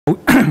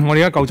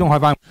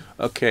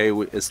Okay,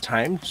 it's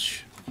time.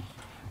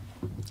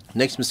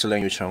 Next, Mr.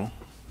 Lang Yucheng.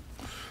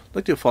 I'd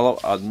like to follow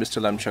on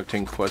Mr. Lam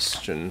Chak-Ting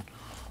question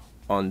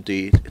on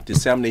the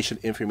dissemination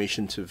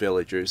information to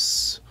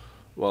villagers.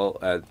 Well,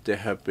 they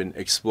have been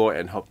explored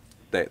and hope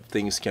that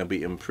things can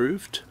be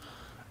improved.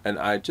 And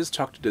I just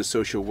talked to the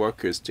social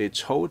workers. They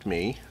told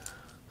me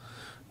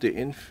the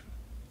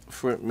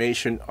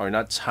information are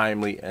not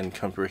timely and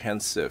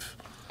comprehensive.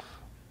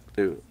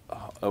 They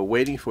are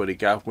waiting for the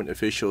government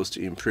officials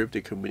to improve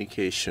the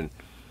communication.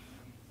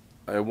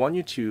 I want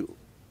you to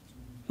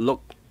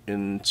look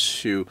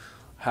into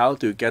how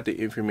to get the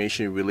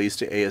information released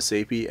to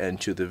ASAP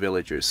and to the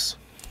villagers.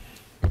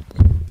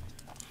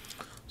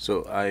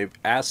 So I've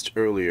asked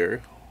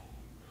earlier,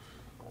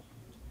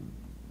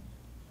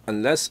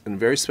 unless in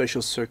very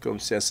special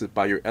circumstances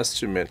by your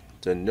estimate,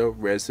 then no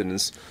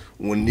residents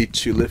will need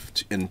to live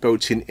in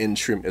Pt2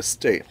 interim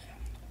estate.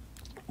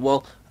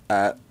 Well,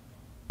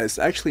 it's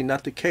actually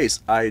not the case.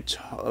 I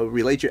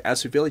relayed your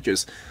ask to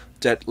villagers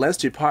that Lands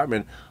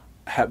Department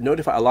have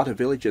notified a lot of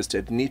villagers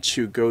that need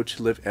to go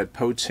to live at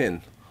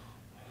Pt2.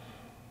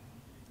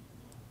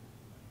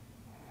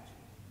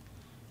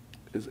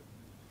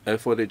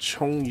 For the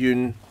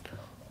Chongyun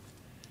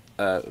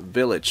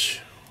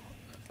village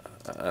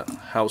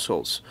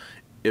households,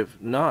 if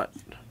not,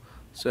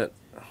 so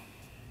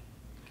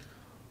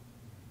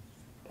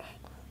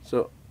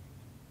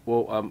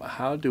well,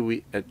 how do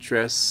we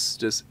address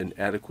this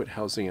inadequate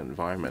housing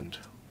environment?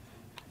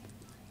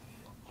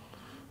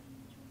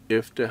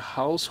 If the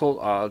household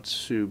are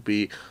to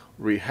be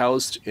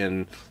rehoused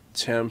in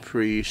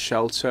temporary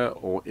shelter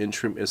or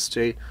interim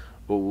estate,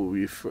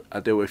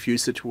 there were a few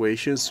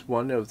situations.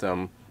 One of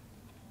them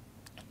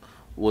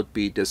would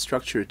be the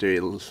structure they're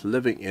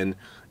living in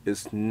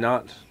is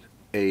not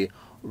a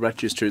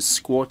registered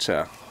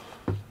squatter.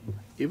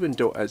 Even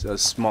though as a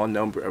small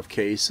number of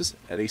cases,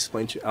 and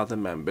explained to other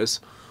members,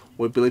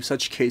 we believe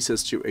such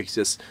cases do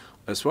exist.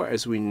 As far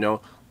as we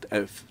know,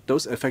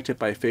 those affected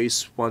by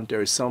Phase 1,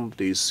 there are some of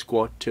these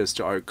squatters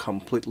that are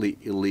completely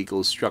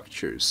illegal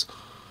structures.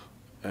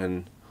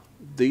 And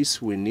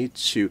these we need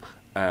to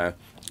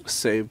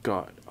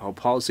safeguard our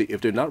policy.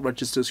 If they're not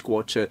registered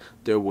squatter,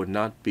 there would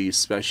not be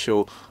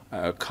special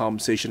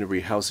compensation and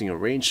rehousing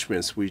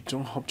arrangements. We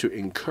don't hope to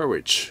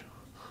encourage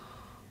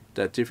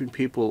that different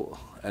people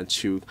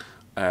to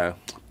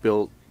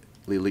build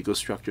illegal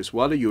structures.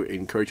 Whether you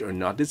encourage or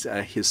not, this is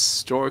a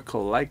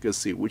historical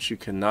legacy which you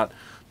cannot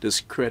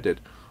discredit.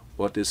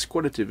 But the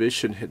squatter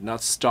division had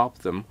not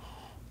stopped them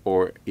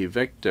or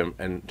evict them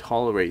and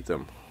tolerate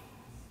them.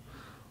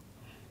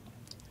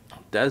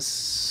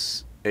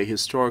 That's a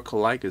historical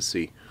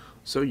legacy.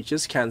 So you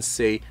just can't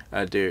say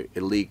they're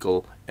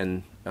illegal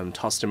and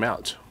toss them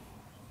out.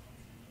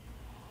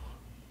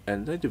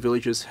 And then the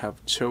villagers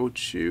have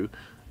told you,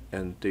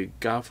 and the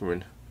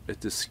government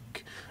is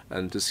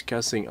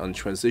discussing on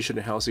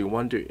transitional housing.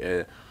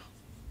 Wonder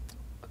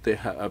they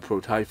have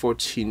prioritized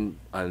 14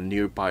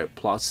 nearby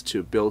plots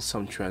to build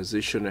some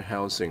transitional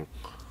housing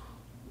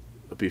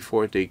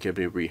before they can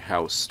be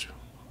rehoused.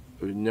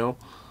 You know,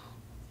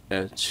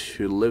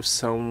 to live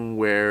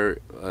somewhere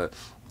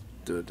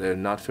they're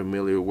not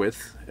familiar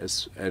with,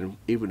 and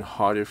even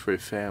harder for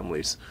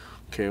families.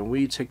 Can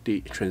we take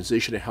the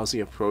transitional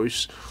housing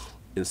approach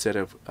instead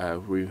of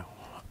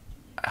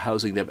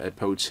housing them at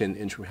Pt2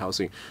 interim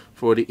housing?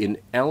 For the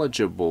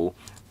ineligible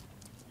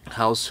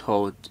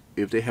household,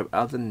 if they have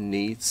other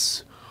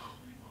needs,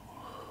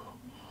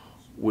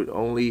 would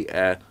only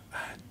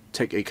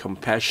take a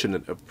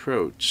compassionate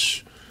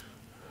approach.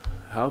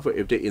 However,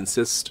 if they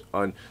insist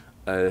on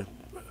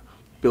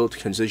build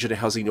transitional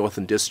housing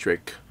Northern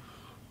District,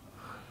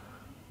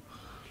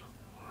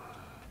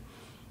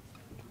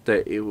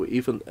 that it will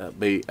even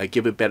may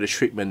give it better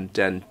treatment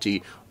than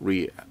the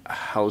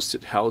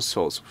rehoused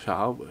households.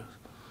 However,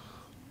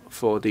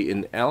 for the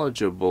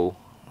ineligible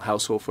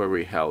household for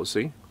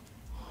rehousing,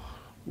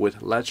 with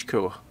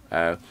LegCo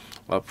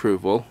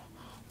approval,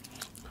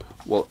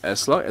 well,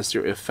 as long as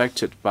they're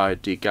affected by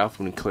the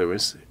government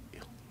clearance,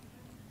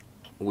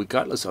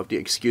 regardless of the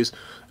excuse,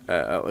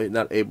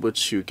 not able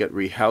to get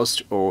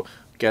rehoused or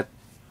get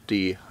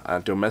the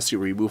domestic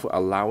removal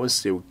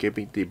allowance, they were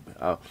giving the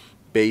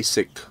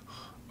basic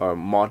or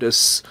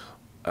modest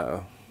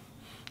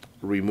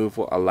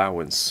removal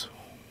allowance.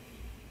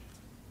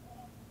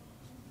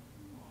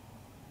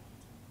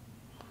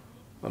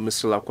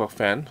 Mr. Lau Kwok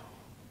Fan,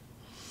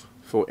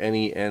 for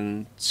any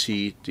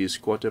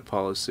anti-squatter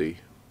policy,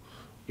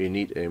 you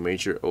need a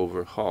major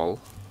overhaul.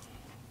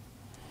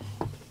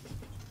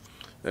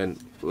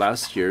 And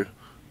last year,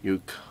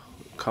 you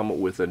come up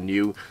with a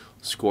new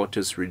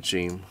squatters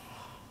regime.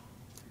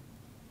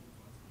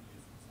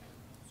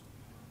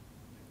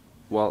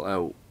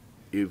 Well,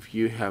 if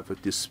you have a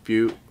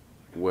dispute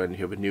when you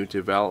have a new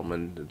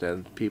development,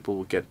 then people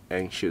will get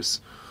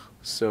anxious.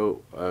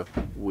 So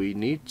we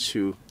need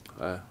to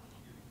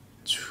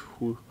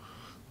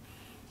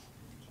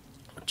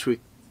tweak.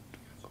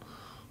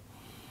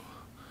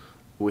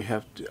 We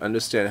have to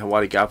understand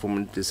why the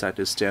government decided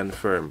to stand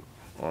firm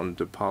on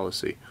the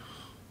policy.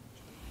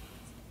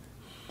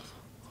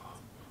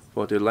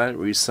 for the land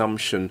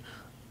resumption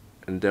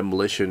and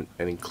demolition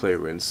and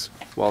clearance,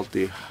 while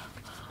the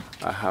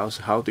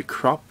how the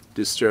crop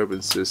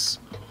disturbances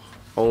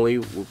only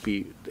would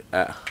be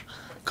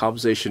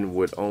compensation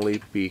would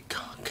only be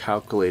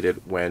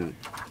calculated when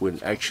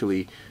would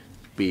actually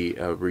be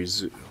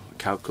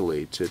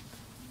calculated.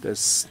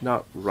 That's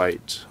not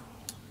right,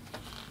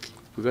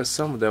 because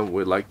some of them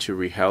would like to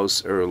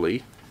rehouse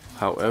early.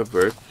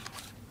 However,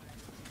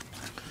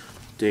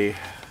 they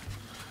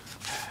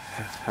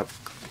have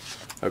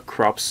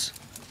crops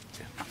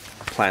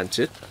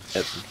planted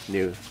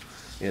in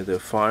the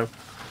farm,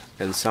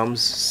 and some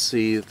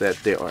see that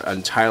they are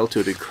entitled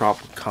to the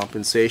crop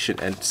compensation,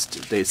 and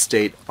they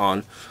stayed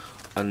on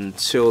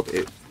until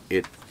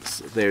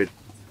their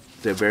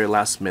very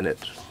last minute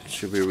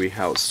to be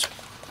rehoused.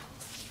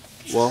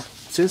 Well,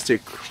 since the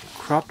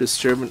crop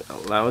disturbance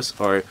allowance,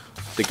 or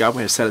the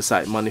government has set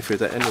aside money for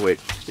that anyway,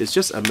 it's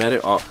just a matter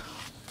of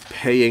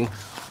paying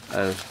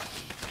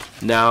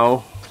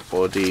now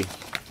or the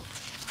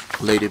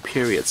later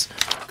periods.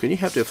 Can you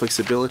have the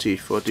flexibility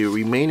for the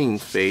remaining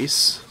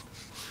phase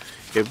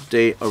if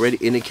they already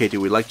indicated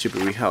we'd like to be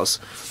rehoused?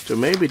 So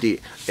maybe the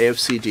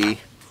AFCD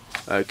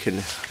can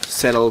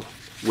settle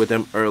with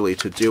them early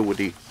to deal with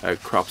the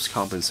crops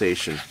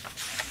compensation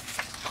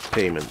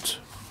payment.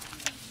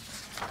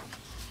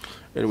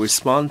 In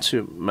response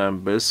to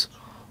members,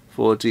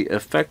 for the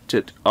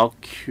affected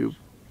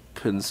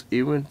occupants,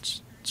 even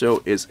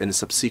though it's in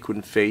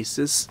subsequent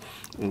phases,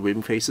 in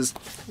waiting phases,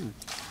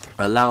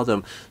 allow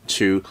them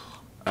to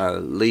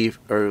leave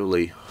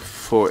early.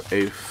 For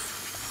a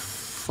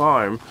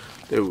farm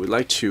that would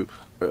like to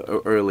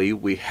early,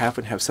 we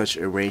haven't have such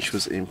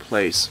arrangements in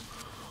place.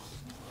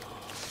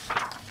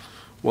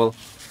 Well,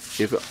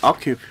 if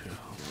an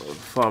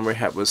farmer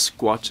have a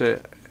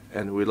squatter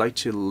and we like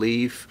to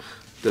leave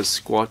the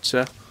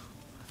squatter,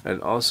 and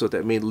also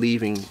that means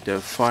leaving the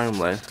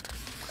farmland,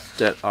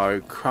 that our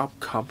crop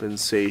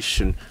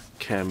compensation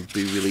can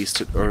be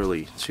released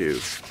early too.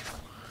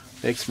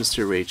 Next,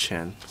 Mr. Ray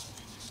Chan.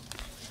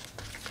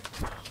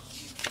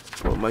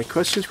 Well, my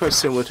question is quite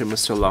similar to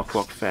Mr.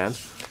 Lockwock Fan.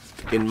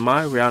 In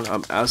my round,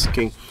 I'm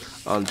asking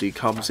on the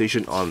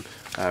compensation on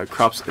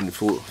crops and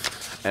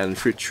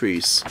fruit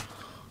trees.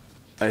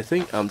 I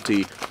think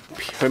the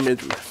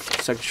Permanent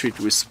Secretary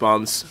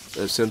response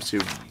seems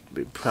to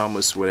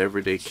promise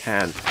whatever they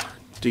can.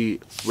 The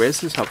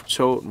residents have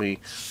told me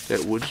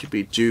that would you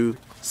be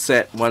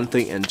set one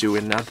thing and do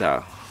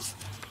another,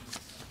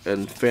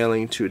 and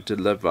failing to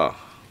deliver.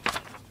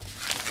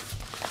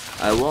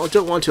 I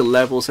don't want to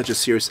level such a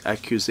serious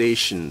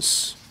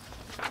accusations.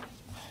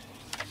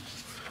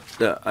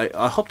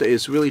 I hope that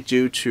it's really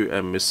due to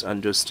a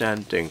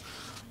misunderstanding.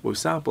 For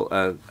example,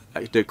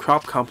 the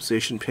crop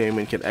compensation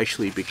payment can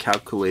actually be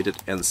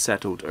calculated and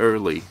settled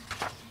early.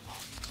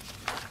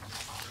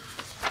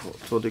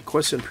 For the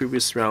question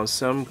previous round,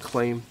 some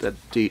claim that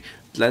the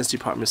Lands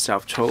Department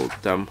staff told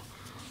them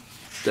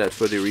that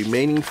for the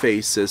remaining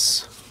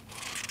phases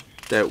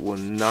that will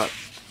not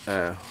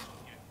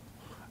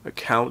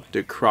account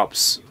the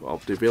crops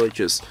of the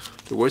villages.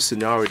 The worst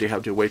scenario, they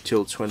have to wait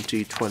till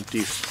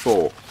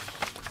 2024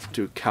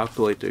 to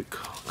calculate the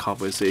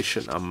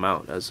compensation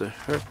amount. As I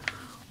heard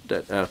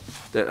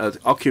that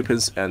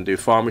occupants and the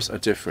farmers are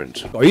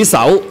different.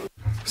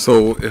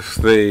 So if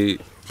they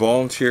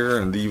volunteer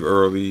and leave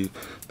early,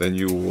 then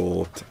you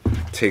will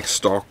take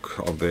stock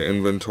of their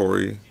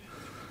inventory.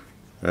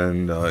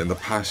 And in the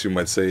past, you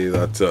might say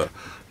that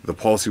the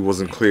policy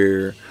wasn't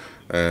clear,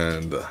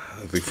 and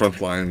the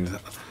frontline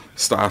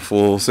staff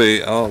will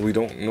say, "Oh, we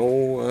don't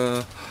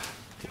know."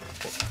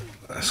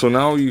 So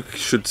now you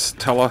should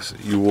tell us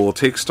you will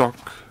take stock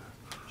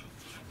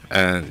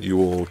and you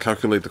will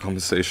calculate the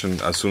compensation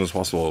as soon as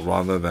possible,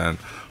 rather than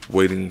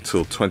waiting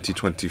till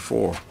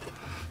 2024.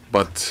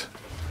 But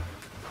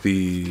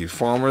the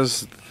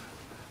farmers,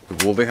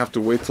 will they have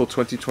to wait till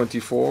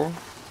 2024,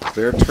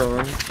 their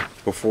turn,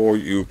 before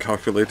you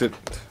calculate it?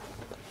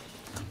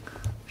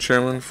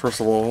 Chairman, first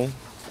of all,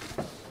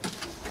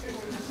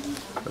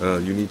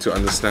 you need to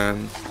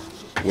understand,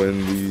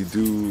 when we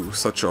do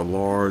such a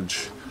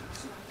large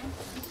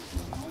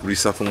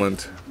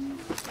resettlement,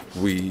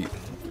 we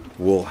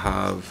will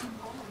have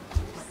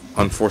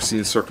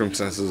unforeseen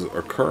circumstances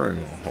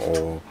occurring,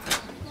 or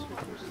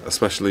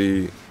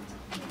especially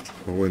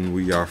when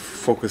we are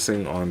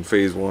focusing on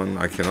phase one.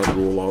 I cannot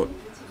rule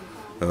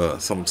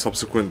out some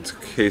subsequent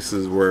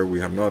cases where we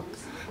have not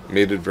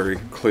made it very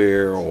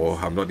clear or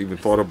have not even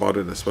thought about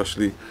it,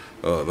 especially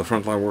the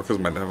frontline workers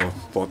might never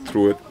thought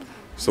through it.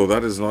 So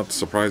that is not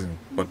surprising.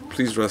 But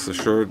please rest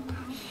assured,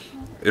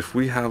 if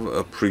we have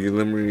a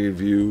preliminary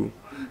review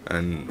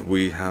and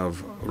we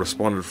have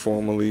responded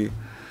formally,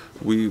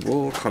 we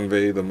will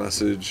convey the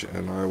message,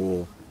 and I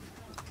will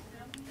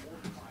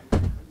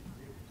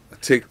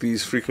take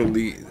these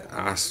frequently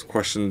asked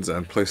questions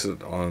and place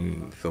it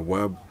on the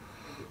web,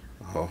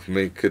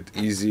 make it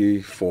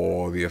easy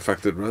for the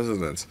affected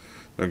residents.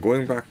 Now,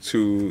 going back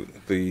to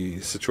the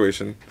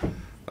situation,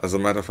 as a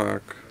matter of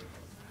fact,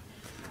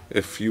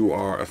 if you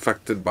are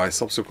affected by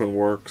subsequent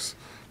works,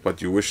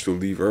 but you wish to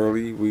leave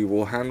early, we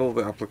will handle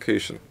the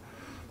application.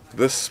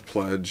 This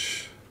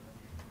pledge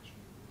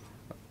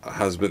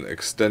has been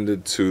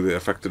extended to the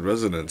affected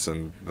residents,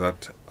 and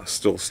that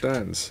still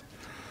stands.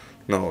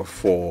 Now,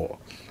 for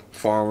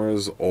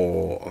farmers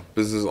or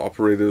business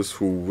operators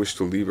who wish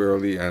to leave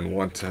early and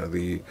want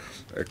the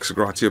ex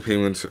gratia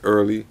payment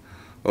early,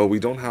 we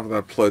don't have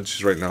that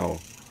pledge right now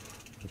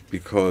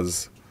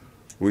because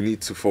we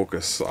need to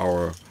focus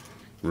our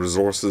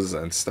resources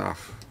and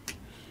staff.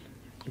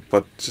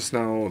 But just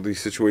now, the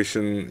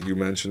situation you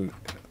mentioned,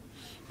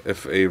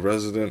 if a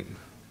resident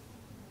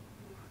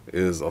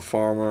is a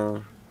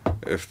farmer,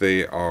 if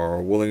they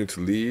are willing to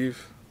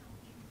leave,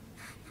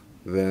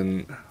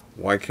 then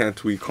why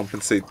can't we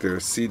compensate their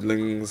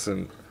seedlings?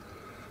 And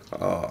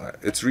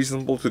it's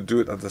reasonable to do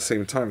it at the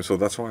same time. So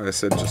that's why I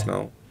said just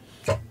now,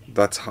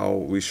 that's how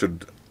we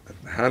should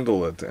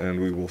handle it, and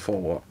we will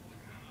follow up.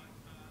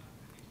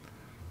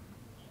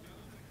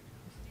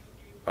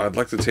 I'd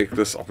like to take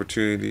this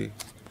opportunity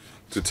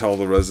to tell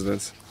the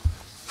residents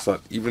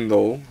that even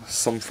though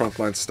some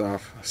frontline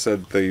staff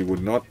said they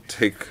would not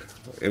take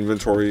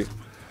inventory,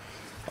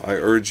 I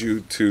urge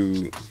you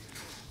to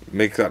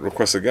make that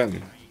request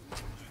again.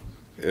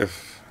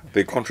 If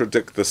they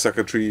contradict the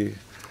secretary,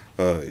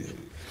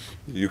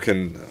 you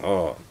can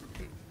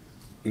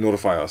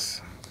notify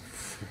us.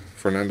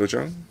 Fernando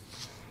Zhang?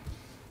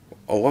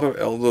 A lot of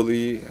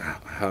elderly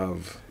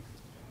have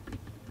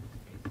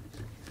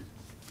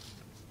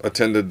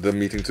attended the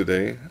meeting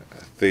today.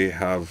 They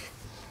have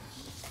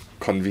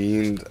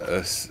convened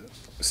a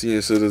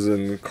senior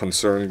citizen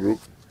concern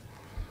group.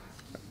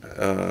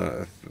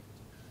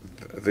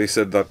 They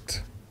said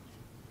that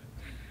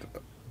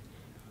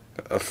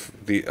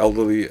the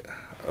elderly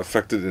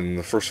affected in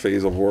the first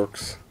phase of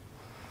works,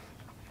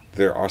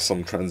 there are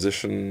some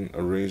transition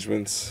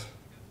arrangements,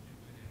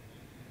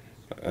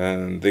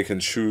 and they can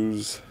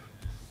choose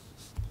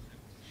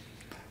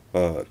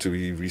to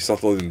be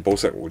resettled in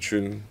Bosek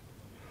Wuchun,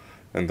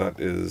 and that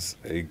is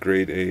a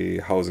grade A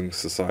housing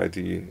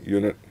society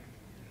unit.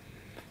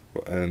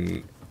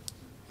 And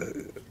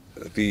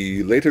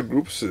the later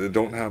groups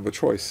don't have a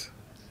choice.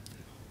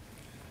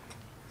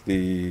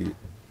 The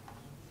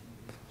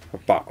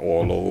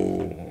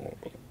Ba'olo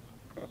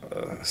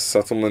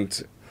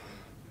settlement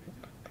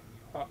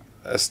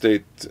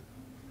estate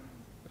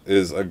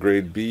is a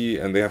grade B,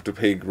 and they have to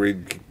pay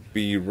grade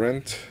B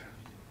rent.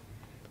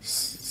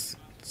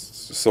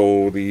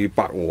 So the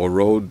Batwa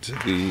Road,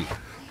 the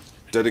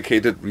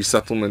dedicated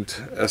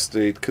resettlement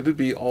estate, could it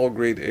be all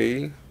grade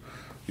A?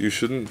 You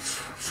shouldn't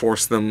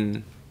force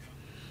them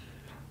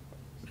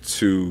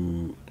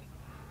to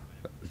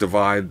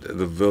divide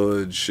the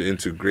village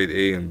into grade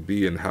A and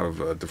B and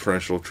have a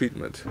differential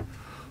treatment.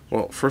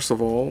 Well, first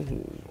of all,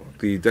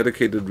 the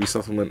dedicated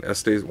resettlement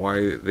estates,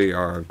 why they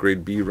are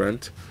grade B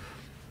rent,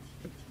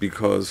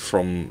 because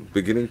from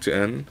beginning to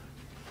end,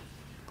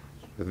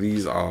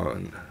 these are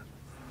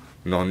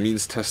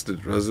non-means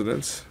tested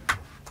residents.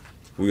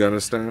 We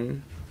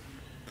understand.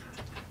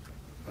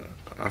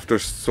 After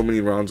so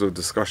many rounds of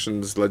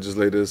discussions,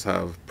 legislators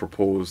have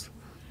proposed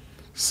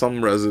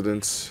some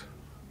residents,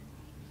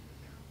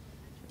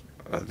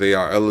 they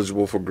are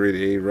eligible for grade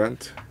A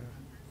rent.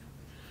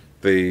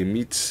 They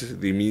meet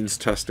the means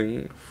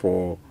testing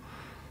for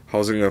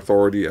housing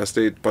authority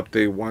estate, but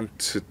they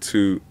want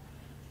to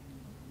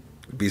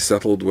be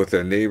settled with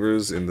their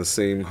neighbors in the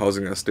same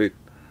housing estate.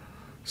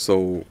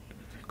 So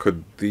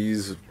could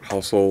these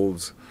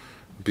households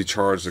be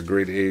charged a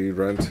grade A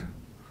rent?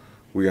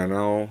 We are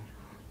now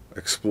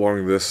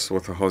exploring this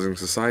with the housing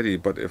society,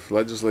 but if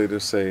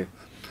legislators say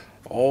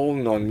all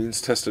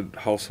non-means tested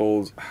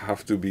households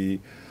have to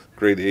be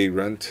grade A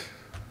rent,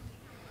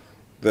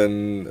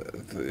 then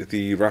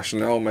the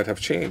rationale might have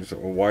changed.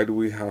 Why do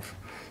we have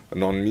a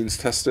non-means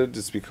tested?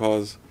 It's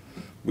because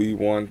we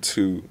want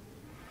to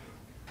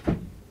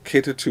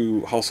cater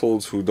to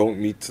households who don't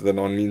meet the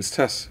non-means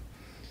test,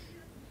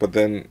 but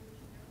then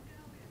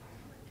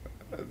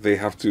they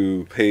have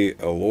to pay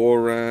a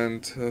lower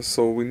rent,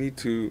 so we need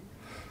to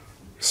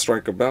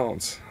strike a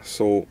balance.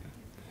 So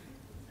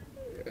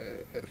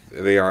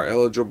they are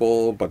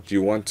eligible, but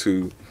you want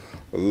to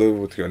live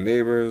with your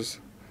neighbors,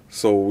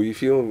 so we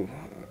feel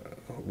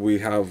we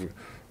have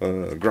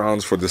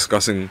grounds for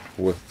discussing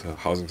with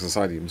Housing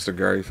Society. Mr.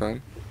 Gary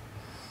Fan,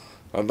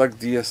 I'd like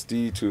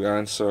DSD to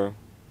answer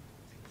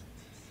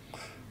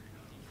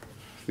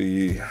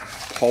the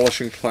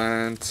polishing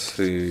plant,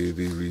 the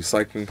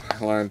recycling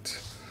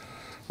plant.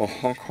 Well,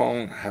 Hong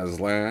Kong has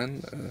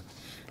land.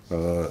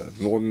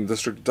 Northern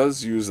District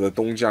does use the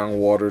Dongjiang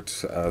water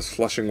as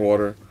flushing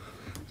water,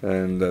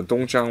 and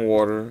Dongjiang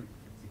water,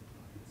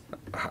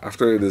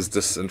 after it is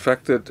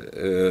disinfected,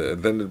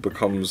 then it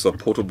becomes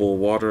potable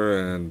water,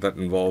 and that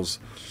involves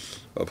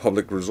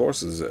public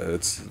resources.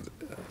 It's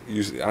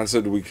you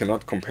answered we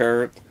cannot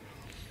compare it,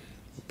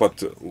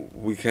 but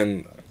we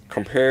can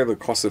compare the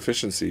cost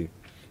efficiency.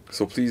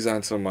 So please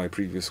answer my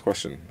previous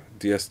question.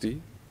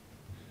 DSD?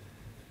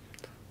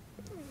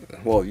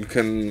 Well, you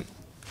can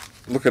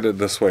look at it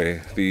this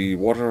way. The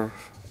water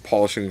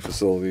polishing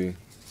facility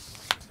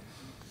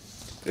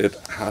it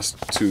has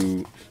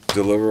to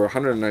deliver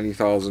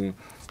 190,000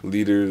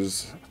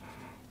 liters,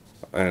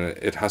 and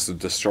it has to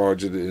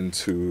discharge it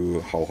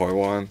into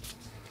Haohaiwan.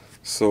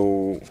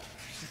 So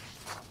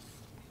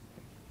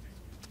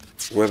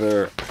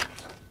whether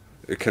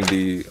it can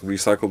be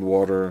recycled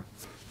water,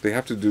 they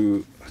have to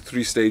do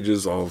 3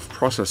 stages of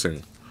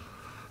processing.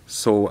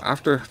 So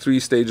after 3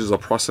 stages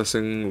of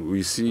processing,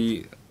 we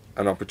see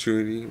an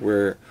opportunity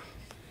where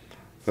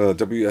the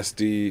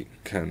WSD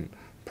can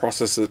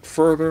process it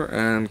further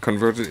and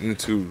convert it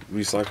into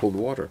recycled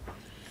water.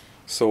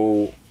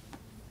 So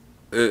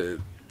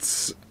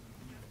it's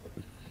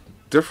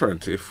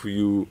different if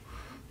you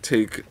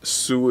take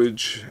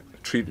sewage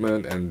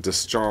treatment and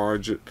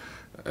discharge it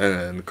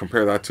and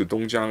compare that to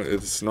Dongjiang.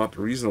 It's not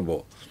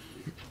reasonable.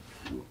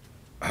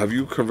 Have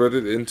you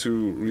converted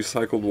into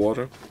recycled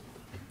water?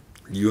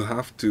 You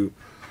have to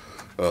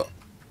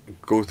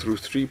go through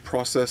 3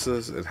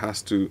 processes. It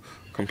has to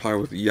comply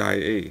with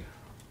EIA.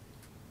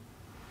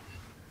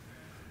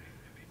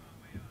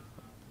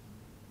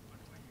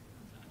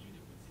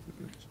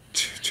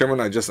 Chairman,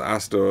 I just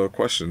asked a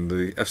question.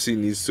 The FC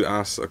needs to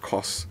ask a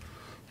cost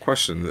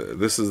question.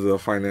 This is the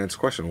finance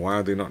question. Why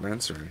are they not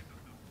answering?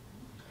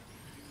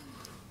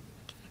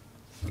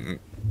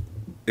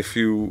 If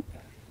you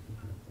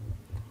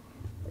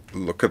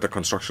look at the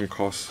construction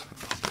costs,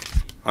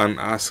 I'm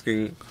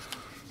asking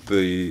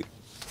the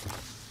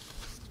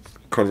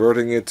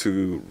converting it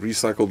to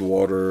recycled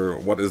water,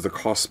 what is the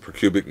cost per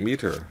cubic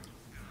meter?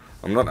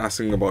 I'm not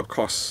asking about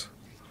costs.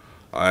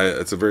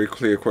 It's a very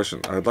clear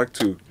question. I'd like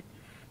to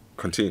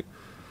continue.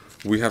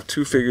 We have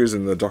 2 figures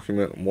in the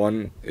document.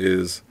 One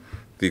is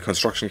the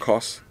construction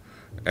costs,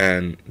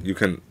 and you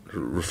can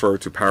refer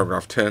to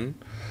paragraph 10.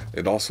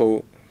 It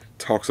also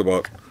talks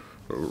about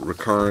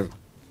recurrent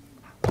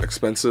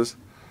expenses.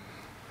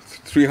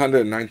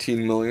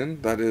 319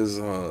 million, that is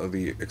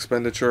the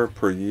expenditure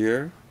per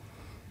year.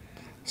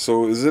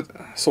 So is it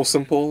so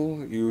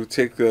simple? You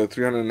take the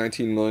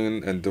 319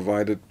 million and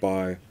divide it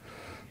by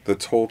the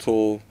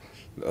total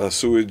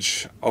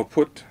sewage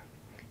output?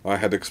 I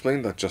had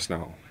explained that just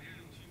now.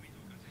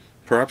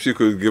 Perhaps you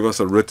could give us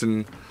a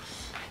written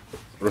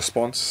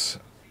response.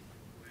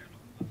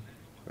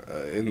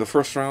 In the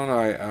first round,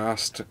 I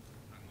asked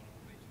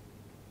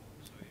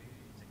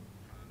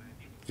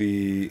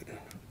the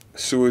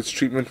sewage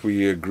treatment.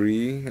 We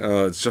agree.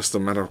 It's just a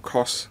matter of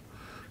cost.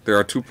 There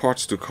are 2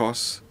 parts to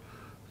costs: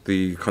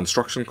 the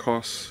construction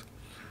costs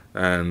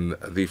and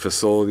the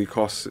facility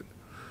costs.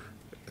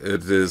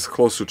 It is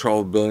close to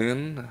 12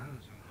 billion.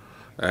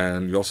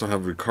 And you also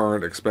have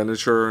recurrent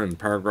expenditure in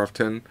paragraph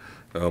 10,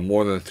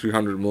 more than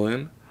 300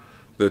 million.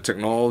 The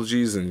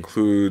technologies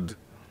include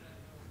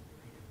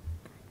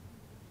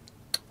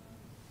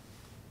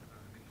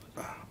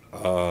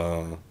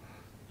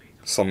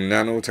some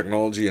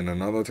nanotechnology and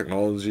another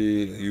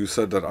technology. You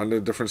said that under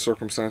different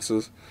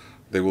circumstances,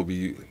 they will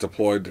be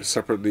deployed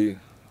separately.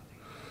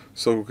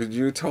 So could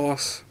you tell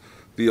us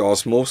the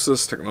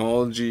osmosis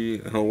technology,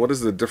 what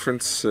is the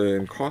difference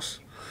in cost?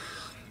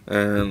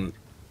 And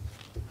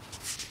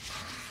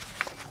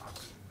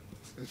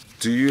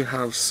do you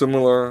have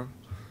similar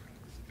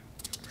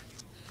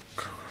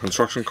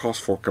construction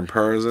costs for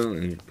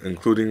comparison,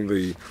 including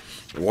the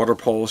water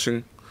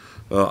polishing?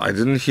 I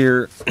didn't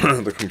hear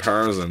the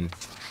comparison.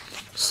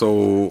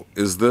 So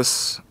is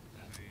this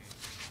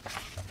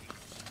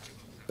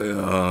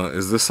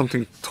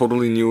something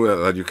totally new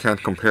that you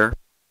can't compare?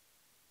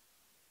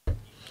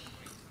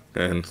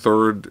 And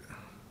third,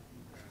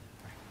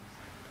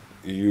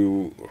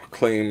 you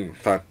claim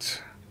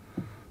that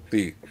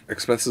the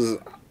expenses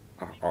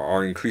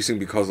are increasing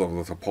because of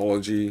the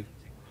topology.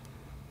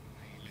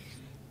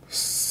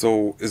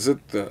 So is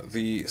it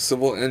the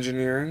civil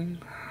engineering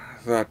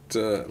that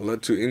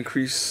led to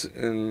increase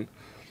in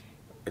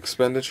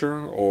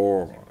expenditure,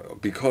 or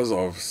because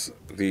of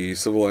the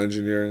civil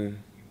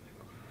engineering?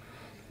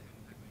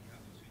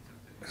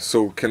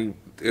 So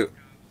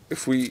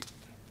if we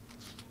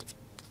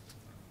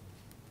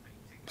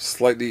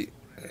slightly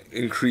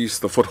increase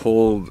the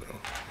foothold,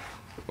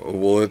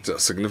 will it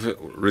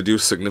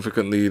reduce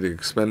significantly the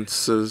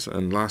expenses?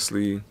 And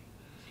lastly,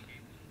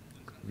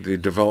 the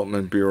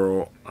Development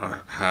Bureau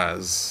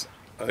has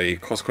a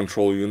cost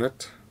control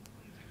unit.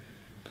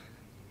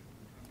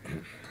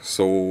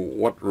 So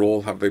what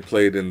role have they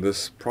played in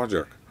this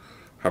project?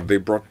 Have they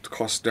brought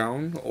costs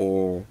down,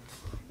 or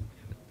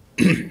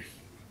do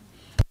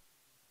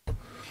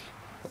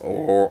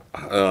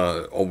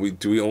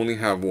we only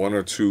have 1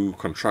 or 2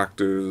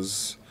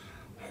 contractors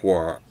who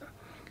are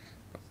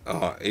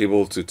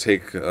able to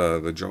take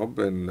the job,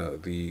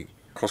 and the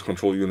cost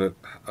control unit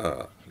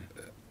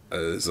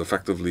is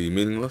effectively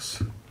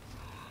meaningless?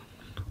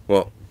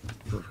 Well,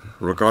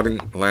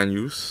 regarding land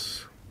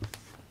use,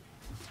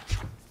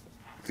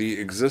 the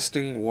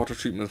existing water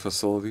treatment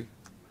facility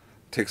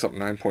takes up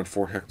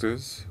 9.4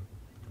 hectares,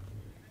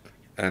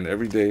 and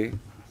every day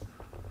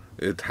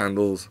it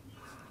handles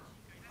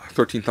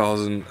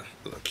 13,000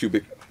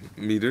 cubic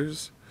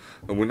meters.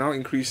 And we're now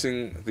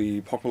increasing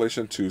the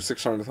population to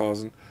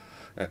 600,000,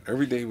 And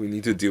every day we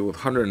need to deal with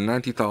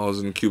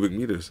 190,000 cubic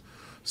meters.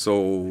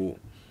 So,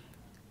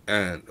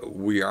 and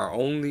we are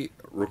only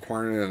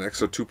requiring an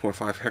extra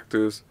 2.5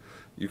 hectares.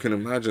 You can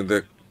imagine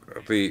that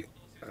it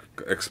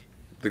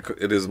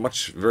is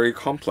very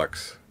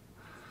complex.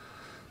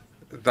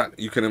 That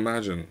you can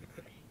imagine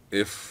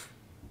if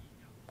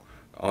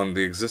on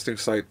the existing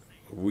site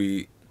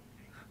we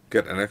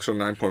get an extra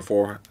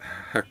 9.4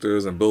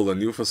 hectares and build a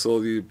new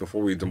facility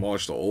before we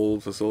demolish the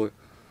old facility.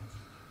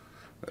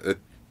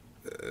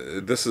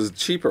 This is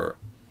cheaper,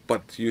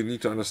 but you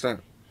need to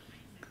understand,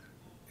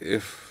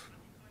 if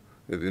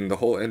in the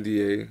whole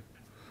NDA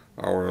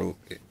our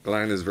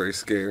land is very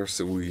scarce,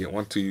 so we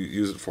want to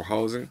use it for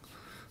housing,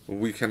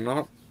 we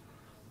cannot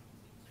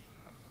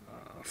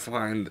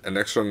find an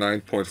extra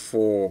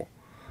 9.4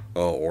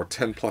 or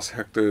 10 plus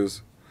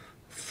hectares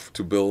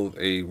to build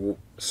a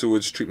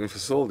sewage treatment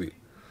facility.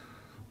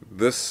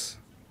 This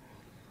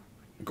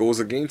goes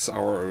against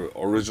our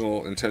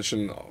original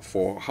intention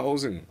for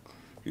housing,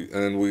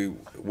 and we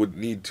would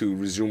need to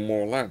resume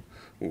more land.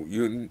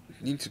 You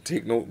need to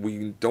take note,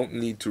 we don't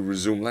need to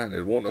resume land.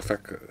 It won't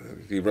affect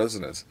the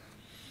residents.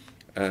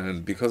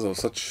 And because of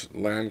such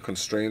land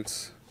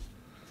constraints,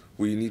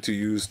 we need to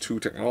use two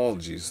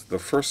technologies. The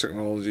first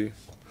technology,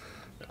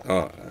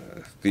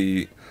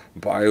 the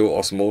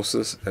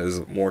bioosmosis,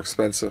 is more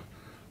expensive,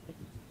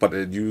 but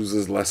it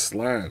uses less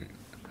land.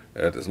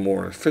 It is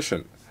more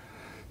efficient.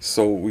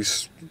 So we're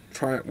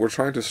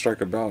trying to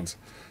strike a balance.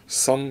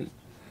 Some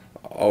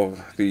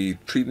of the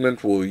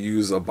treatment will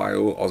use a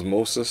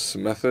bioosmosis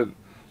method.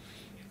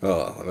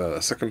 The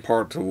second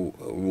part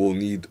will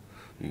need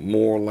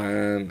more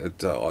land.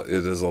 It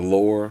is a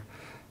lower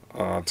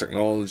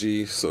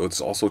technology, so it's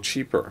also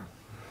cheaper.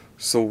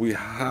 So we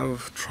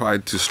have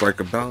tried to strike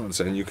a balance,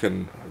 and you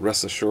can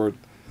rest assured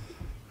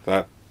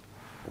that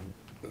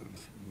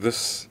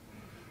this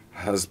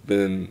has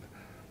been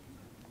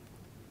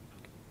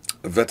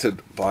vetted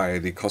by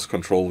the cost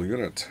control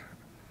unit.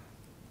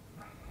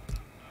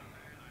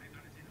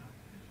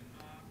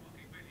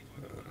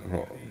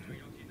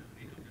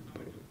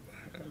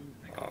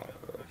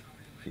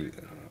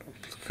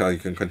 You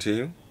can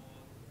continue.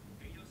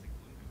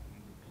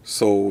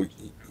 So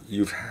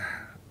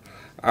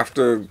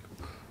after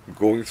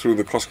going through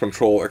the cost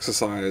control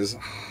exercise,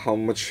 how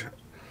much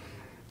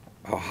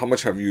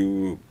have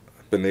you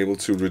been able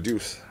to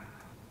reduce?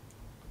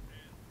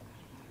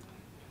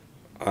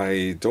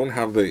 I don't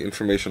have the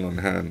information on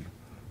hand,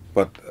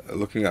 but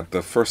looking at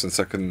the first and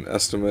second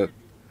estimate,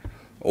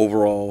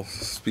 overall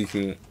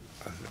speaking,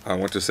 I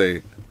want to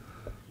say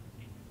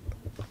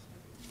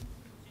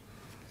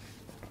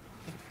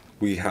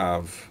we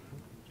have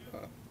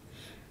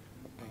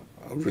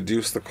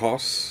reduced the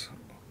costs,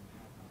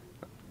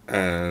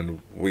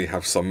 and we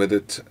have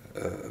submitted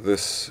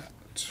this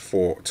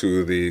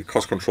to the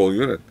cost control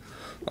unit.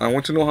 I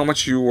want to know how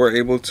much you were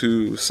able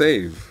to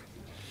save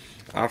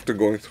after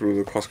going through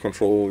the cost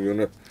control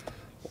unit.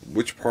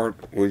 Which part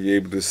were you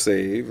able to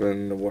save,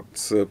 and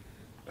what's the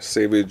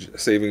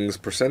savings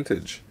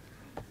percentage?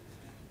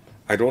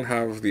 I don't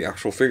have the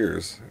actual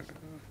figures.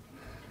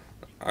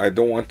 I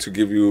don't want to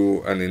give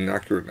you an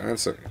inaccurate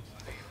answer.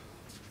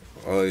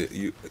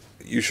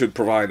 You should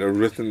provide a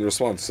written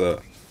response.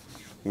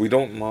 We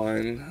don't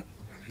mind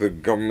the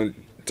government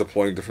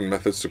deploying different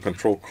methods to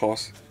control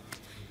costs,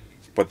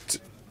 but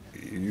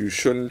you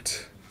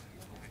shouldn't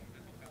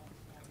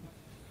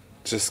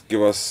just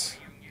give us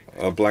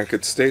a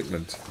blanket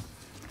statement.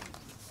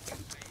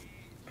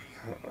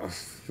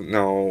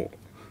 Now,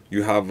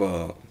 you have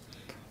an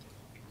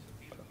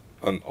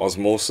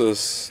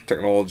osmosis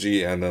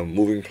technology and a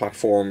moving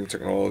platform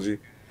technology.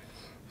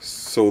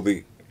 So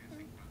the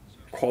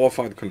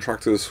qualified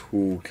contractors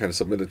who can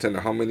submit a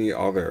tender, how many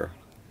are there?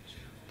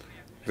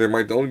 There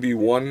might only be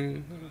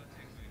one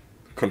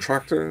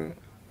contractor,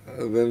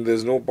 then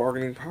there's no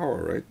bargaining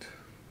power, right?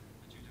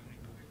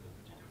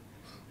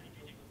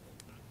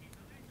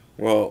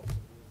 Well,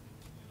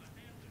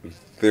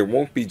 there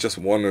won't be just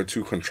one or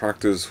two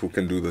contractors who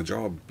can do the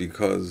job,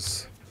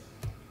 because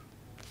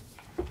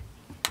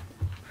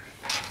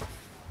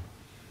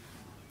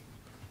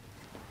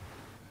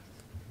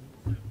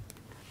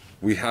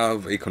we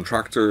have a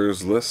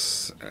contractors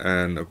list,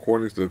 and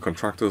according to the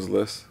contractors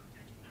list,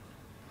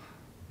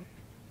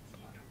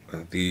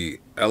 the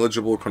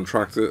eligible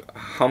contractor,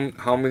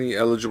 how many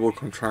eligible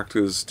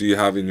contractors do you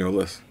have in your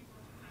list?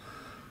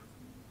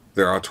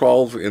 There are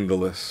 12 in the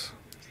list.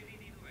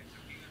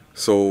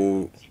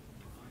 So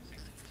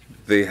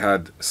they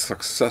had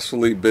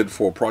successfully bid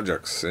for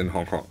projects in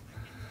Hong Kong.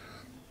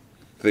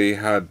 They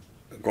had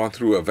gone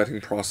through a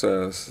vetting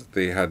process.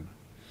 They had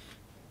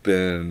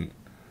been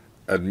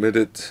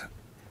admitted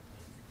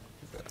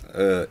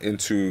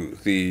into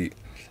the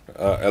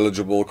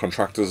eligible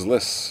contractors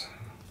list.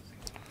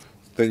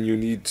 Then you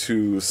need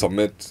to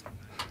submit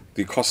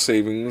the cost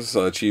savings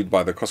achieved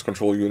by the cost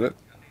control unit.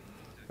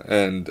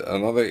 And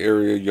another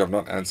area you have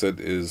not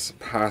answered is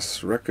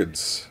past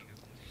records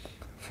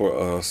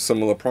for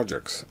similar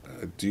projects.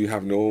 Do you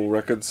have no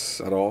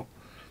records at all?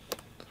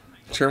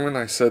 Chairman,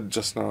 I said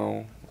just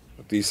now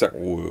the Sek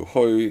Wu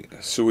Hui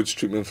sewage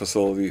treatment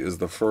facility is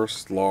the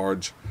first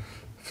large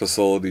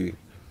facility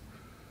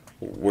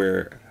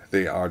where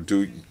they are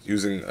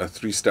using a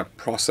 3-step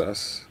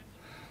process.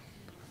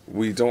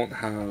 We don't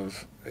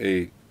have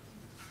a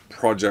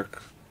project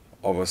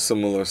of a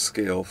similar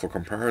scale for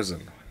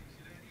comparison.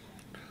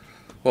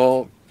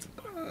 Well,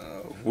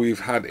 we've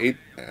had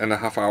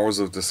 8.5 hours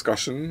of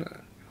discussion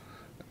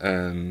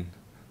and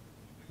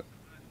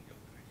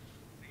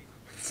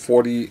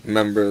 40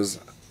 members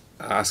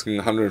asking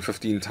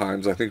 115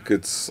 times. I think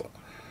it's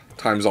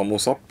time's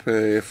almost up.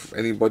 If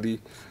anybody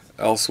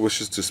else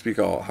wishes to speak,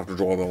 I'll have to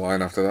draw the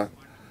line after that.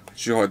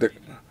 Chu Hoi Dick,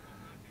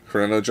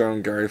 Corinna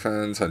Zhang, Gary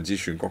Fans, Han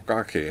Jixun, Kok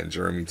Ga-Kei, and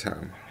Jeremy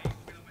Tam.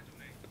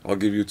 I'll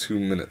give you 2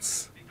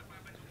 minutes.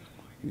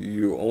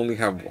 You only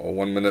have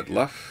 1 minute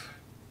left.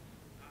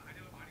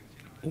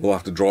 We'll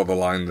have to draw the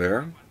line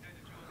there.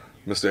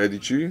 Mr. Eddie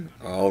Chu,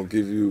 I'll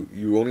give you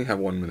only have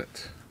 1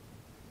 minute.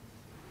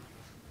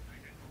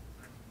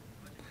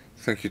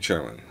 Thank you,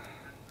 Chairman.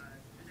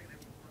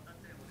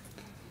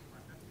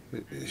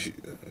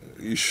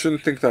 You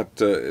shouldn't think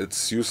that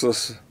it's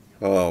useless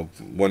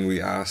when we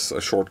ask a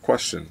short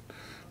question,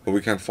 but we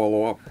can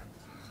follow up.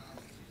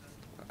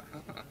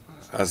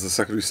 As the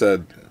Secretary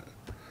said,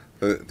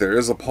 there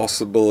is a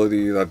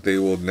possibility that they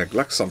will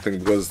neglect something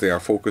because they are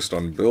focused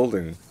on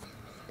building.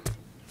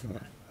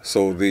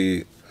 So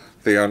they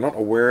are not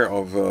aware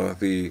of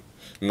the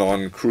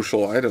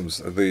non-crucial items.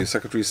 The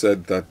Secretary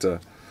said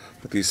that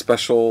the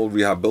special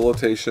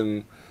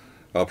rehabilitation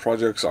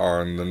projects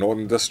are in the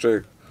Northern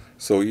District,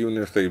 so even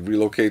if they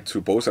relocate to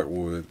Bo Sek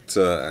Wu,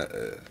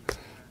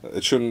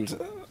 it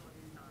shouldn't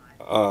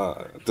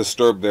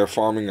disturb their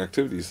farming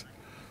activities.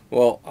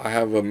 Well, I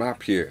have a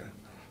map here.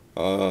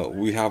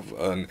 We have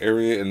an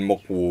area in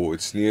Mok Wu.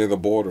 It's near the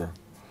border,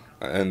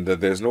 and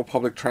there's no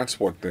public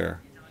transport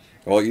there.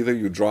 Well, either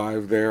you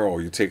drive there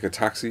or you take a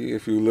taxi.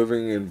 If you're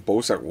living in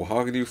Bo Sek Wu,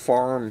 how can you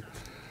farm?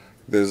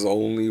 There's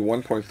only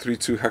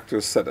 1.32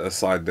 hectares set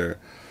aside there.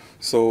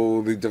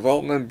 So the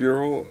Development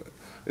Bureau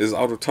is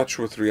out of touch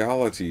with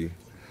reality.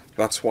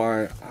 That's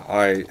why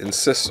I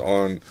insist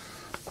on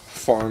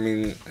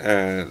farming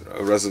and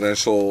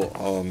residential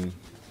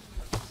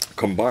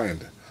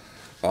combined.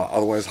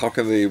 Otherwise, how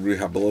can they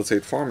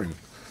rehabilitate farming?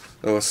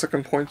 The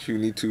second point you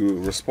need to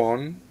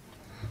respond.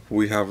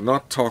 We have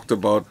not talked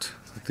about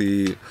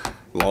the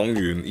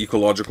Longyun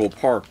Ecological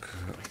Park.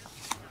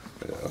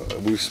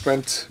 We've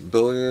spent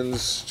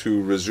billions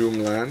to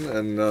resume land,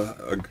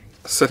 and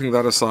setting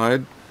that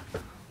aside,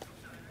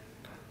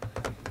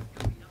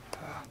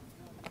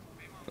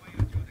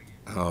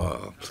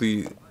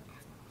 please,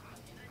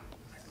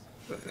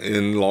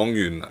 in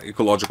Longyun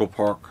Ecological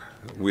Park,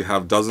 we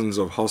have dozens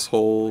of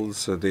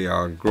households. They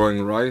are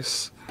growing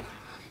rice,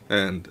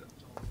 and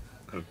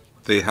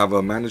they have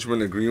a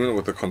management agreement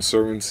with the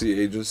Conservancy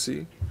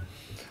Agency.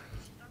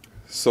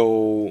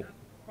 So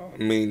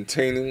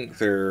maintaining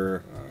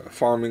their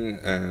farming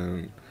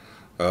and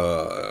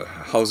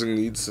housing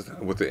needs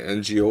with the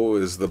NGO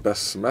is the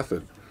best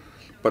method.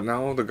 But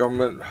now the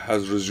government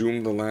has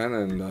resumed the land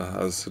and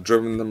has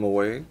driven them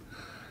away.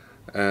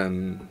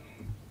 And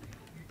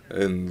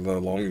in the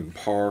Longyun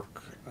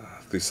Park,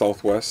 the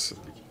southwest,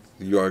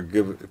 you are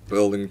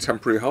building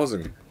temporary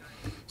housing.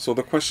 So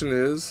the question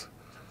is,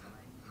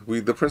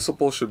 the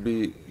principle should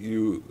be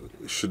you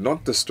should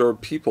not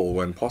disturb people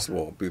when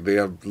possible. They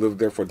have lived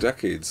there for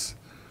decades.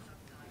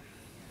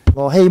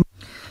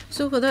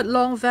 So for that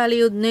Long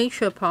Valley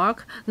Nature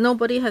Park,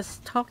 nobody has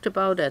talked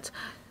about it.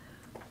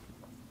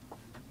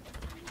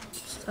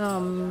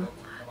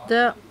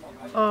 There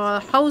are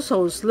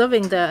households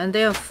living there and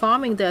they are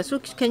farming there. So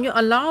can you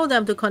allow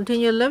them to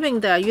continue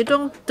living there? You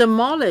don't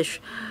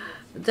demolish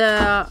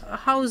their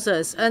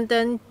houses and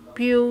then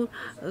build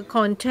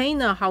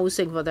container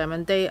housing for them,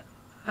 and they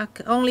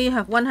only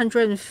have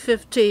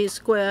 150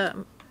 square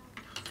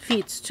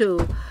feet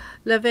to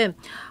live in.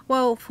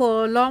 Well,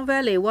 for Long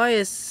Valley, why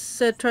is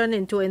it turned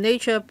into a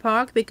nature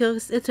park?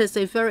 Because it is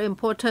a very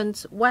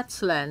important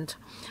wetland.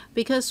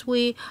 Because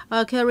we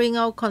are carrying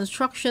out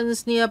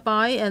constructions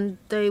nearby and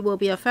they will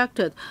be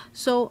affected.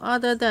 So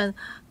other than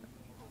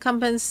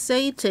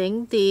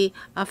compensating the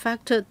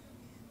affected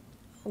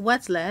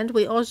wetland,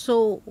 we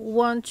also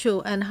want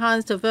to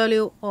enhance the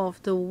value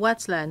of the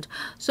wetland.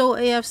 So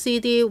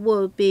AFCD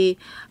will be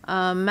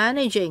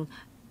managing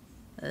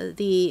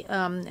the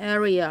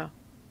area.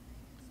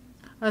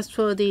 As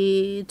for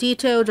the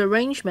detailed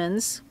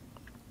arrangements,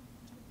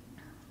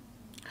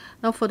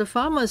 now for the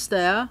farmers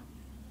there,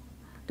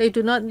 they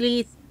do not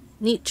need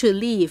to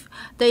leave.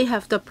 They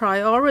have the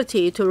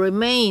priority to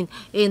remain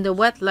in the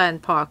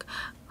wetland park.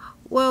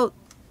 Well,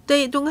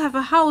 they don't have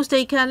a house.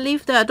 They can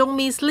live there. Don't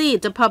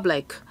mislead the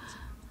public.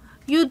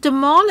 You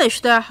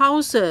demolish their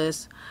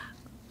houses.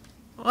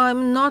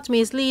 I'm not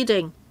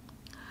misleading.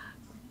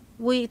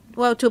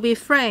 Well, to be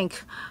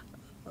frank,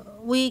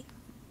 we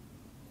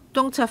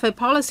don't have a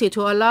policy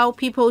to allow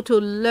people to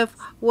live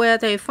where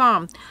they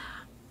farm.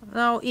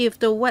 Now, if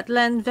the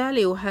wetland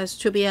value has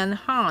to be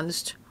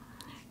enhanced,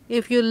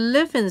 if you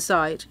live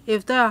inside,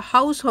 if there are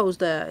households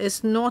there,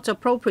 it's not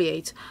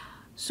appropriate.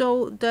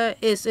 So there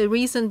is a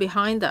reason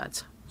behind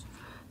that.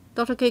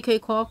 Dr. K.K.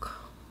 Kwok.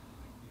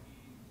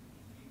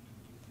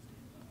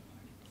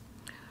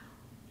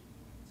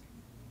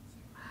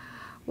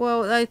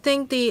 Well, I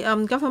think the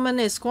government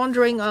is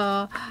squandering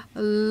a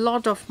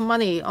lot of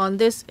money on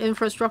this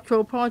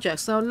infrastructural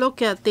projects. Now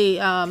look at the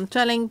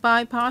Telling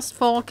bypass,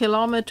 4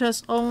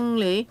 kilometers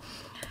only,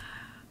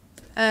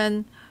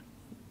 and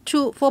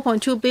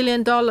 $4.2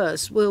 billion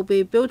will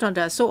be built on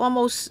that. So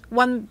almost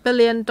 $1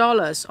 billion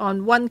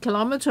on 1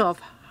 kilometer of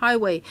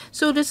highway.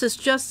 So this is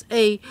just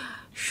a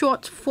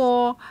short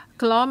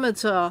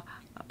 4-kilometer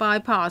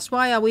bypass.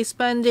 Why are we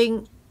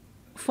spending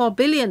 $4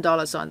 billion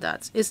on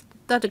that? Is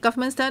that the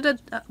government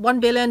standard? $1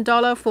 billion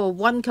for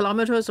 1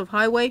 kilometer of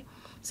highway?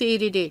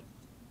 CEDD.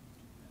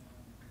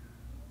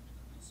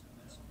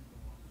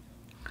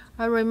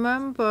 I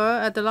remember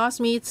at the last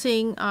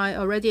meeting I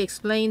already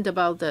explained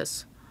about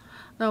this.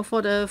 Now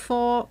for the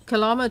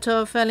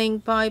 4-kilometer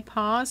Fanling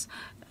bypass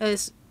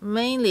is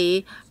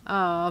mainly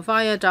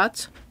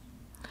viaduct,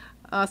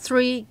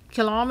 3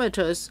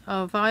 kilometers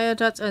of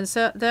viaduct, and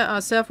there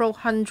are several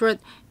hundred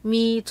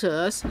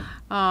meters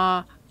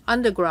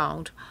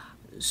underground.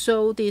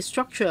 So the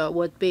structure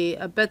would be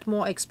a bit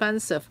more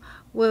expensive.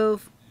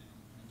 We've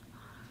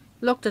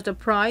looked at the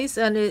price,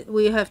 and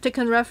we have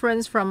taken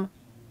reference from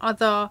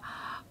other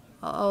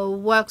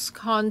works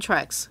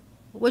contracts.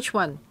 Which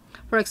one?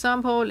 For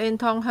example, Lin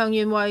Tong Hang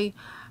Yun Wei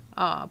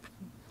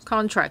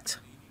contract.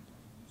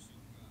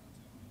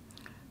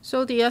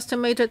 So the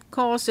estimated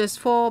cost is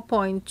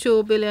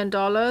 $4.2 billion.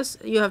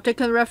 You have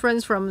taken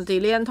reference from the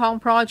Lien Tong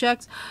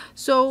project.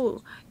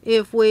 So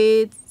if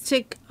we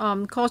take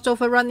cost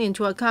overrun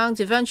into account,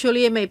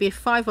 eventually it may be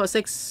 $5 or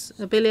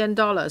 $6 billion.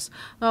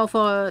 Now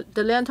for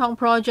the Lien Tong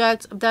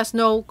project, there's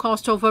no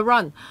cost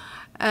overrun.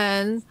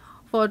 And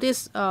for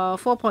this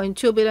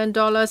 $4.2 billion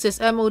is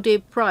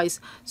MOD price.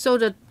 So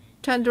the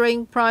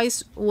tendering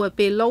price would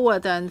be lower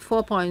than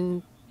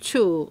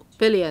 $4.2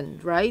 billion,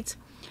 right?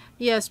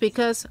 Yes,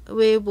 because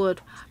we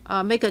would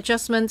make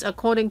adjustments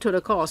according to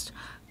the cost.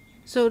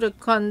 So the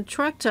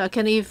contractor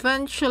can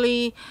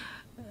eventually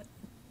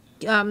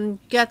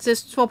get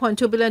this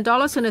 $4.2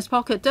 billion in his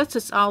pocket. That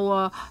is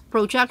our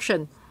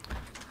projection.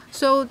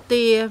 So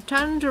the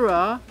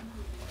tenderer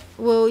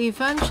will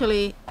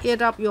eventually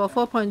eat up your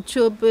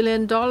 $4.2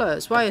 billion.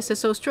 Why is it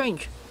so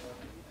strange?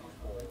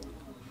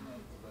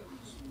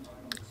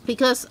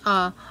 Because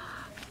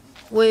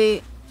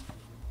we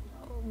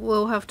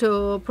will have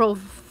to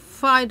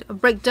provide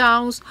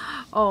breakdowns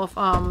of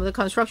the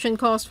construction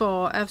costs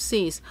for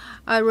FCs.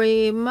 I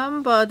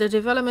remember the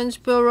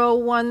Development Bureau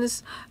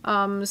once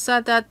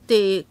said that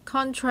the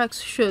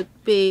contracts should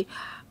be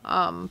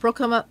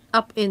broken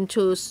up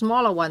into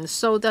smaller ones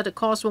so that the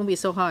cost won't be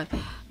so high.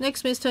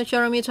 Next, Mr.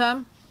 Jeremy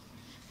Tam.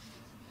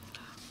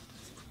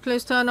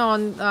 Please turn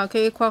on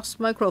K. Kwok's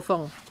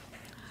microphone.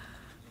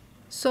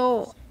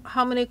 So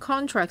how many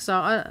contracts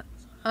are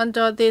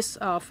under this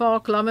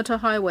 4-kilometer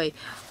highway?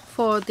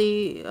 For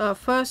the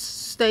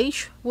first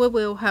stage, we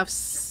will have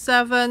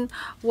 7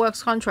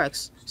 works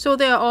contracts. So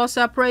they are all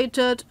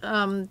separated.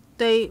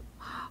 They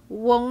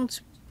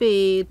won't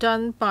be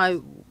done by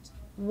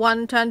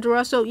one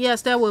tenderer. So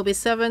yes, there will be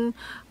 7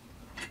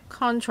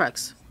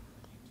 contracts.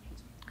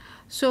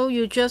 So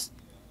you just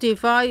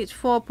divide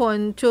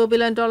 $4.2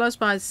 billion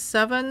by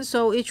 7.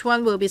 So each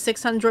one will be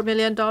 $600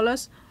 million.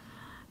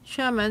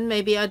 Chairman,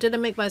 maybe I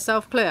didn't make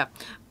myself clear.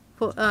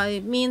 I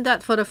mean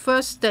that for the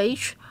first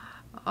stage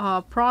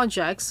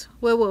projects,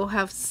 we will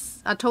have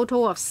a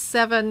total of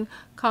 7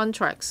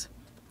 contracts.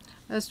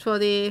 As for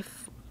the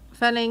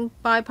Fanling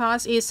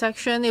bypass east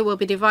section, it will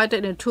be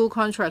divided into 2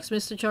 contracts.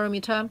 Mr. Jeremy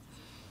Tam.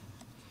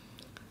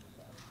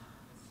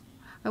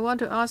 I want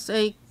to ask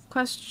a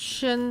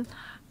question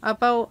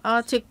about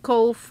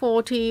Article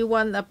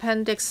 41,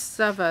 Appendix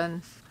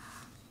 7.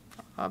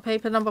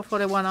 Paper number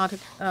 41,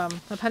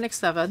 Appendix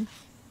 7.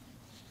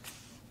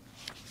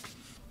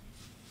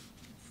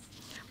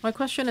 My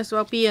question is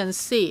about B and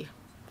C.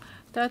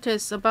 That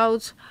is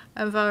about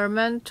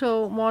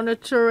environmental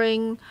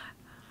monitoring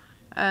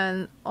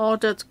and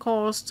audit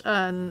costs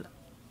and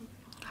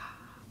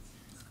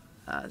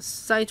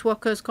site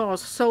workers'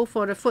 costs. So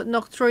for the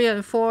footnote 3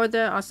 and 4,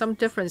 there are some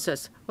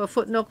differences. For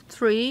footnote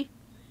 3,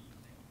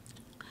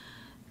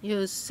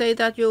 you say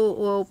that you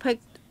will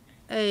pick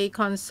a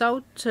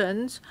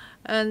consultant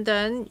and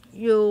then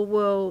you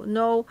will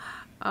know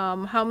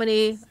how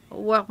many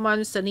work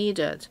months are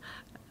needed.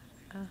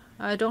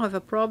 I don't have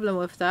a problem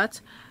with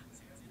that.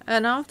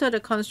 And after the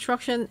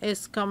construction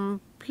is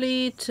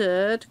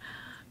completed,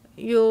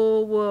 you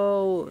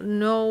will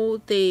know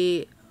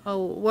the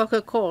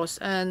worker costs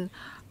and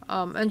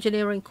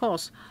engineering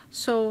costs.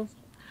 So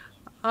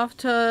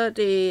after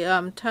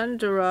the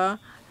tenderer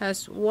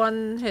has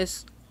won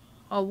his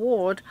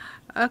award,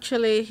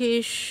 actually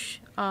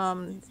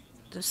the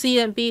C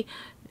and B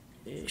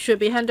should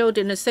be handled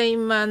in the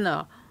same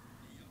manner.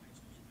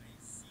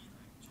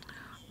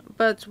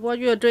 But what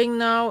you are doing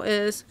now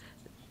is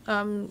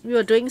you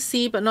are doing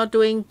C but not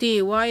doing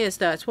D. Why is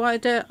that? Why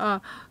there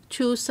are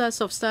 2 sets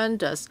of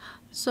standards?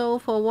 So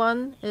for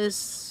one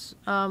is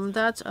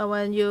that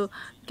when you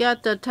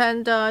get the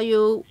tender,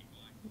 you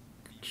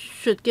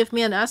should give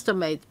me an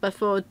estimate. But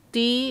for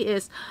D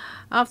is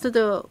after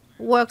the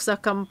works are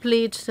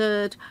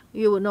completed,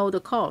 you will know the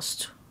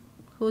cost.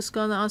 Who's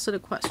going to answer the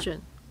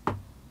question?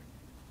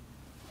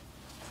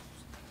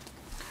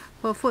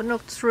 For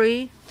footnote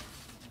 3,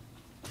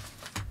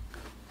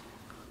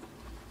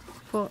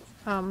 for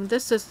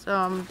this is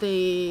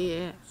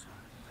the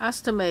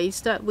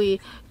estimates that we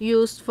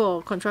used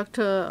for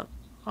contractor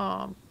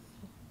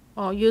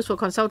or used for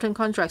consultant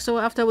contracts. So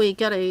after we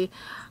get a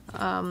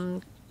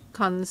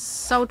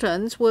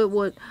consultant, we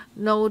would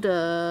know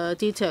the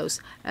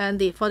details.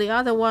 And for the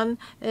other one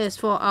is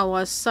for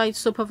our site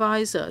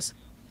supervisors.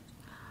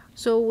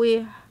 So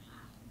we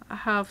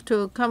have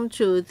to come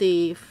to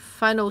the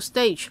final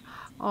stage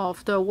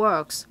of the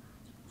works.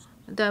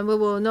 Then we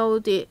will know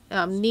the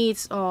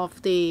needs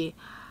of the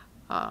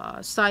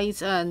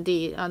sites and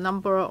the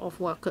number of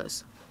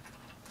workers.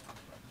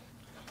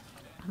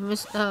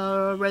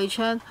 Mr. Ray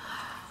Chen,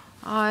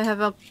 I have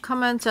a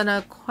comment and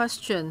a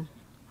question.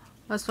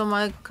 As for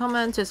my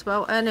comment, is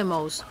about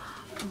animals.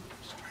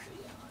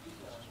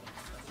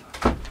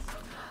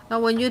 Now,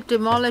 when you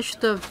demolish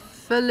the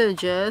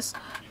villages,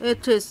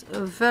 it is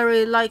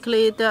very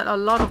likely that a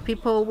lot of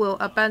people will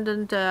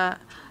abandon their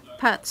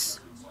pets.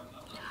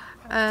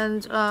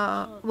 And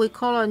we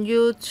call on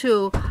you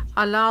to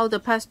allow the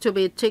pets to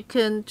be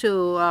taken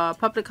to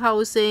public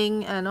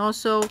housing, and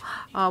also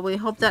we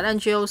hope that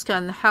NGOs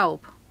can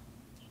help.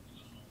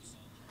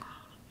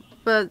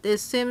 But it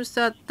seems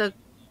that the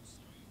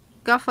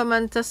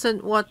government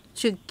doesn't want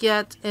to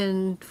get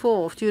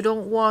involved. You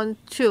don't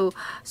want to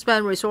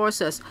spend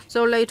resources.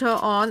 So later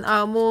on,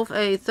 I'll move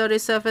a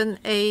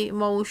 37A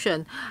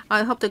motion.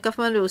 I hope the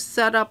government will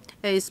set up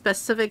a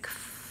specific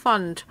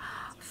fund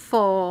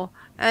for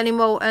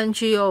animal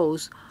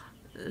NGOs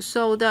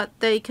so that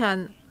they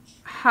can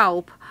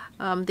help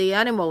the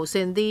animals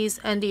in these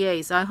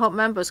NDAs. I hope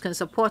members can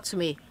support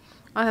me.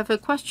 I have a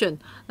question.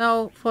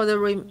 Now, for the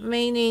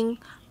remaining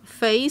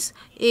phase,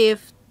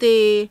 if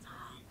the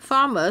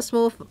farmers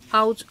move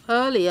out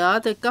earlier,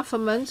 the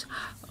government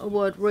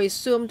would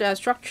resume their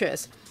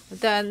structures.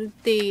 Then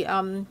the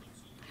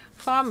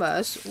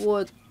farmers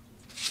would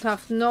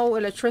have no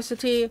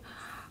electricity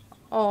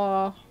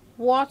or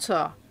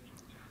water.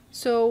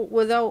 So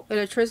without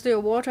electricity or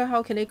water,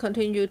 how can they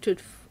continue to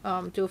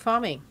do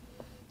farming?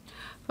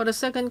 For the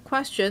second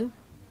question,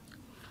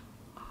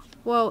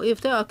 well,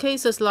 if there are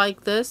cases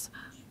like this,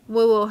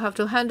 we will have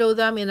to handle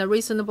them in a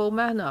reasonable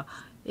manner.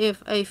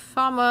 If a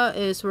farmer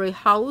is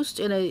rehoused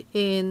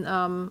in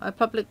a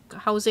public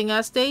housing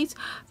estate,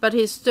 but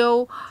he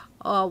still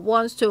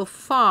wants to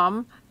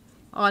farm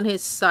on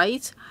his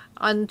site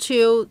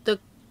until the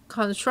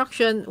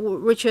construction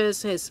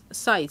reaches his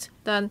site,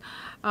 then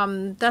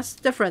that's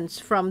different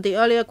from the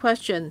earlier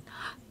question.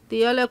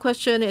 The earlier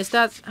question is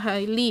that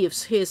he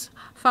leaves his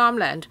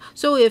farmland.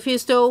 So if he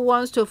still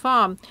wants to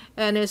farm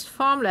and his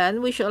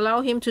farmland, we should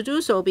allow him to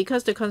do so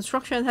because the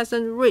construction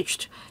hasn't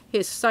reached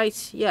his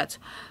site yet.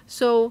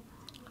 So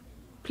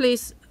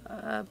please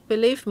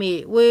believe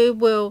me, we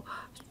will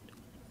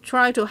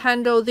try to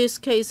handle these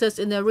cases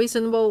in a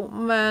reasonable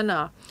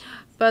manner.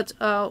 But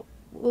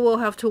we will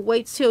have to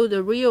wait till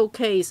the real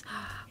case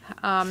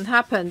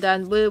happen,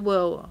 then we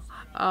will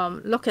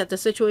look at the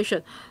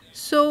situation.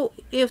 So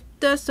if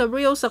there's a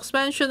real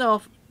suspension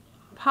of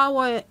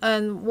power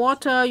and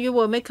water, you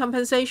will make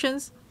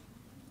compensations?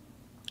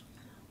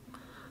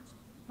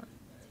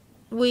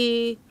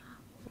 We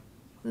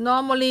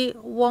normally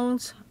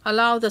won't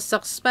allow the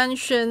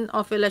suspension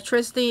of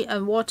electricity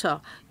and water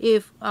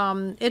if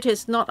it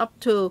is not up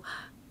to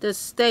the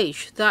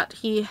stage that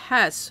he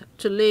has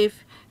to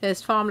leave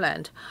his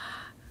farmland.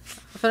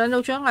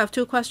 Fernando Zhang, I have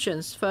two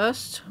questions.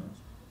 First,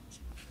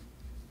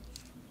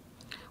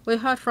 we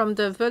heard from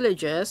the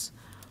villagers.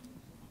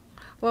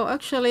 Well,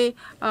 actually,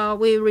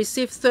 we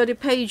received 30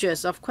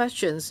 pages of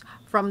questions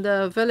from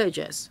the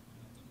villagers.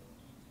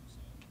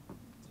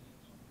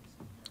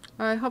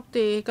 I hope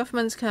the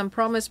government can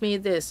promise me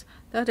this.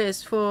 That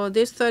is, for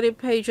these 30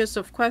 pages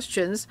of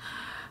questions,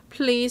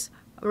 please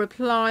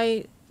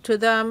reply to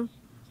them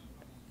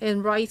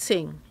in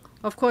writing.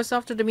 Of course,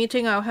 after the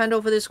meeting, I'll hand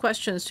over these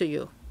questions to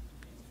you.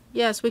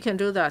 Yes, we can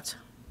do that.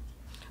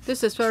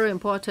 This is very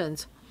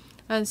important.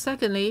 And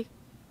secondly,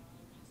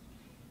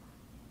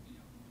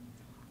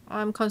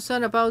 I'm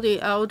concerned about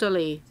the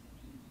elderly.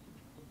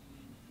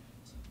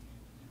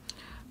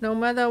 No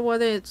matter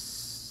whether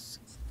it's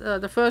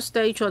the first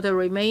stage or the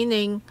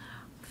remaining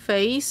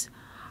phase,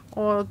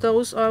 or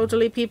those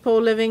elderly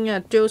people living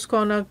at Joe's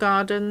Corner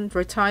Garden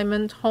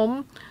Retirement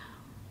Home,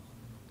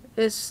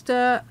 is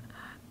there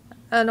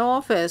an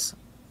office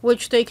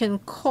which they can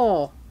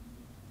call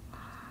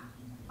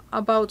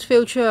about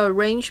future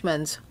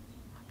arrangements?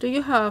 Do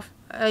you have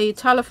a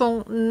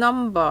telephone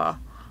number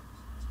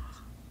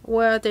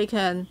where they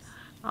can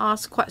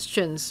ask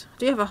questions?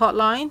 Do you have a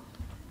hotline?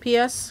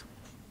 P.S.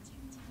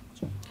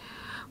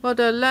 Well,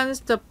 the Lands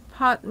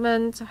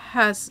Department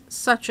has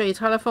such a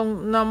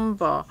telephone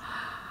number.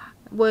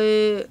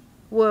 We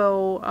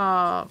will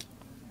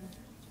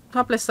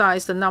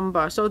publicize the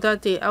number so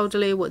that the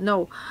elderly would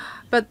know.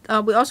 But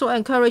we also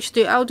encourage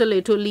the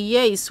elderly to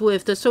liaise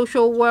with the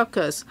social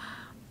workers.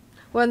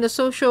 When the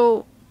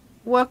social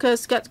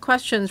workers get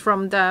questions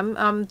from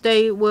them,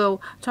 they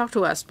will talk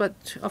to us.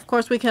 But of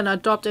course, we can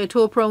adopt a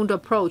two-pronged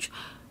approach.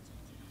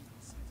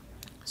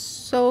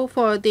 So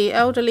for the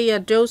elderly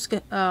adults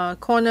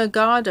corner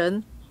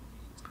garden,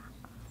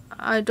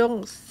 I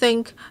don't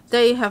think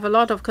they have a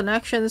lot of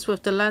connections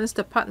with the lands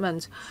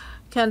department.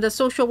 Can the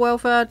social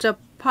welfare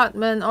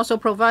department also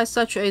provide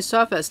such a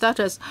service? That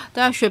is,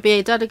 there should be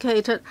a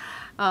dedicated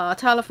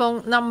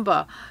telephone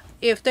number.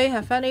 If they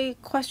have any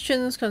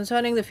questions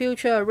concerning the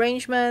future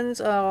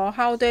arrangements or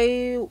how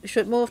they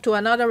should move to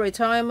another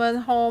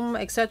retirement home,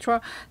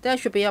 etc., there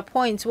should be a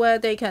point where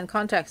they can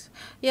contact.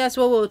 Yes,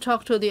 we will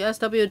talk to the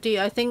SWD.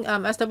 I think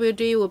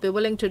SWD will be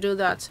willing to do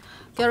that.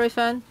 Gary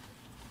Fan?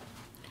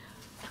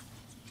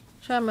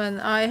 Chairman,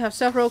 I have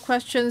several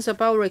questions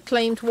about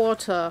reclaimed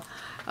water.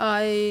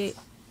 I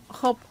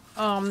hope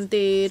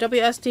the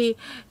WST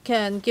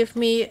can give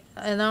me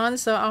an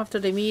answer after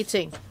the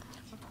meeting.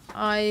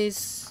 I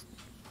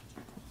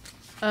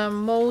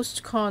am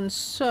most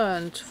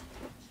concerned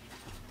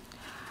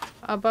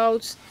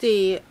about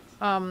the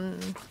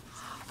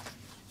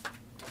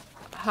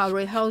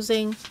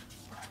rehousing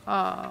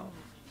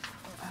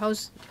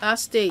house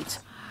estate.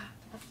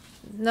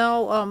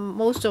 Now,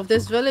 most of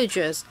these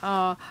villages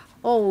are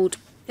old.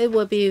 It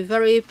will be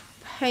very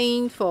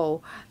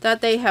painful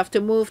that they have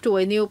to move to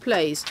a new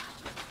place.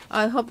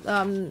 I hope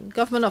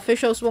government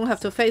officials won't have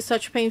to face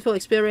such painful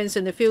experience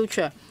in the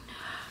future.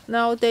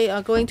 Now they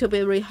are going to be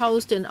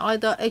rehoused in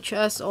either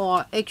HS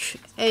or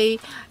HA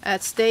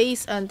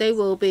estates, and they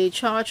will be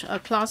charged a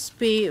Class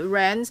B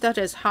rent, that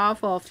is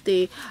half of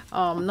the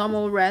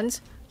normal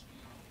rent.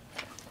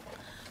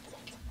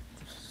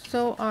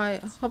 So I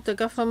hope the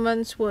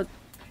government would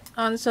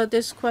answer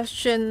this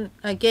question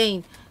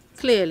again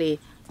clearly.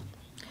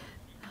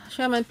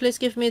 Chairman, please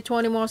give me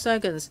 20 more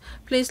seconds.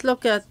 Please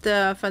look at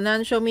the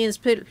financial means.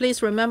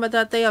 Please remember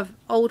that they are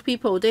old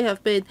people. They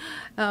have been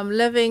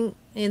living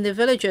in the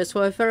villages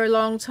for a very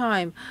long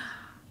time.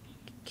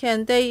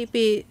 Can they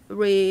be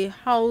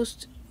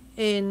rehoused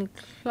in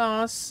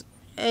Class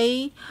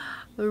A,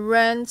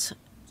 rent,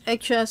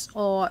 HS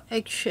or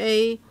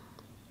HA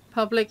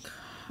public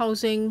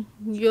housing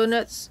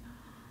units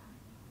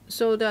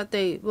so that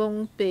they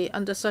won't be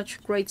under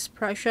such great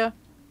pressure?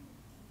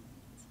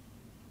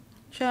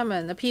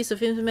 Chairman, a piece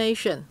of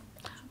information.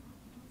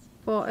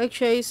 For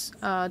HA's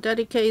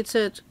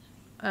dedicated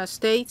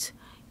estate,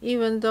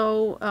 even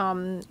though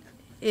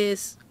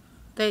they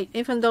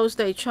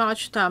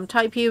charge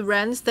Type E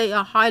rents, they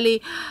are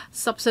highly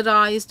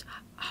subsidized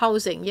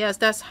housing. Yes,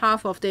 that's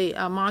half of the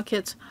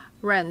market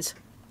rent.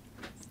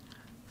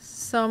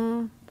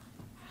 Some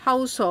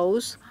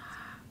households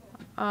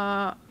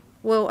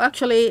will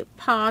actually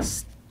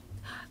pass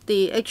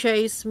the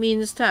HA's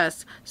means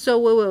test, so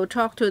we will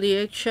talk to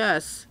the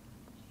HS.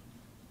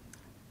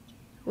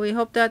 We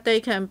hope that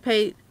they can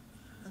pay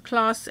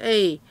Class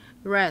A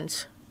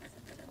rent.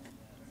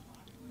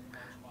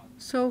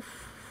 So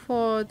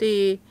for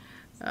the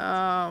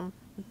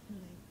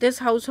these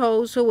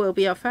households who will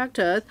be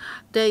affected,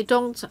 they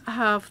don't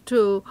have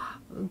to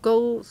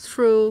go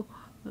through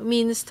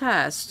means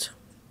test.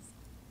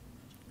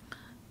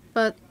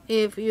 But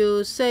if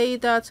you say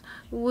that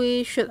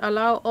we should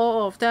allow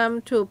all of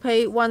them to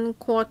pay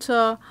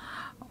 1/4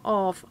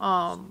 of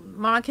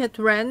market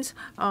rent,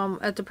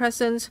 at the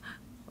present,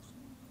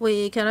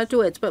 we cannot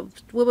do it,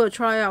 but we will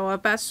try our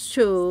best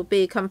to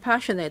be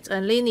compassionate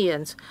and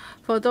lenient.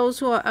 For those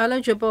who are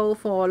eligible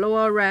for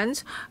lower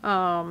rent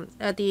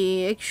at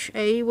the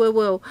HA, we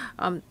will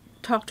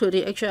talk to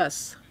the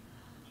HS.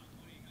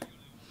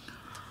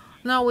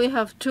 Now we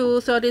have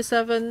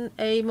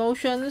 237A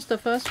motions. The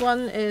first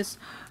one is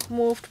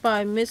moved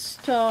by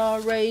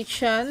Mr. Ray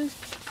Chen.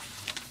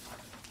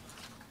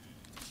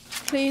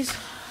 Please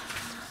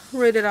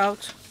read it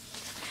out.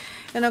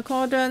 In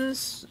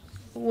accordance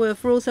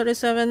with Rule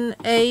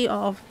 37A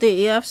of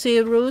the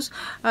EFC rules,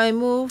 I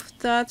move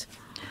that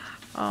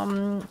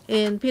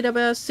in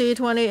PWSC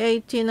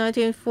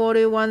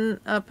 2018-1941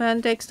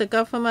 appendix, the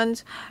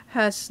government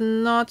has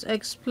not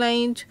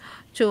explained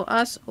to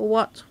us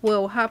what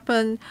will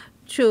happen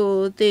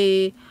to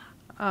the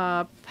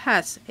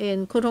pets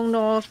in Kutong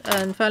North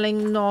and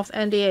Fanling North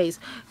NDAs.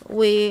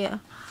 We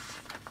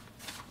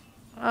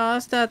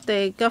ask that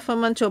the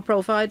government to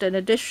provide an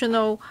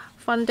additional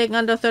funding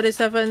under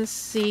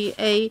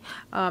 37CA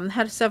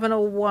Head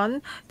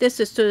 701. This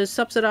is to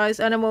subsidize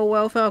animal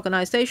welfare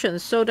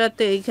organizations so that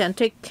they can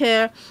take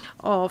care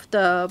of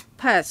the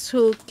pets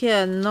who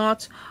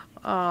cannot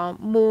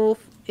move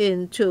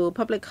into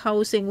public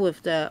housing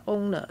with their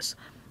owners.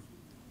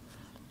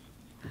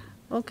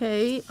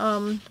 Okay,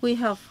 we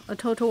have a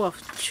total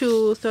of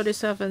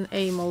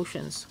 237A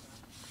motions.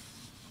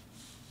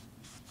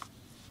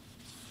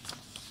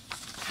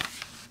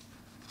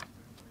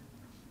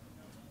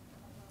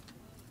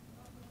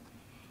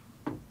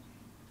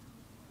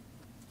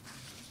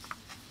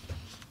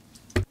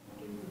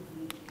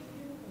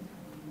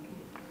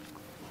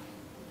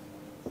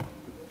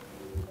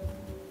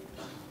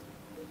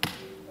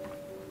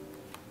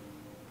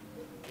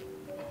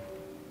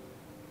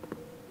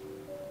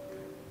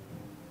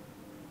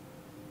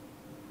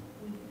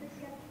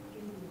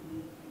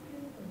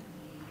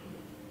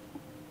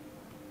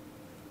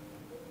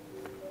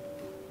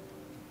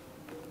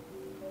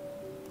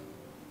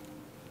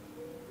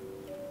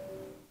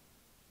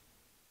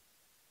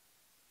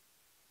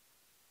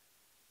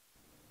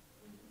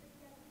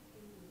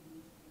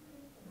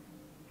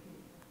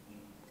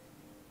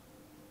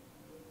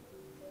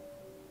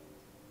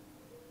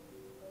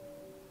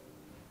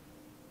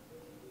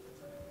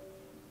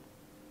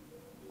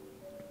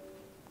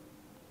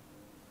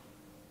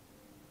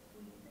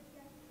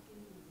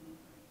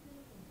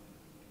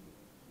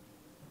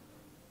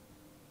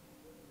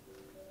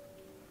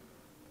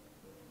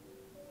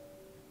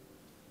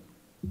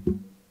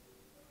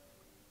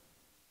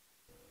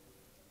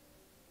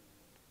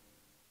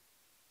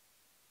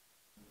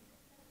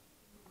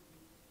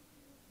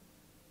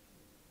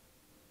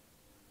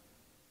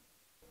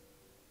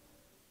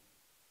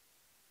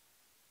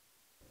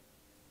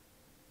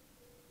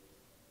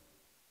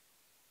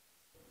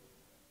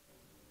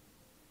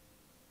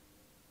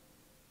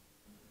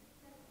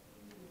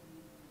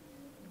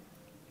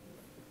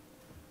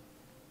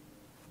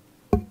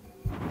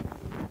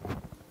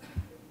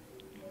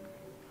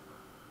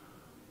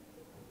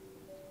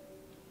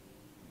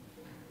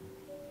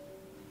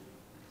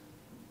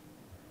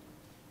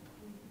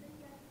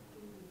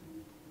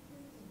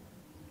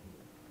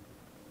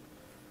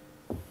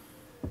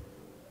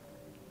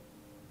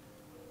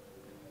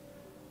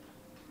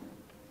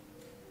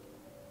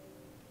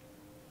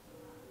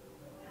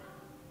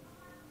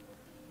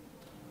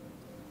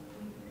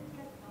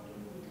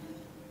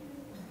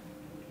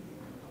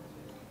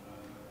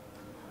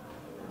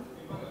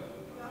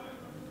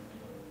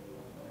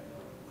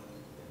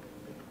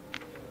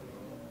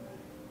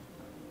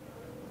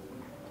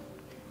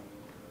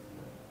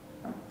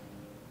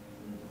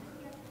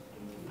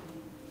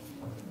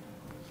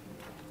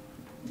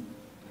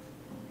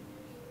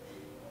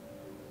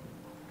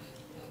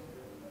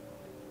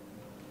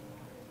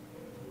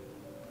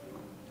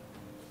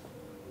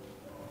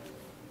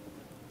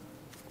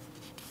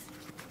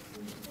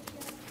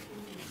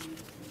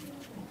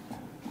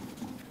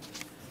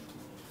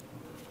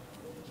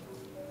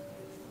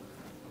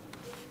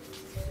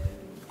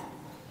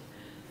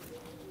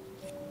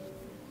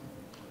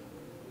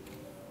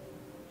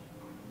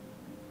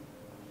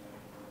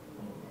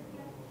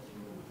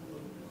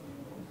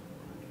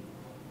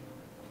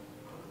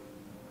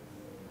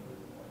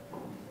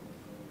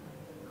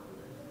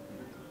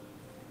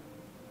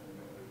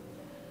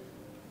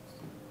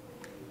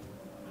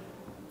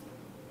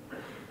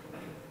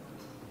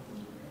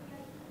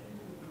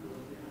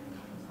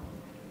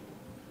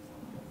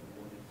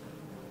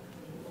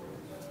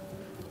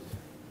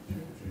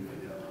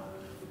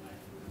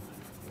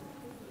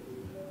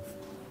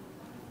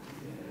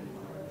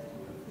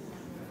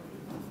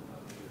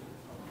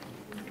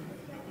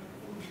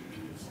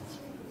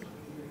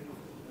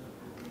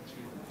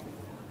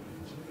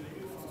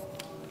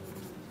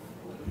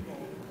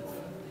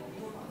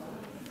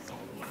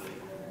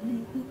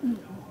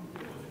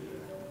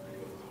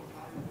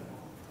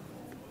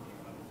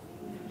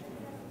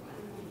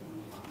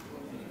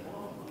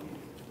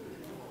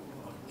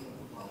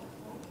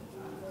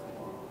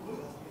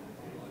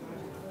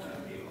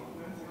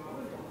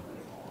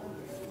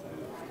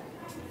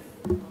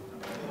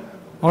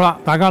 好啦，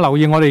大家留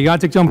意，我哋而家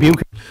即將表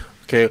決。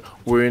Okay,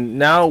 we're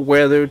now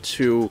whether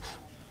to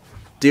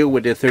deal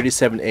with the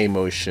 37A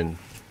motion.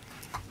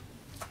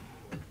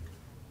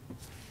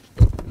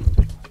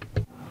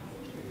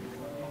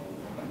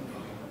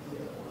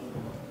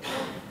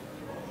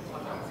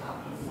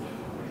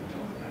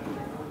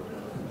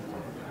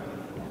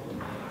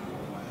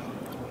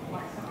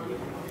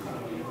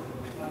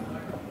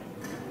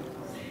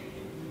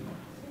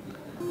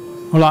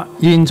 好啦，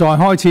現在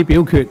開始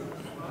表決。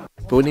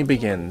Voting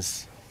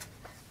begins.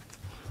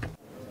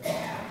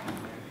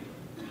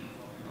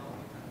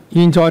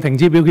 現在停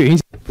止表決，顯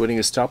示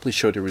Voting is stopped. Please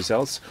show the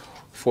results.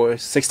 For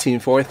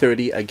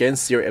 16,430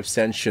 against 0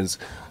 abstentions.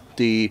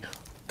 The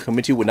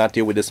committee would not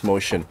deal with this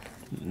motion.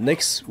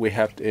 Next, we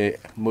have a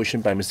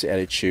motion by Mr.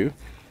 Pt2.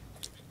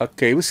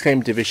 Okay, with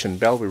claim division,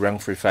 bell will rung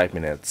for 5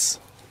 minutes.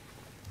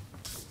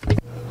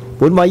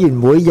 本委員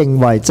會認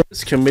為政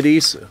This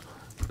committees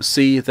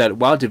see that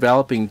while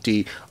developing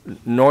the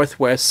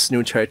Northwest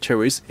New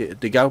Territories,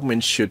 the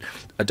government should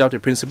adopt the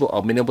principle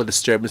of minimal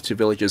disturbance to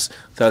villages.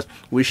 Thus,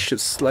 we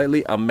should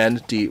slightly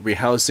amend the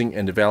rehousing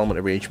and development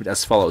arrangement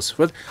as follows.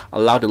 First,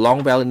 allow the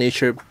Long Valley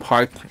Nature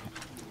Park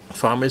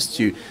farmers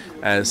to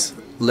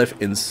live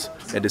in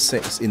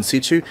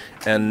situ,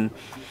 and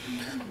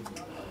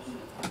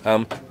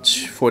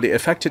for the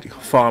affected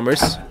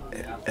farmers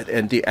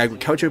and the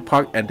agricultural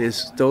park and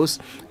those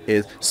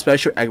is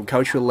special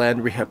agricultural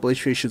land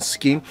rehabilitation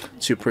scheme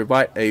to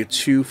provide a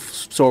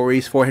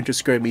 2-story 400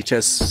 square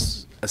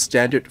meters a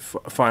standard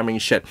farming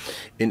shed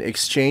in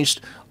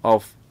exchange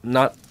of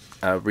not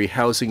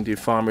rehousing the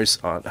farmers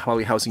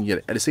housing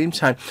unit. At the same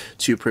time,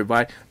 to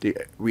provide the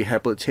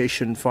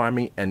rehabilitation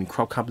farming and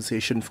crop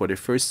compensation for the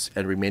first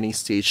and remaining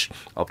stage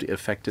of the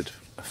affected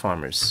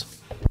farmers.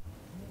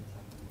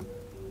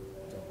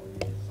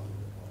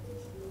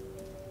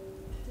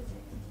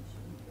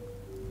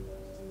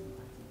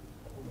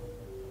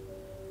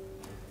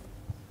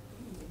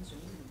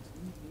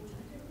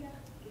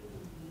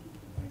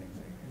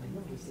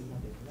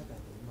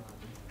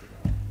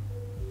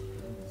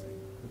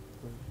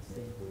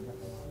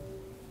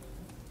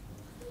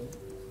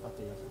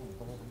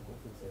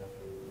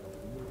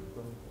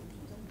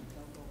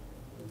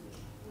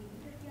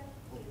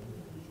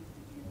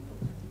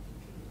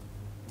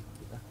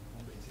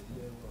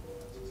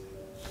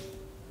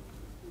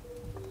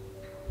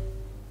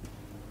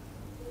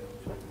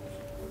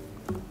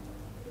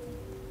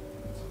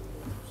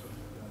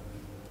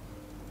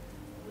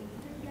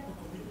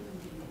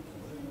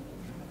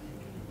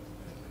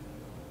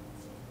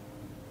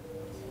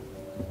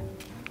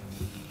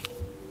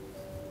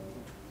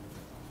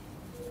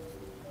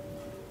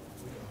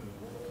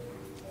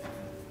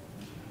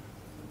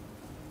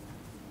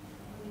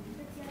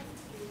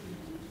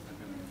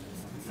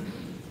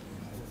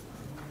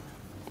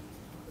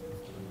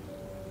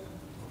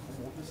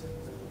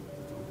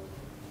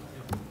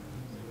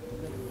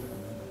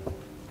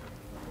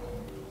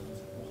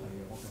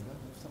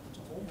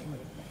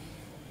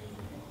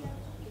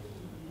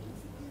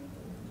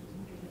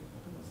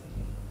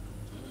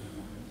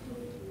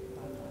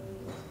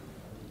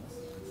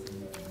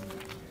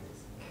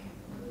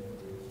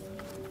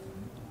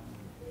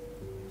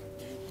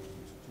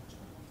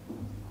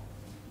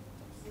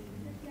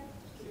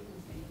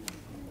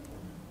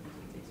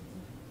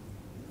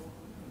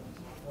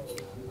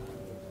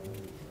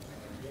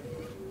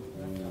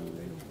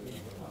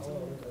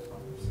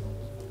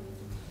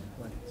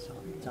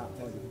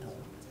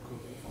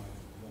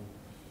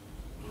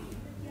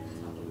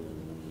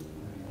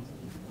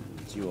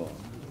 知喎，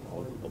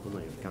我本來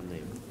要跟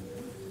你，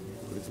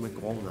嗰啲咩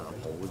光牙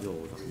寶嗰啲好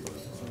反對。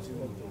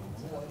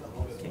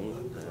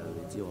你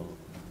知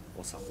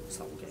我手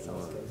勁啊嘛，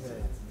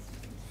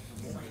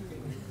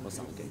我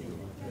手勁啊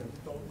嘛。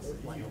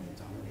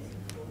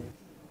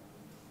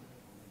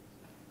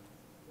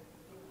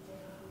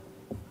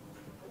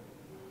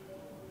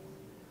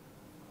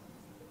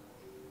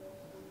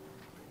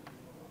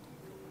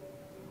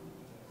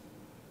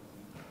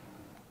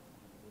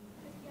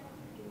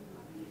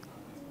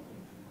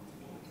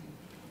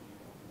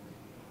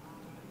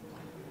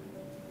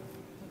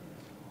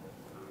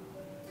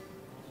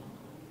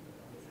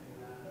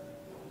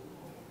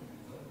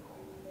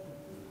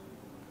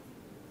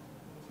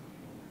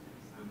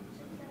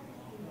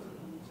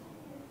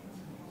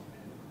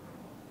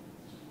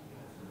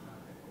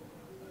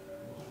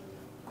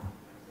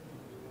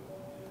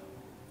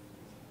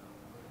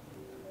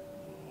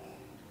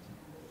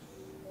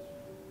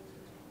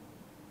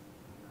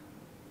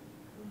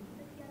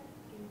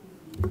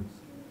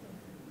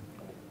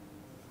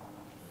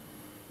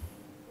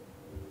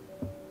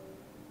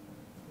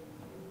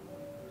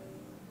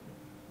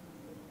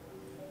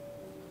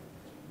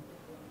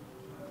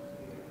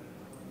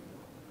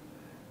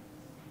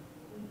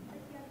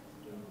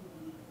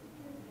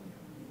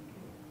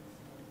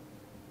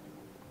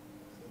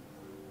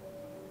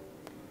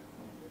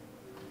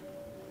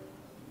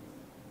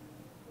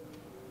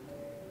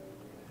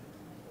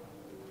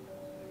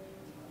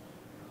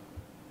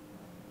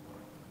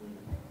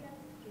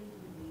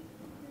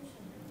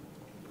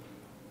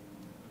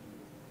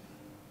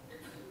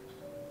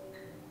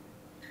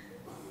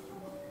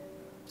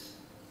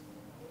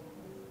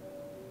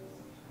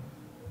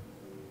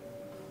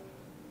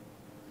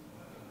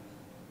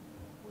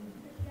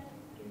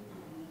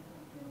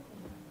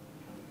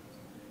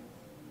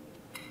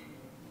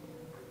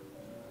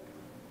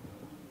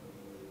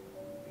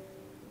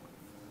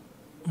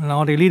嗱，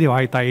我哋呢條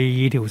係第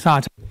2條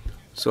37。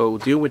So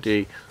deal with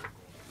the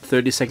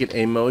 30-second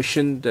A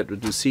motion that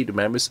to see the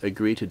members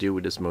agree to deal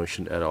with this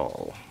motion at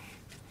all.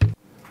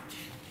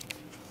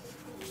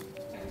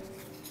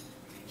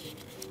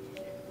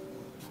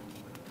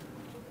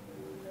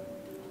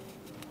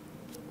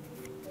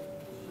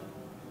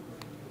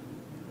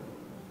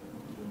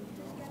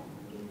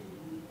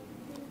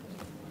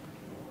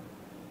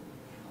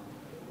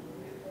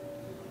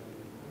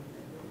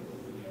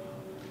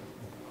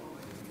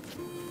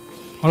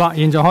好啦，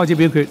現在開始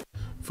表決。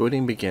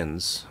Voting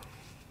begins.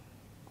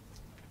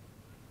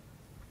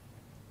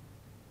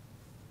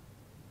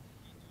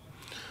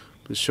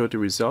 Please show the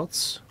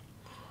results.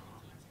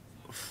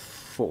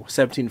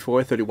 17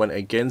 for, 31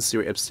 against,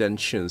 0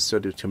 abstentions. So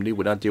the committee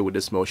will not deal with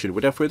this motion.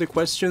 Without further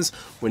questions,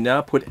 we now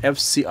put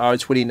FCR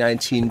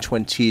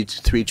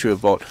 2019-23 to a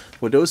vote.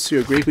 For those who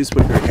agree, please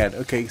put your hand.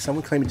 Okay,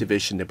 someone claiming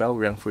division. The bell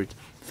will ring for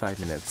 5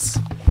 minutes.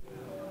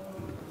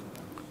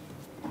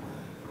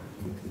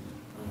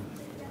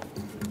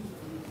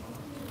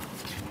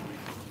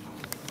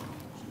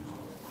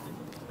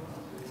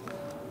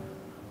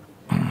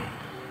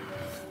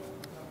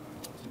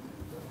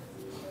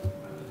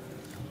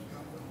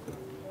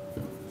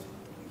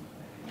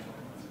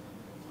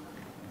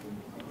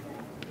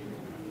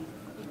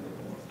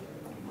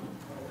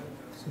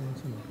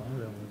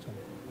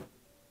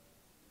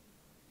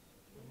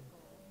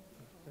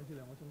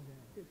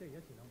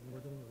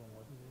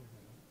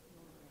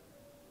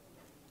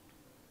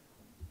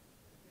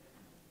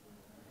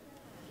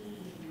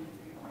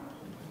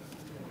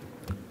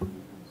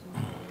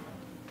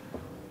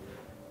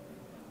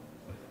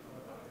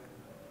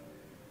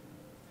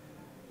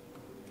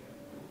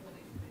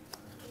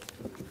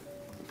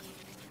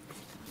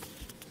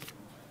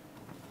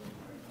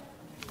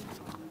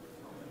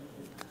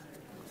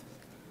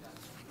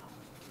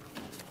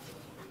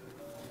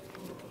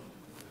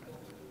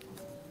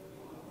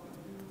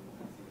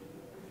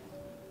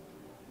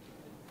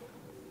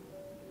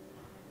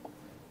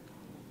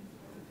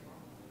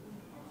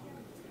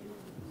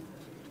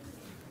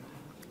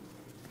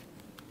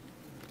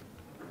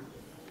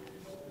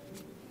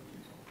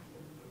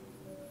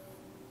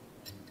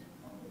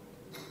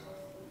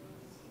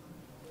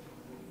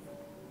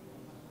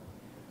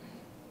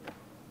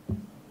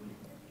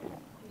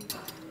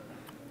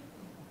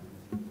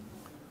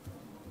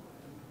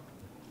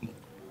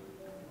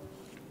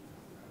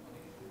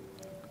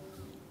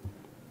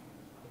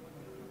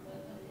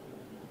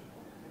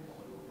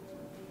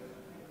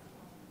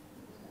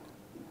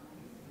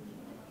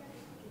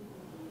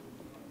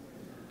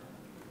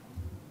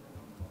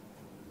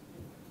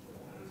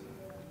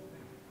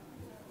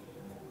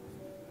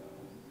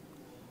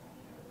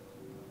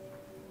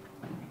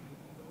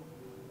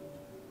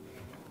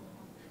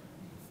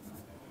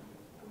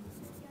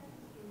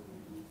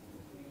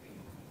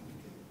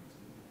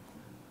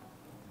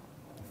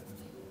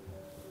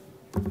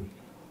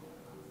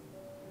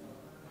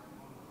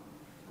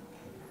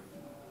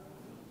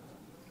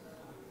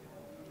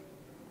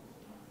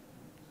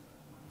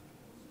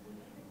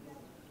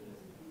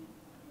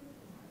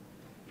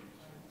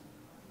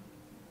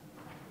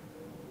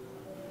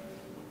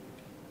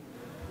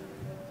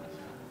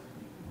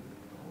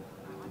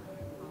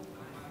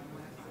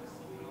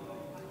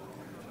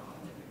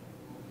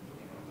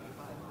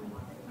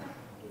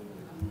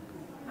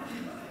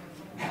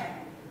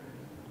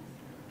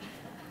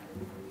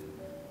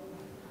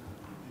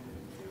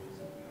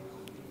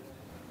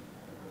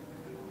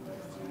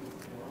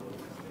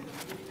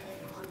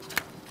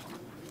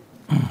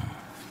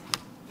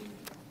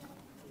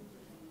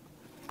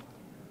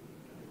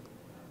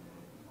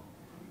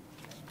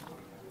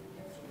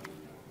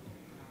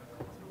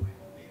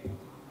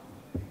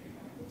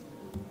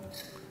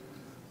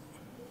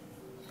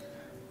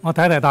 我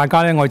睇嚟大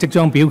家咧，我哋即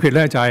將表決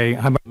咧就係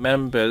咪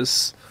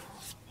Members,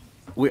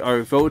 we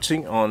are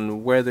voting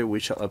on whether we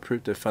shall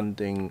approve the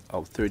funding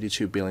of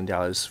 $32 billion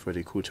for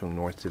the Kutong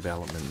North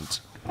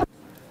development.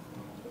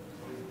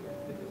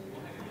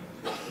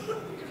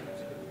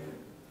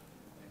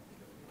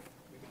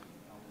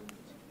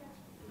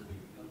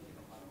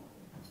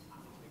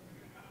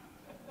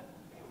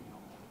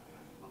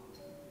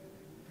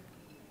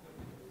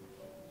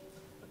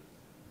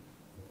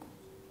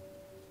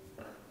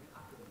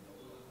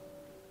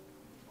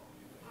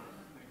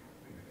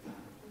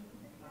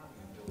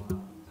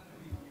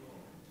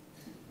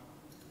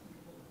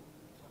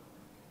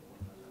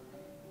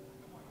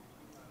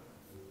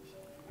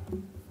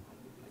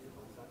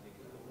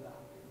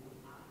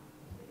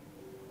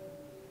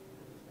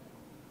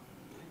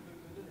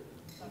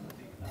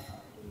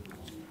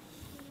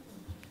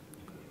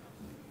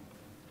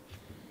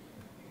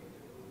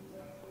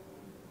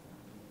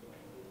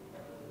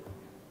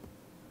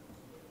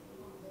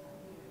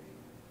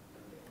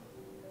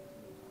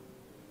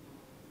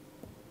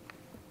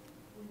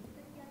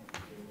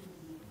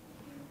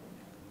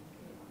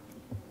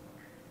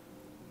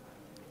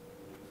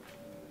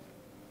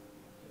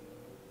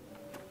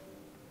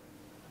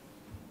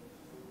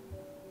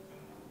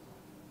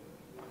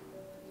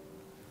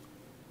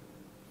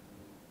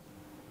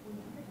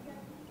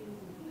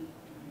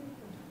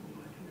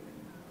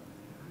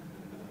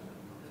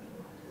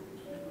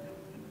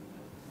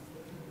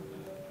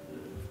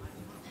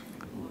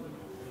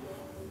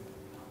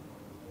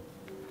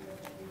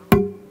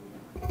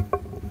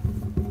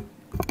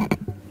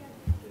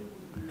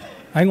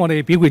 喺我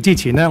哋表決之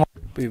前呢？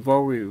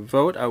 Before we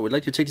vote, I would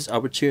like to take this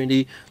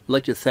opportunity. I'd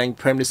like to thank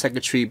Permanent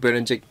Secretary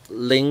Benedict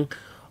Ling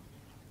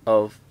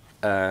of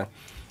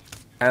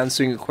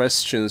answering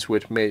questions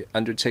with my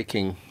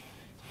undertaking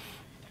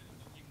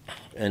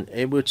and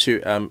able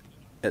to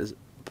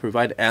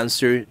provide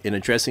answer in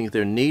addressing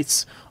their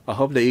needs. I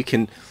hope that you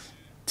can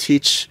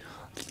teach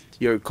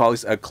your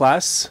colleagues a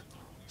class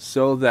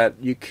so that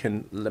you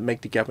can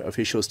make the government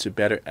officials to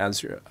better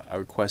answer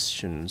our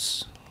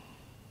questions.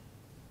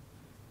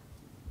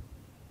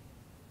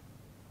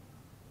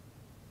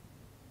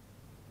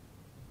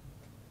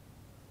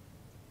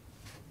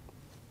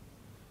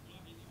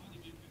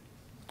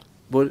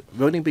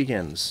 Voting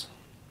begins.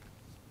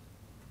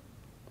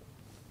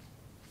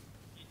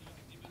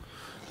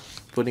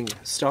 Voting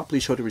stop.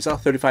 Please show the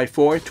result. 35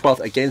 for, 12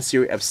 against,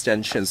 0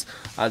 abstentions.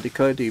 I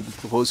declare the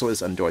proposal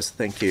is endorsed.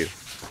 Thank you.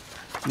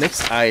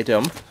 Next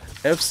item,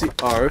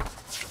 FCR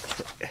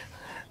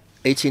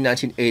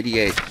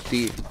 18-1988.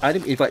 The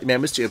item invites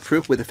members to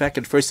approve with effect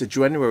on 1st of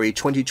January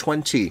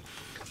 2020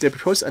 the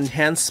proposed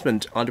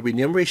enhancement on the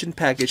remuneration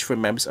package for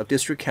members of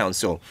District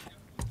Council.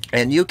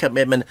 A new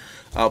commitment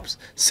of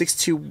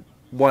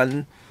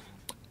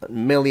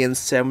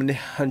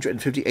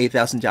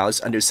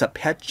 $61,758,000 under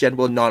Subhead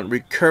General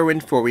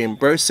Non-Recurrent for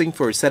reimbursing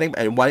for setting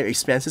and wider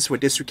expenses for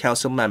District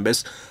Council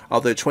members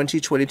of the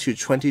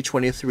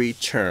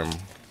 2022-2023 term.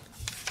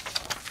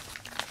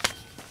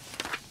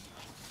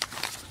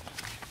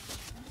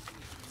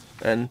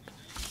 And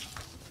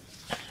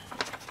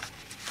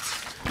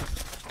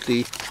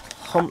the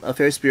Home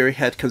Affairs Bureau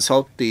had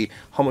consulted the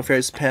Home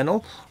Affairs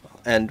panel,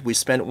 and we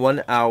spent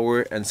 1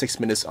 hour and 6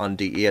 minutes on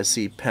the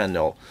ESC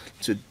panel.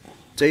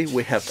 Today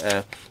we have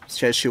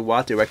Chair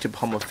Shiwa, Director of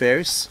Home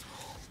Affairs,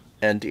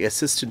 and the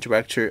Assistant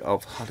Director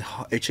of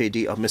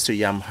HAD of Mr.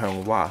 Yam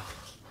Hung-Wah,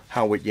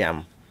 Howard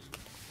Yam.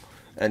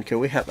 And can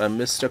we have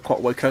Mr.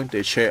 Kwok Wai-Kung,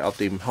 the Chair of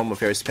the Home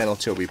Affairs panel,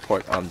 to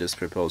report on this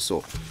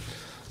proposal?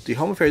 The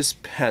Home Affairs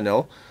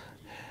panel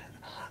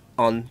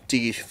on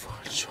the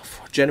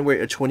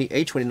January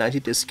 28,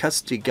 2019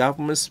 discussed the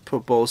government's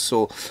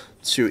proposal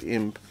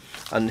to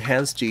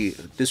enhance the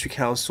District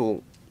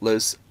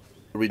Councilors'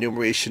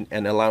 remuneration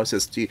and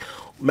allowances. The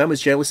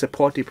members generally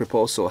support the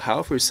proposal.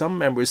 However, some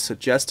members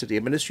suggested the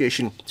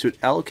administration to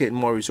allocate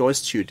more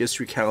resources to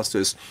District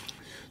Councilors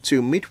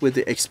to meet with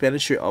the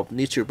expenditure of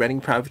need to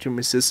renting private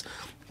premises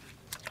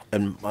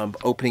and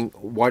opening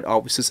ward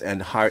offices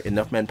and hire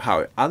enough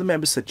manpower. Other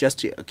members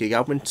suggested the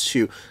government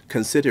to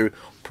consider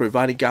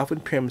providing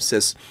government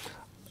premises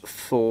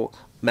for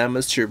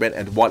members to rent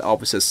at ward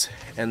offices,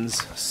 and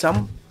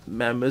some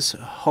members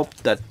hope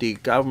that the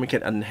government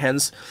can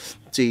enhance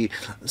the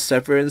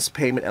severance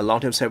payment and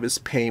long-term service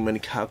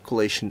payment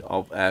calculation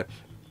of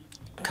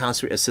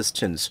council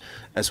assistants,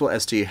 as well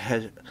as the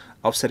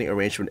offsetting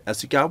arrangement,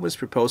 as the government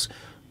propose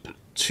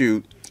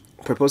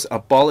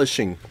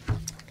abolishing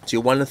the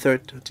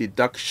 1/3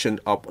 deduction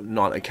of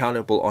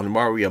non-accountable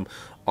honorarium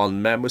on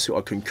members who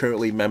are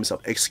concurrently members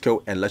of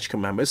EXCO and LegCo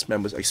members.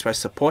 Members express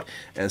support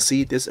and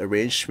see these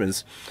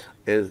arrangements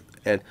as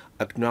an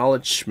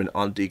acknowledgement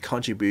on the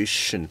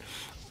contribution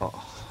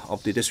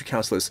of the district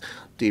councillors.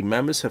 The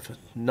members have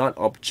not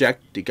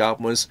object the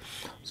government's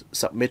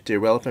submit the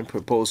relevant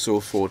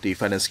proposal for the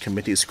Finance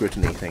Committee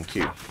scrutiny. Thank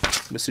you.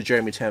 Mr.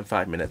 Jeremy Tan,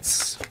 5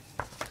 minutes.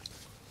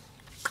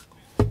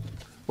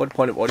 What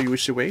point of order you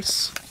wish to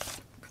raise?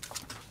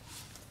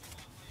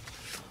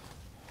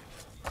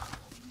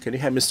 Can you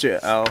have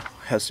Mr. Al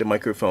has the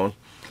microphone?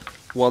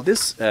 Well,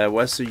 this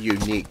was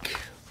unique,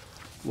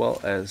 well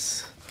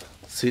as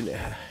seen,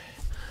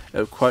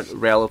 quite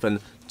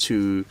relevant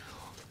to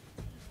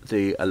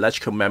the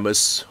electrical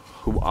members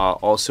who are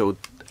also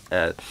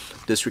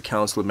district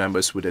council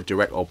members with a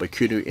direct or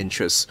pecuniary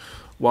interest.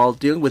 While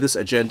dealing with this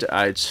agenda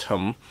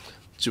item,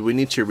 do we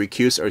need to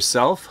recuse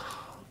ourselves?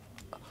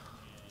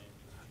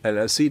 And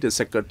I see the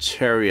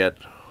Secretariat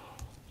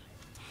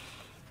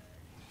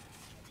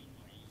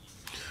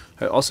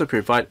I also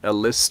provide a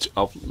list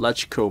of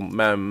electrical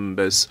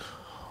members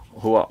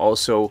who are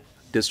also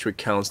district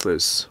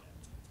councillors.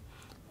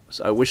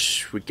 So I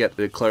wish we get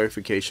the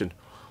clarification.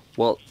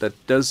 Well,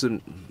 that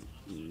doesn't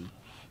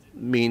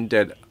mean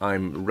that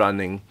I'm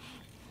running.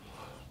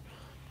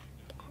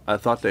 I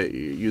thought that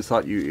you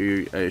thought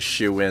you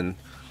shoe in.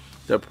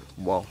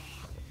 Well,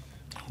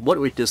 what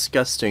we're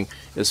discussing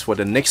is for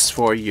the next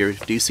 4-year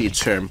DC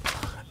term,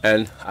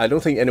 and I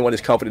don't think anyone is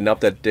confident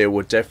enough that they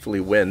will definitely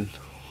win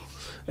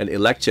and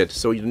elected.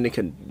 So you need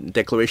a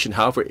declaration.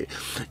 However,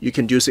 you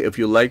can use it if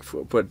you like,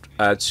 but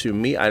to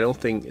me, I don't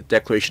think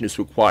declaration is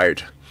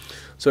required.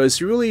 So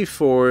it's really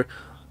for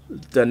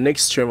the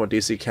next term of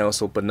DC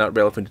Council, but not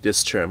relevant to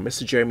this term.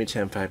 Mr. Jeremy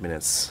Tan, 5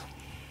 minutes.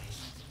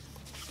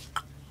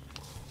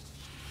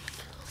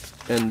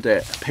 And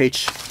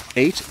page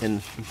 8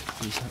 in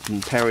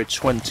paragraph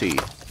 20.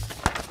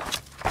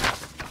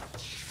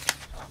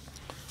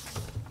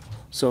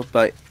 So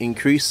by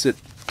increase it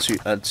to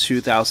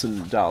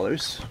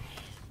 $2,000,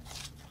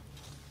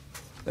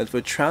 and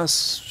for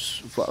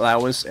transfer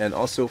allowance and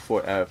also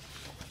for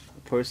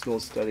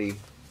personal study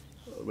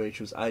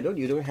ratios,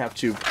 you don't have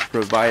to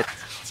provide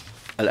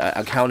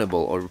accountable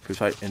or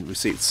provide in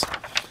receipts.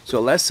 So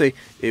let's say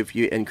if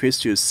you increase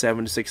to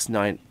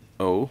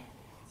 7690,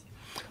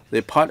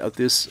 the part of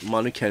this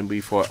money can be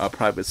for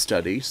private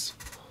studies,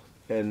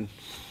 and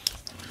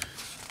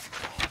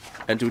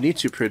do we need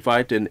to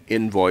provide an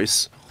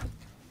invoice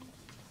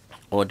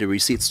or the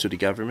receipts to the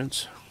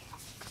government?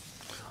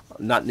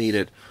 Not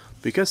needed,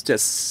 because that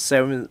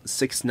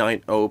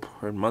 7690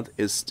 per month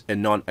is a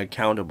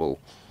non-accountable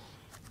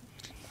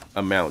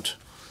amount,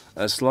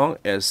 as long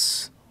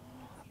as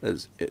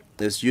it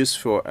is used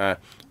for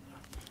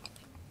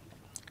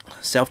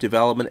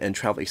self-development and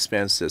travel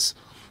expenses,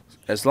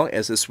 as long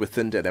as it's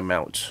within that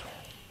amount.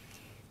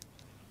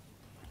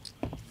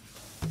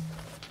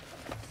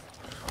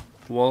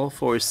 Well,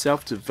 for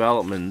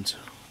self-development,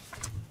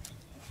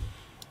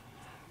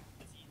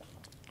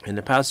 in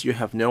the past, you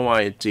have no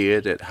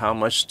idea that how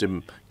much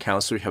the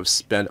council have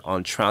spent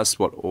on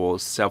transport or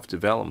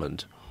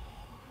self-development.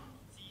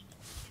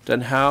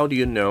 Then how do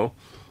you know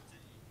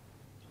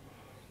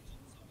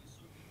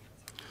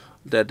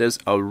that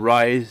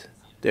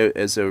there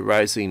is a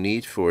rising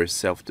need for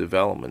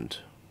self-development?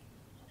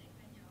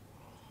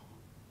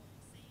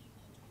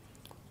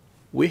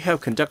 We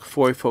have conducted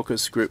 4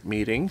 focus group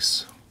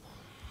meetings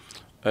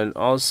and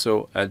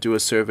also do a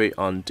survey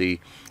on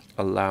the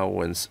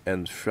allowance,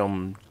 and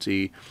from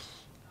the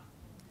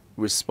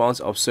response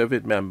of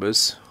surveyed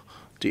members,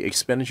 the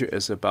expenditure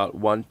is about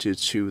 $1,000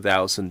 to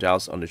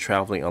 $2,000 on the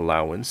traveling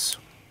allowance,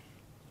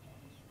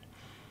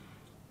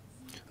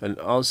 and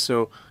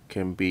also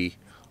can be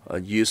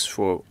used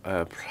for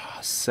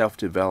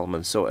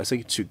self-development. So I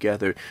think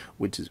together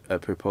we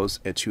propose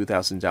a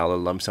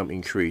 $2,000 lump sum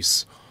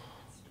increase.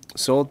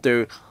 So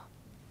the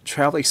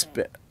travel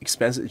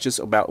expense is just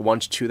about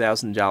 $1,000 to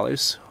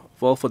 $2,000.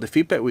 Well, for the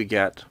feedback we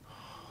get,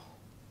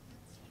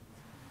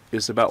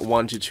 is about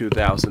 $1,000 to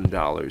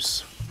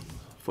 $2,000.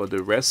 For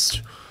the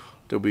rest,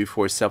 they'll be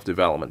for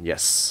self-development.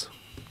 Yes.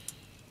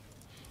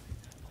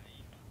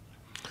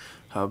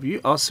 Have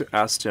you also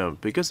asked them,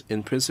 because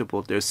in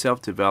principle their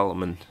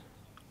self-development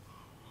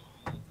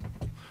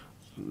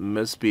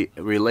must be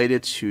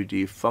related to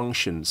the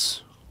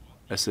functions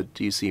as a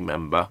DC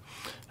member?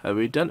 Have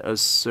we done a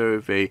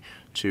survey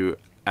to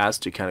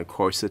ask the kind of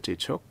course that they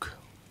took?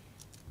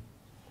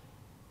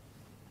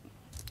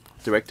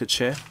 Director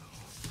Chair?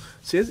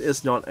 Since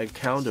it's not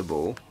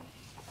accountable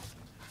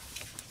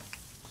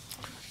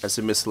as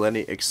a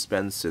miscellaneous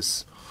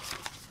expenses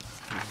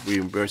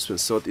reimbursement,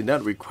 so it did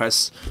not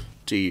request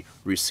the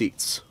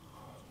receipts.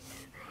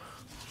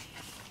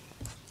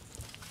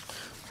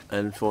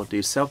 And for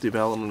the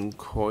self-development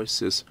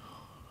courses,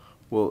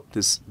 will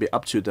this be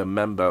up to the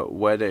member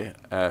whether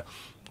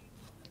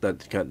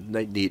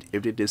they need?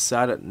 If they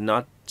decided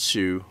not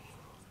to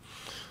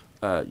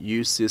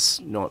use this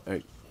not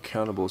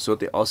accountable, so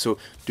they also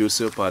do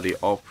so by the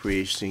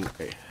operating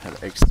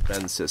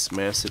expenses.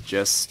 May I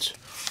suggest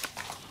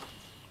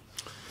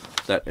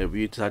that if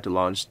we decide to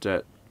launch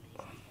that,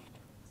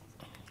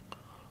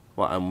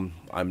 well,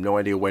 I'm no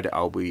idea whether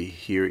I'll be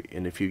here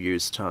in a few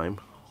years' time.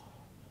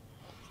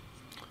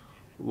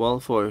 Well,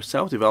 for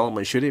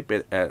self-development, should it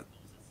be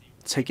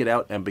take it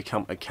out and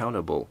become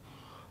accountable?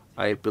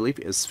 I believe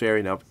it's fair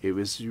enough. It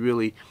was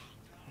really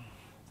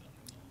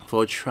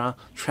for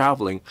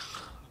traveling.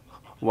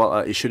 Well,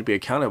 it should be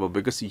accountable,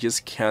 because you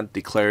just can't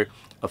declare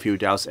a few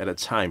dollars at a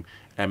time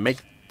and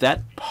make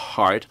that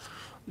part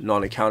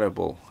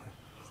non-accountable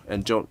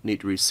and don't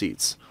need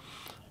receipts.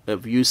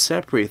 if you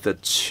separate the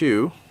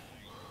two,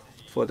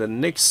 for the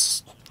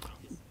next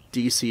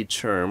DC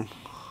term,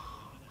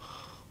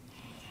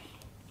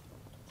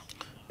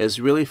 it's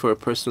really for a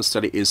personal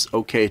study, it's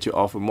okay to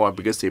offer more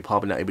because they're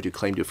probably not able to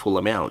claim the full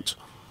amount.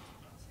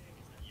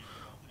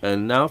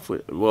 And now, for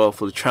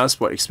the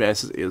transport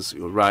expenses is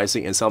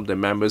rising, and some of the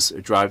members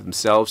drive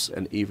themselves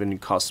and even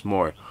cost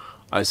more.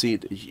 I see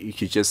you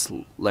could just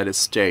let it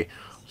stay.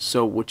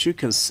 So would you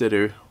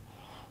consider,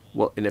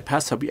 well, in the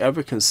past, have you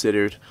ever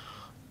considered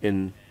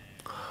in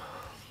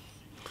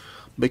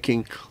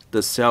making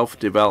the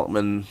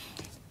self-development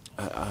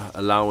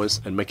allowance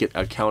and make it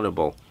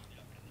accountable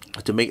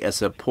to make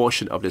as a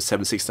portion of the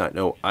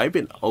 7690? I've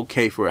been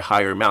okay for a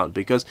higher amount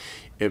because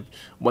if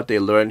what they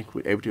learn,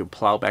 we're able to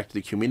plow back to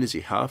the community.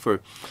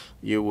 However,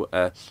 you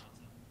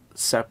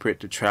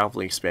separate the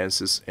traveling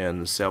expenses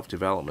and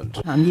self-development.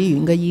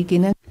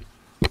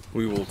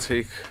 We will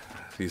take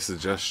the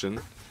suggestion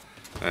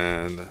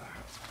and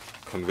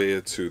convey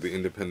it to the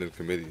independent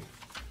committee.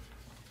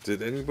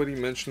 Did anybody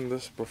mention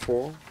this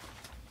before?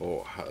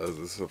 Or this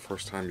is the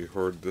first time you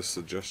heard this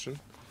suggestion?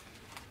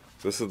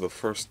 This is the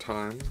first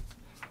time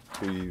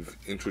we've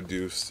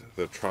introduced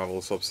the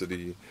travel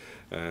subsidy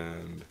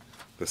and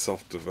the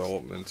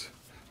self-development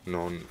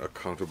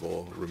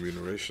non-accountable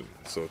remuneration.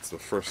 So it's the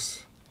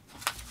first.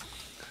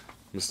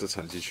 Mr.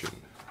 Tan Jichun.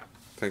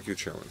 Thank you,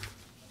 Chairman.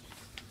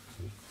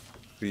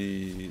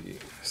 The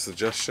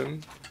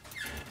suggestion,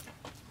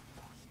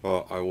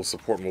 I will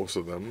support most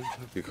of them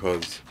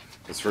because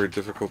it's very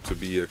difficult to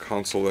be a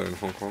councillor in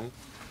Hong Kong.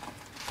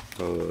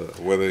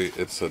 Whether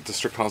it's a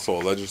district council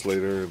or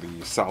legislator,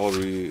 the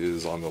salary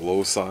is on the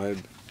low side.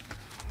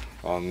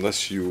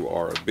 Unless you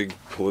are a big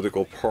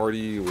political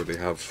party where they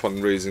have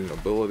fundraising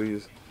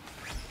abilities.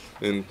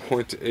 In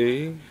point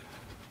A,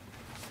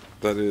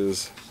 that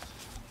is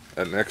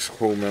an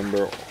exco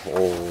member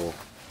or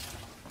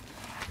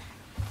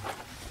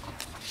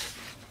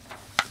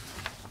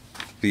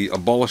the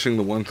abolishing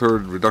the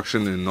 1/3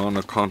 reduction in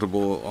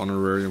non-accountable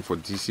honorarium for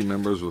DC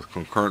members with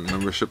concurrent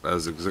membership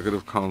as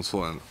executive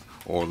council and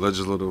or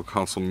legislative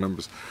council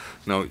members.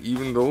 Now,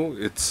 even though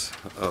it's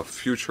a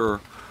future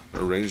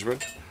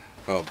arrangement,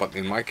 but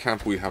in my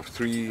camp we have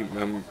three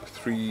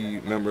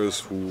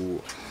members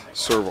who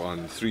serve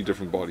on 3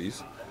 different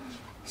bodies.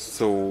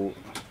 So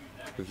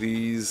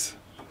these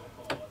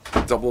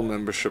double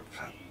membership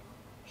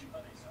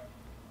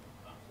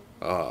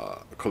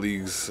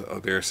colleagues,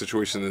 their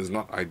situation is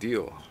not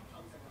ideal.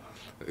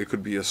 It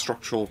could be a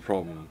structural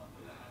problem.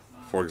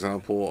 For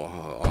example,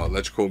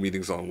 LegCo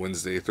meetings on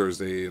Wednesday,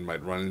 Thursday, it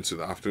might run into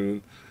the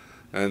afternoon,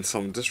 and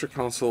some district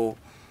council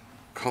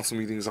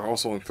meetings are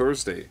also on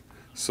Thursday.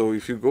 So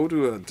if you go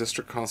to a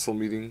district council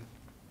meeting,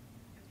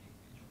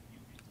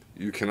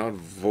 you cannot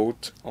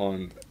vote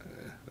on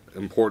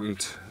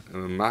important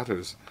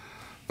matters.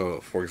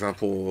 For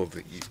example,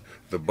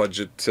 the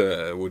budget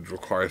would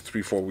require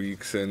 3-4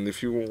 weeks, and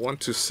if you want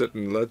to sit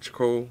in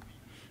LegCo,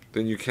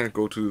 then you can't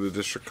go to the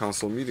district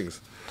council meetings.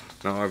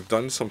 Now, I've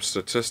done some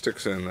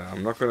statistics, and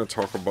I'm not going to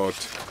talk about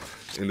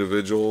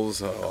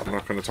individuals. I'm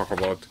not going to talk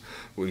about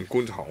in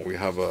Kuntao. We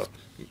have a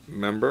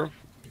member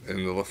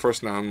in the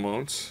first 9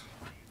 months.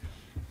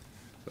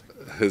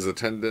 His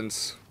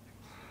attendance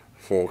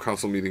for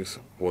council meetings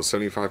was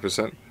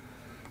 75%.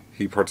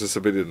 He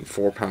participated in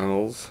 4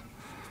 panels,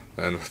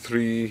 and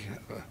 3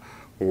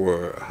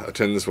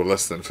 attendance were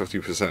less than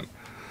 50%.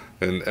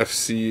 In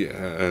FC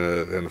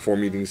and 4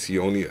 meetings, he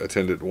only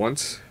attended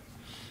once.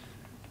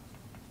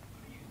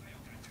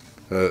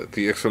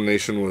 The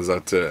explanation was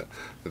that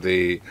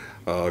they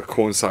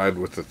coincide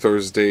with the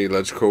Thursday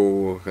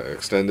LegCo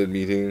extended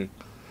meeting.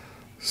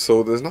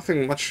 So there's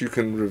nothing much you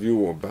can review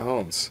or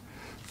balance.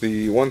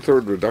 The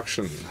 1/3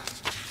 reduction,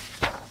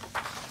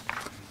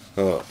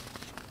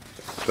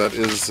 that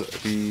is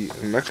the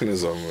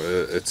mechanism.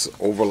 It's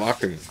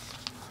overlapping.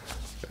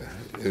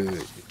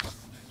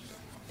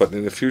 But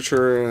in the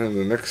future, in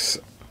the next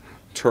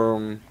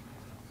term,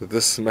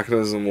 this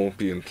mechanism won't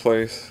be in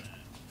place.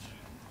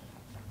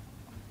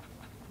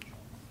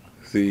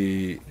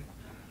 The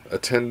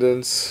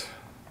attendance,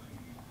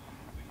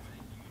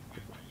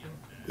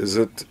 is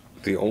it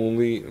the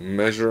only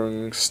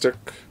measuring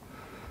stick?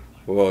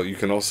 Well, you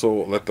can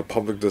also let the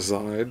public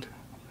decide.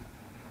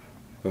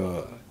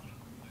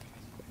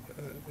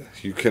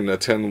 You can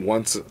attend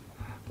once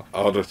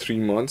out of 3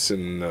 months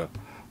in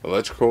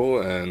LegCo,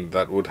 and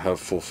that would have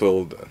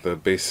fulfilled the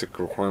basic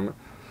requirement.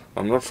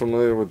 I'm not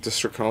familiar with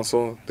district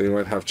council. They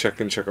might have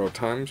check-in, check-out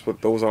times,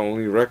 but those are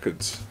only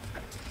records.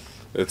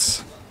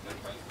 It's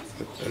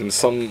in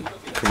some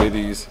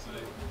committees,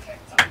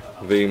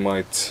 they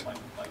might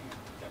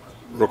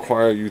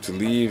require you to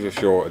leave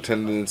if your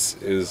attendance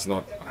is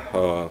not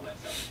up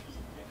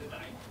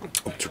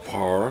to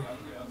par.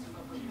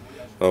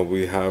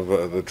 We have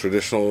the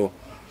traditional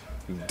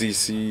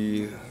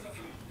DC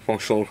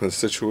functional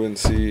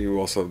constituency. We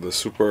also have the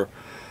super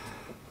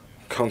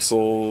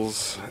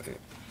councils.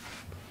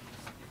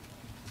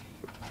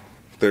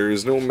 There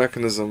is no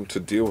mechanism to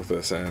deal with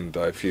this, and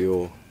I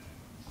feel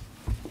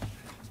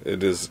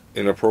it is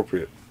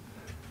inappropriate.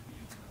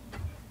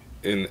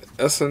 in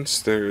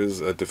essence, there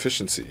is a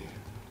deficiency.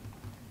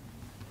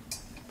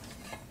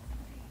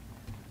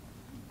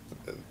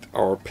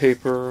 Our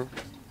paper,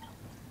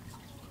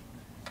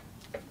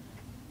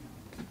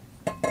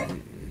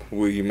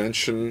 we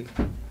mention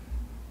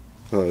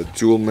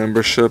dual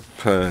membership,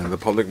 and the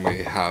public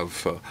may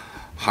have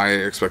high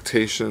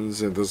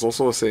expectations. And there's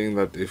also a saying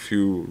that if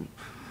you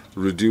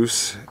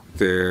reduce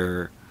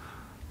their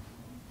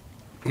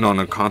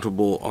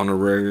non-accountable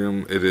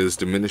honorarium, it is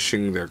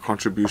diminishing their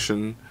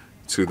contribution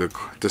to the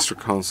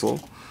district council.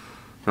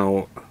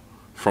 Now,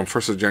 from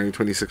 1st of January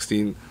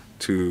 2016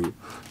 to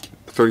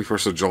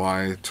 31st of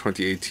July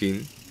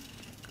 2018,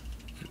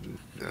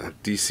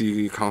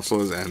 DC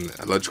councilors and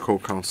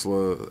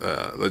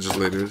LegCo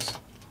legislators,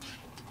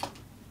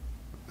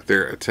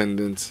 their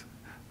attendance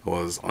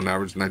was on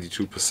average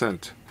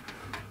 92%.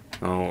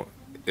 Now,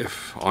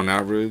 if on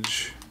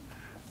average,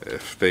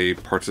 if they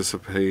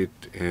participate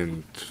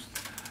in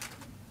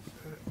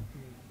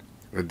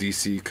the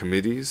DC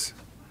committees,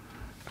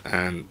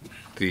 and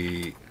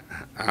the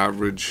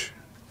average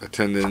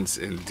attendance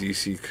in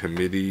DC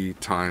committee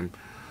time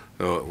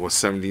was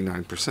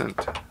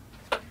 79%.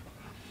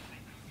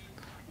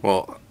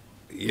 Well,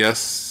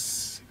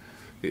 yes,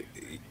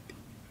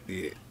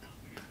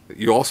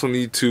 you also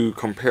need to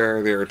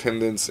compare their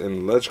attendance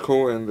in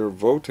LegCo and their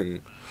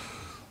voting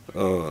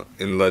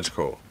in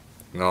LegCo.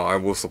 Now, I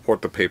will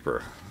support the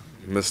paper.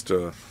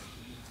 Mr.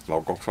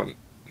 Lau Kok Fan.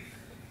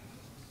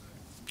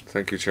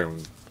 Thank you,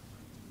 Chairman.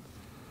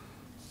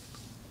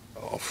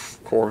 Of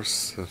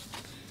course,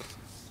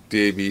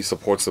 DAB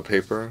supports the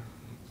paper.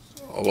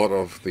 A lot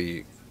of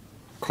the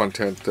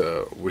content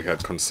we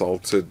had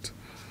consulted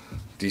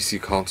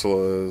DC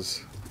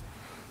councilors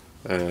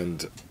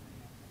and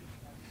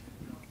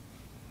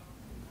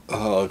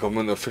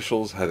government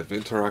officials have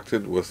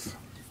interacted with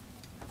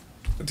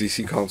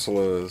DC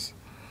councilors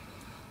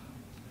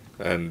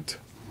and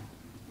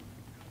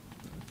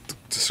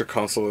district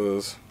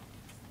councilors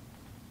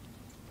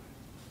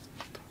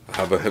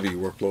have a heavy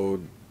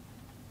workload.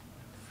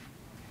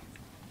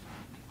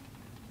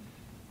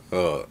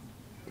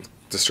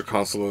 District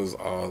councilors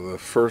are the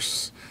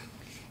first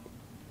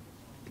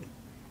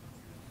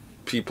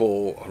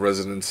people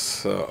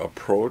residents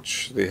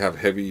approach. They have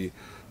heavy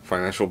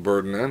financial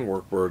burden and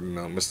work burden.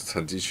 Mr.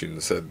 Tan Ji-chun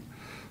said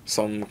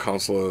some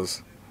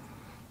councilors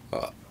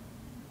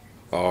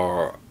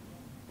are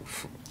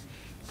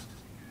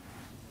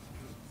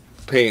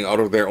paying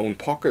out of their own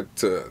pocket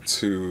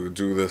to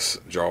do this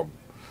job.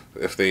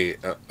 If they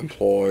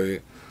employ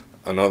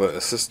another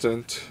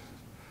assistant,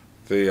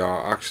 they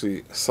are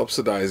actually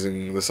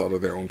subsidizing this out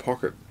of their own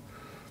pocket.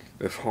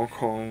 If Hong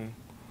Kong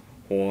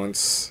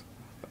wants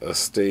a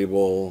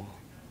stable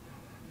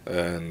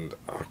and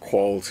a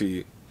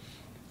quality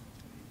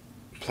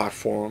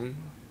platform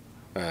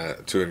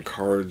to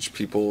encourage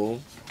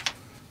people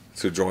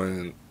to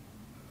join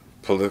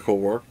political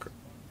work,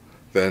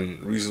 then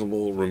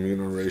reasonable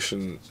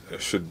remuneration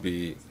should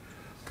be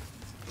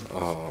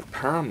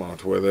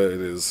paramount, whether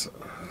it is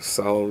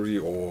salary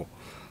or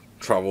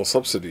travel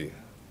subsidy.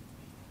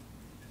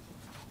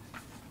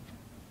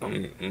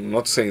 I'm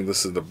not saying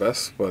this is the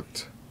best,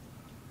 but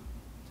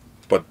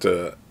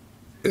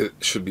it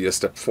should be a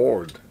step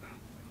forward.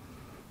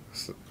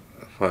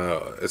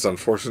 It's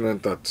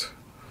unfortunate that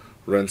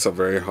rents are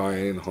very high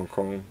in Hong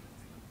Kong.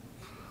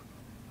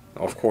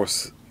 Of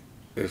course,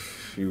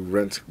 if you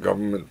rent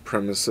government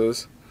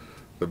premises,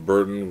 the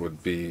burden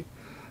would be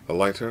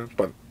lighter,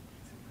 but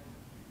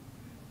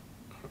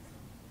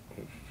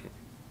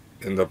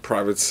in the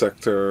private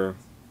sector,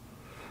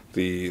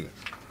 the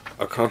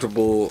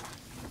accountable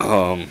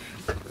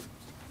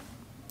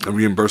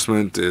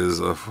reimbursement is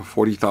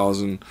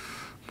 40,000,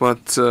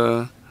 but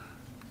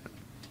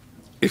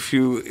if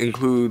you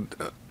include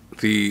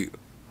the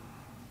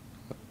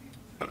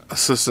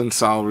assistant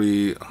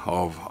salary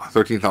of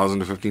 13,000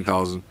 to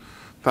 15,000,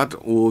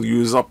 that will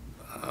use up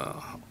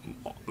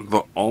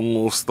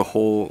almost the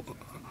whole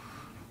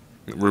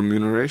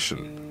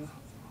remuneration.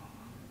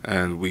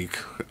 And we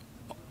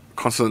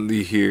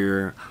constantly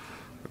hear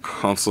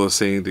councillors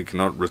saying they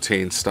cannot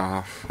retain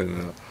staff.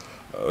 In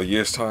a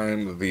year's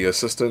time, the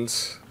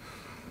assistants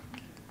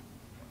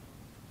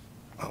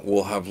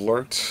will have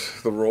learnt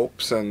the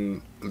ropes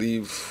and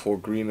leave for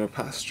greener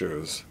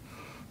pastures.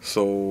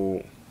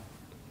 So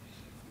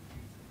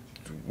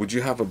would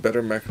you have a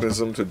better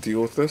mechanism to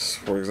deal with this?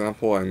 For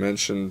example, I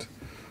mentioned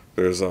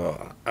there's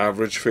a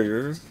average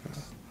figure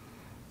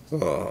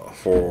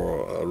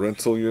for a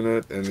rental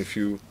unit, and if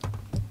you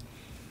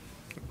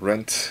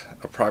rent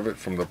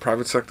from the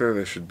private sector,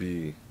 there should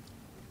be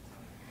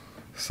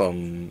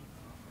some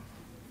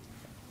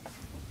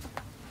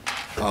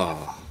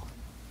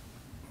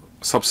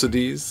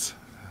subsidies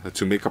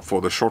to make up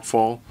for the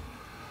shortfall.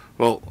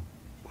 Well,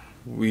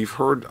 we've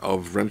heard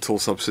of rental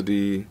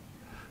subsidy,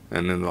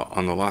 and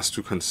on the last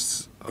two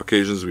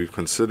occasions we've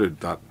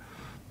considered that.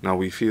 Now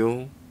we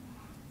feel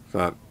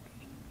that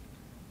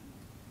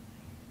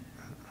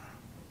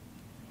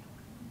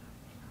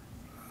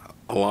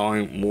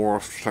allowing more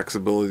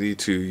flexibility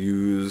to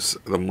use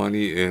the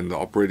money in the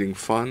operating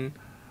fund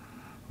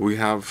We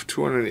have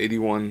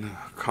 281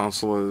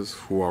 councillors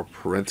who are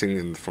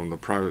renting from the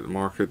private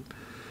market,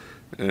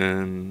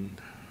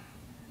 and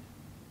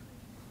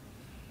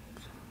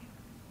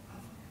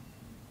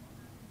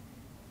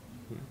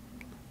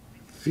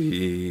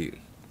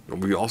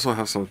we also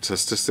have some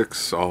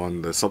statistics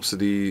on the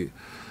subsidy.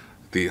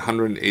 The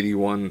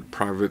 181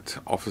 private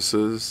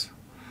offices,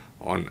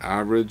 on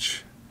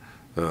average,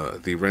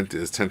 the rent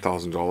is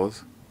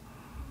 $10,000.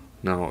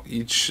 Now,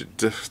 each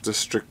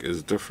district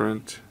is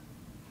different.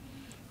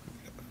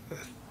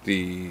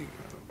 The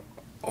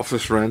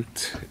office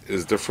rent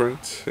is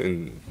different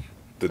in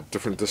the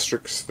different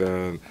districts.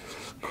 The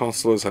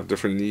councillors have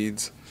different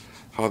needs.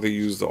 How they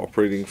use the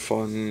operating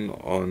fund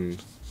on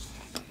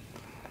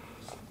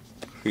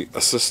the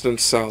assistant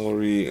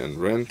salary and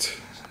rent,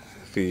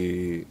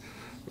 the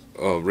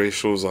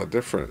ratios are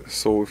different.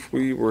 So if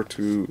we were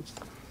to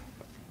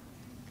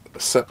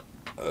set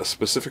a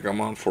specific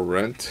amount for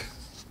rent,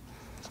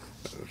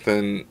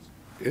 then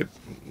it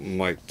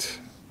might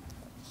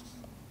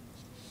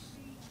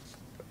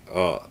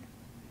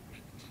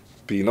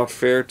be not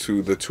fair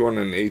to the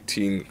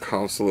 218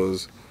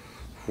 councillors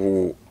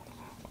who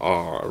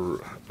are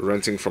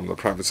renting from the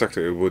private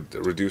sector. It would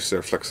reduce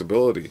their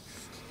flexibility,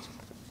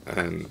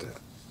 and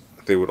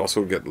they would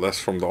also get less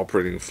from the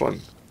operating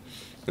fund.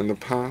 In the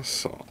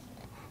past,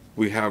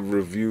 we have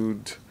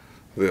reviewed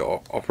the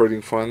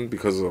operating fund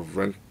because of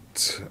rent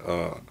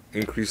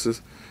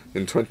increases.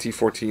 In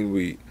 2014,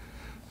 we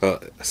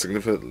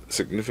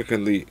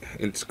significantly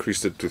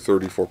increased it to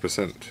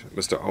 34%.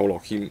 Mr. Au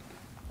Lok Kim.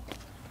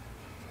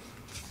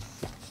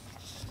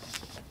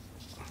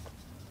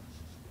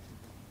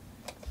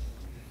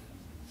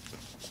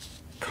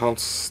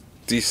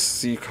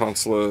 DC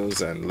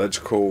councillors and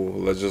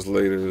LegCo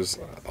legislators,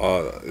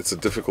 it's a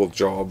difficult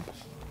job.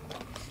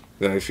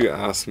 Now, if you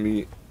ask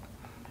me,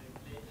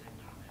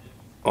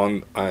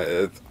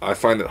 I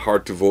find it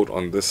hard to vote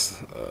on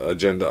this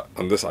agenda,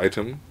 on this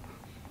item.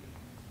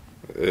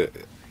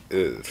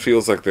 It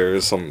feels like there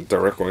is some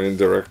direct or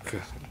indirect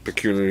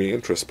pecuniary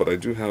interest, but I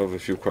do have a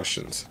few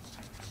questions.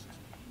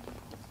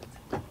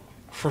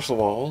 First of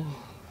all,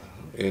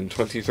 in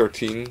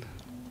 2013,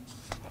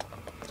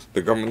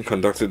 the government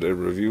conducted a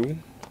review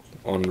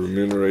on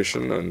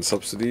remuneration and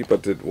subsidy,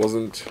 but it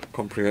wasn't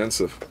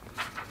comprehensive.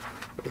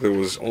 There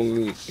was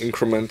only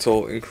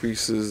incremental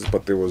increases,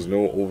 but there was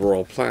no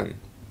overall plan.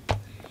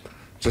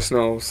 Just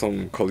now,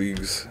 some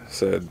colleagues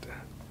said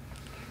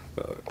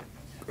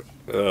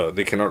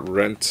they cannot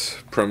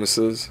rent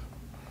premises.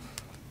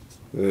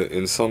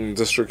 In some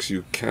districts,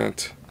 you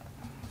can't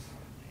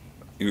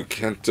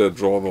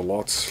draw the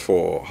lots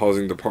for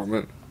housing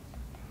department.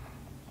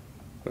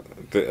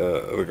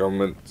 The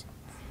government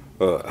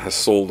has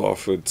sold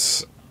off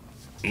its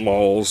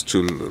malls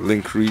to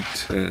Link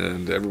REIT,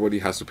 and everybody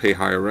has to pay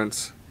higher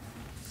rents.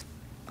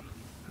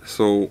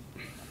 So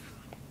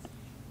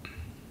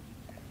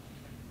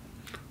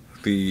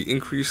the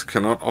increase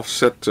cannot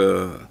offset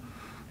the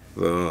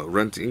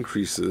rent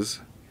increases.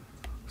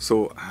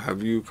 So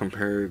have you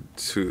compared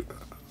to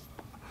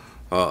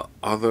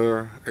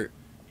other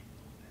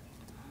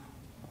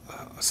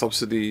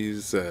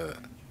subsidies?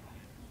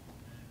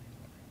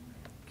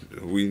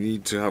 We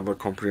need to have a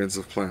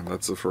comprehensive plan.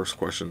 That's the first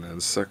question.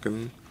 And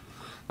second,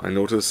 I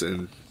notice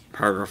in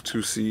paragraph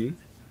 2C,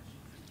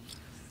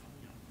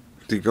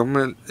 the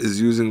government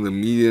is using the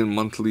median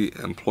monthly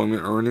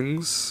employment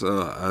earnings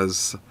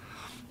as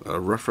a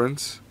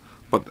reference,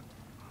 but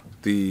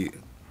the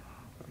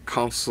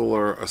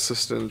councillor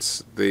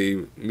assistants,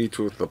 they meet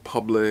with the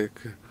public,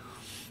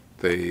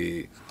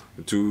 they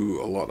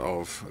do a lot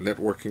of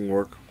networking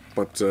work,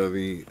 but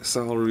the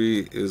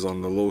salary is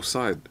on the low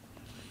side.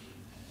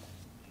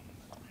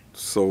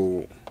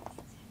 So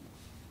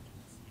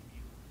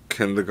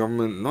can the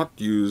government not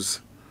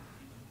use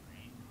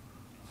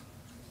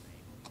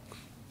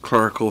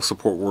clerical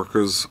support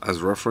workers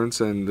as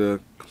reference and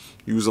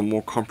use a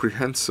more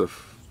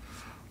comprehensive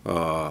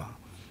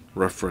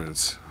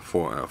reference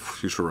for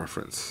future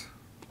reference?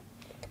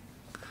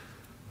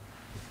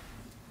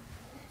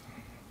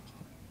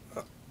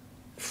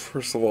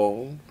 First of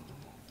all,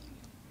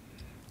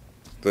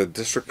 the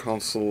district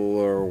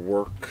councillor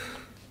work,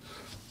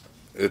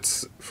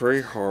 it's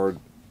very hard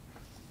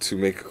to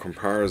make a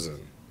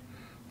comparison.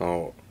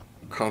 Now,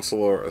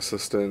 councillor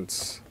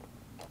assistants,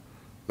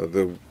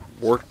 the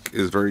work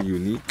is very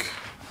unique,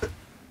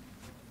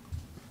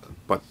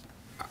 but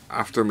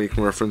after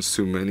making reference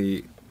to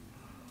many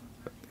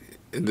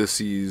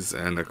indices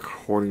and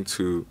according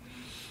to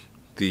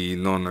the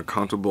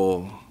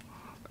non-accountable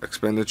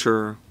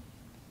expenditure,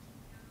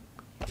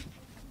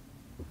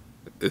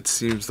 it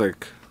seems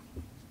like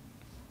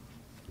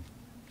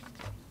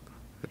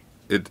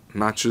it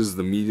matches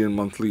the median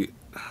monthly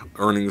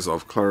earnings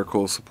of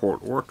clerical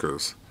support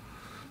workers.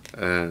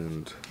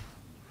 And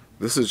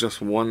this is just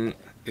one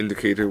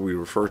indicator we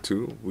refer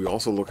to. We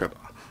also look at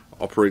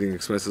operating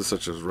expenses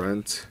such as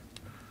rent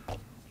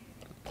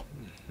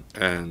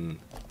and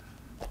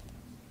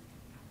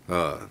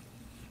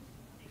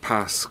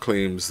past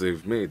claims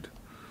they've made.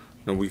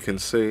 Now we can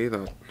say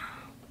that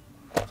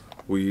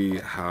we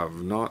have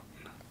not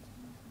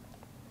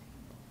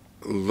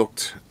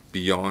looked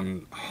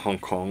beyond Hong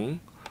Kong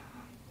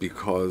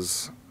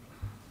because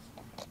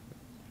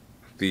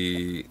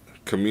the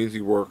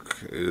community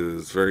work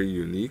is very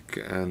unique,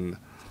 and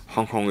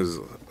Hong Kong is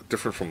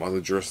different from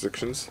other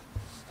jurisdictions.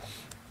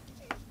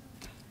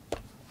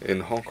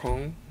 In Hong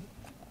Kong,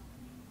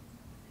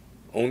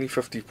 only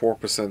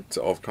 54%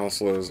 of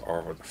counselors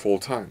are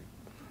full-time.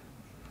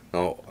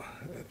 Now,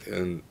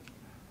 and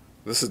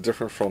this is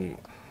different from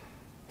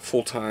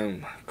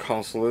full-time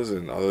counselors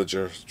in other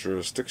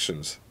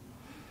jurisdictions.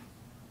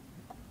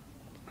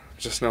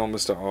 Just now,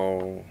 Mr.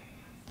 Au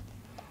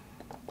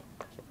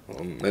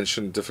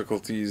mentioned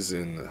difficulties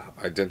in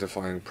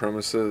identifying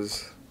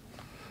premises.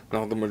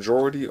 Now, the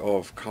majority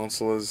of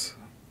counselors,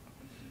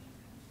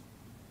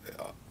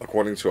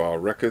 according to our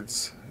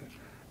records,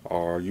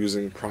 are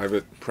using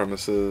private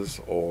premises,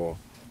 or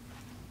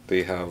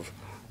they have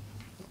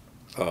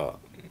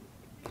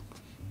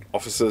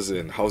offices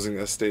in housing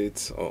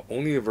estates.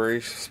 Only a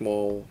very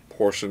small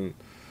portion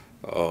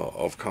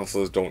of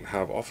counselors don't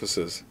have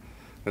offices.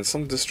 And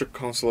some district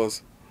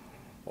counselors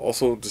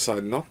also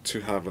decide not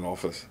to have an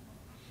office.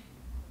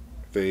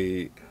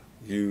 They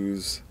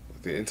use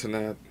the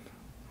internet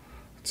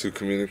to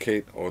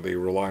communicate, or they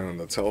rely on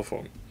the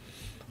telephone.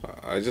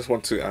 I just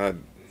want to add,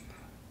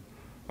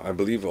 I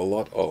believe a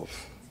lot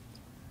of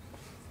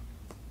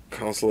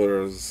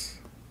counselors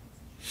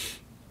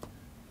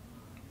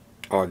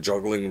are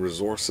juggling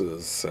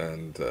resources,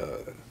 and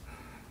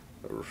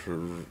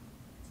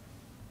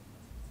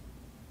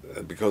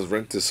because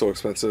rent is so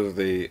expensive,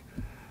 they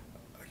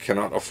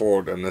cannot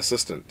afford an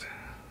assistant.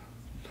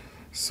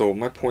 So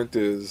my point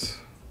is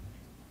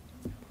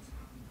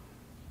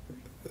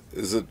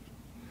it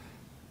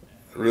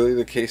really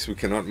the case we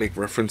cannot make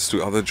reference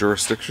to other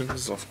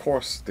jurisdictions? Of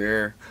course,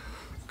 their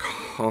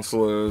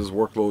counselors'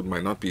 workload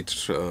might not be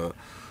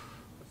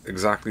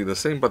exactly the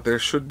same, but there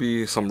should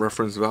be some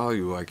reference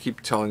value. I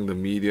keep telling the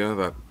media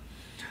that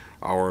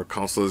our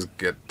counselors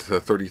get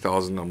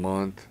 $30,000 a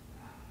month,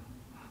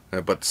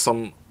 but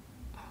some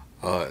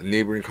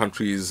neighboring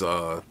countries'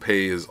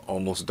 pay is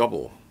almost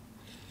double.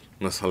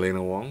 Ms.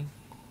 Helena Wong.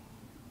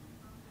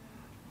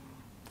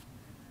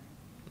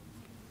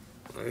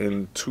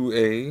 In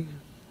 2A,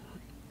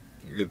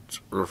 it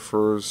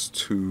refers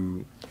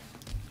to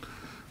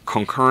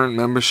concurrent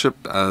membership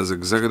as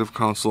Executive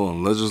Council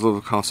and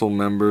Legislative Council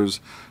members,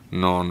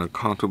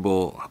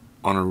 non-accountable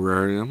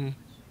honorarium.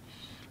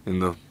 In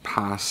the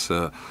past,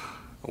 they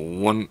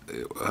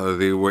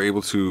were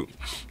able to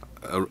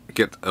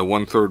get a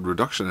 1/3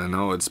 reduction, and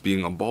now it's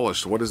being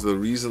abolished. What is the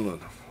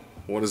reason?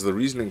 What is the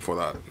reasoning for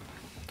that?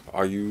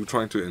 Are you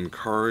trying to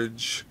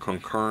encourage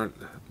concurrent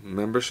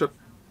membership?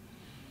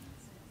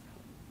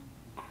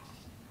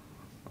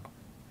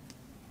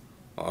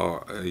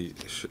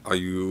 Are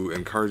you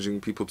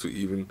encouraging people to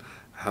even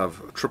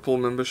have triple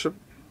membership?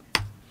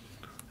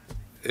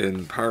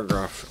 In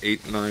paragraph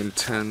 8, 9,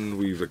 10,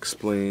 we've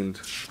explained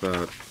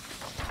that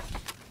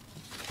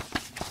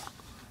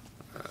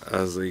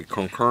as a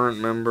concurrent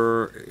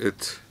member,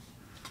 it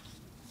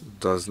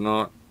does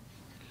not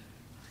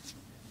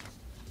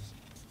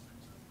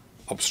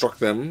obstruct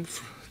them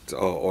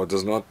or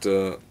does not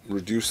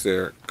reduce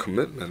their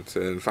commitment.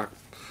 In fact,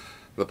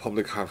 the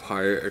public have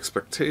higher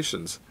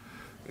expectations.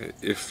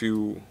 If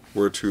you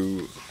were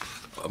to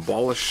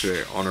abolish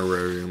the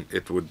honorarium,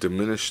 it would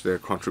diminish their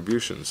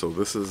contribution. So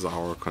this is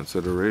our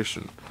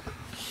consideration.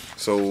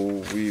 So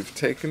we've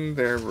taken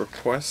their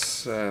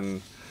requests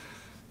and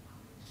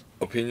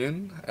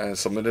opinion and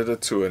submitted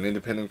it to an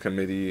independent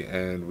committee,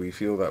 and we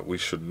feel that we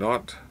should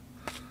not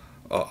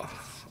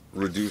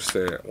reduce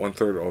their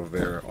 1/3 of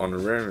their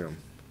honorarium.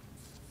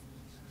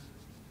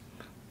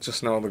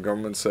 Just now the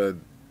government said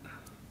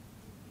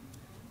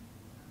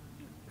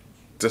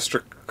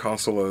district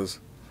councilors,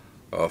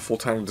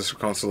 full-time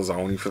district councilors are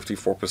only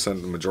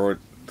 54%. The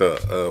majority,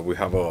 we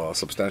have a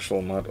substantial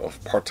amount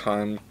of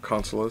part-time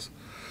councilors.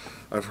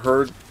 I've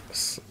heard,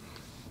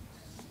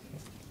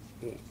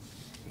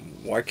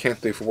 why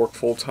can't they work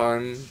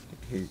full-time?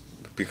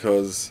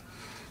 Because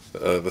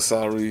the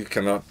salary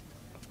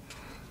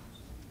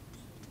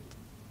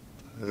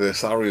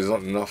is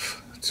not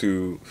enough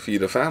to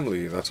feed a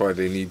family. That's why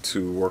they need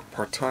to work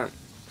part-time.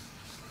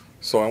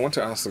 So I want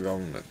to ask the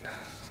government,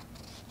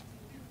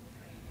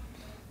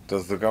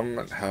 does the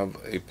government have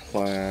a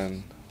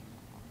plan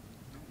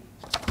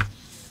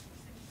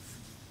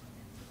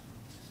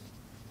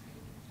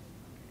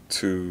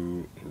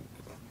to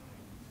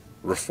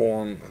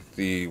reform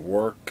the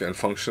work and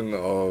function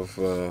of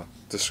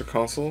district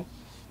council?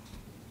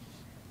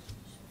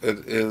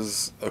 It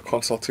is a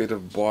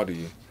consultative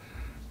body.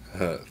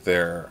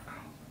 Their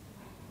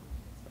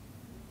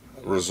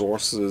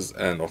resources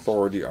and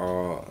authority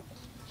are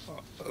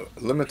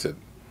limited.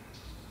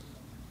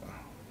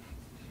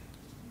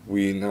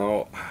 We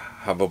now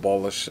have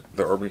abolished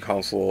the urban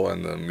council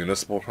and the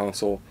municipal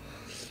council.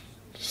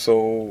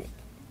 So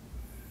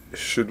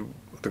should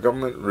the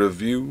government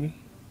review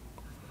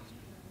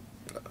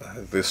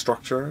the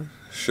structure?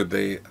 Should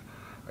they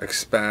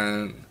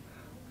expand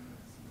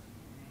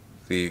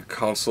the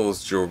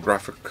council's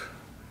geographic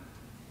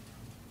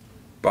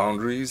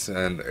boundaries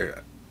and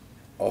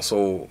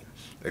also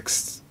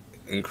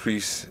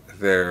increase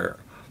their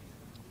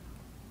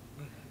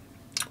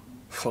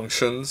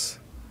functions.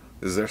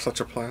 Is there such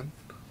a plan?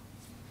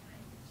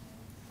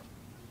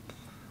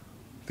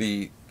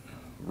 The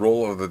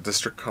role of the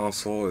district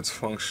council, its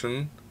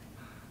function,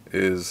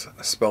 is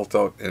spelt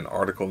out in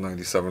Article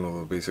 97 of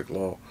the Basic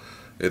Law.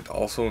 It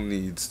also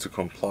needs to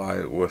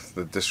comply with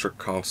the district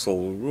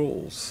council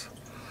rules.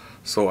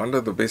 So under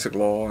the Basic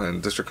Law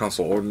and district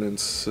council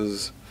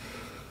ordinances,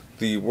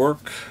 the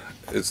work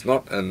is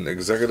not an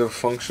executive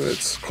function,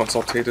 it's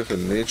consultative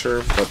in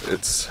nature, but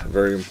it's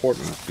very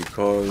important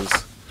because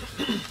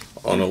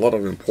on a lot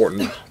of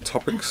important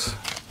topics,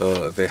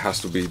 they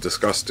has to be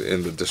discussed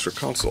in the district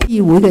council.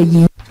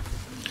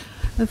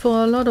 And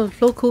for a lot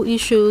of local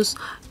issues,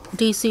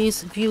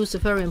 DC's views are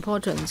very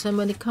important. And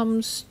when it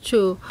comes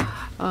to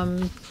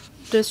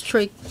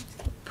district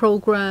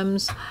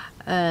programs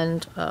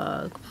and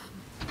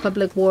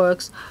public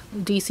works,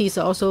 DCs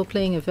are also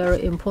playing a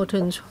very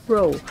important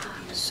role.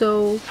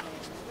 So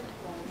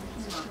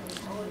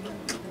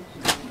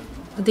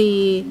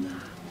the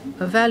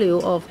value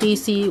of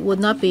DC would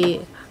not be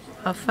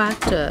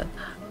affected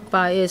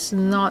by its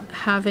not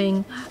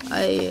having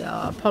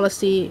a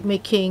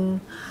policy-making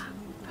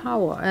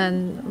power,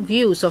 and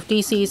views of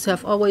DCs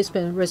have always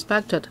been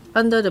respected.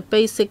 Under the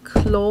Basic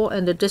Law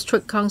and the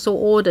District Council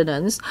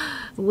Ordinance,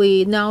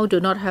 we now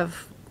do not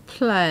have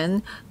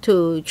plan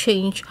to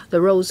change the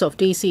roles of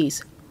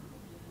DCs.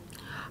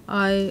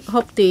 I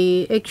hope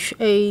the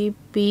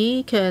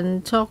HAB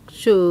can talk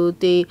to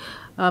the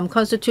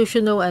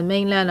Constitutional and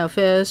Mainland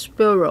Affairs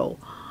Bureau.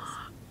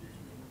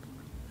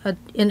 An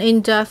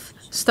in-depth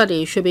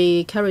study should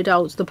be carried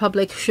out. The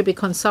public should be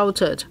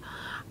consulted.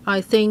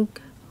 I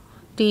think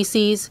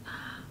DCs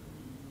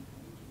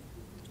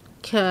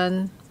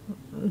can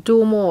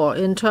do more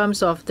in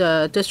terms of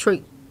the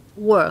district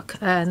work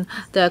and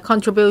their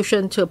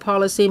contribution to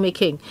policy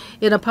making.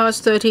 In the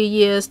past 30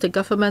 years, the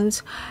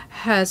government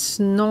has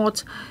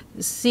not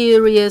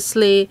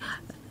seriously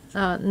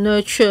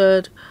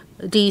nurtured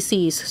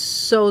DCs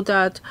so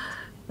that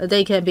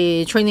they can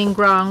be training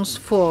grounds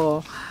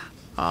for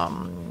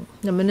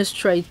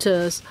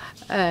administrators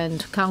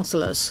and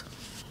councillors.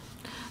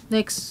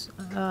 Next,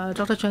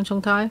 Dr. Cheng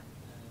Chung-Tai.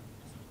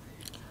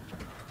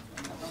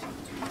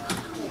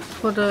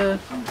 For the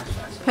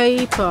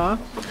paper,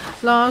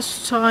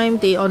 last time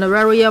the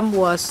honorarium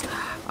was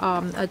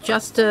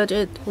adjusted,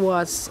 it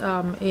was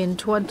in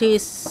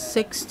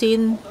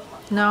 2016.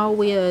 Now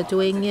we are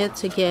doing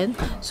it again.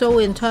 So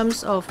in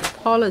terms of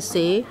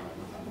policy,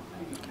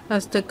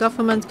 as the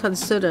government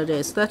considered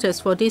this, that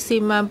is for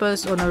DC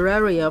members'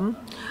 honorarium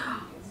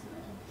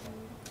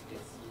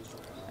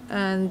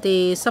and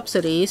the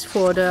subsidies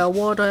for the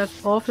award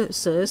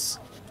officers,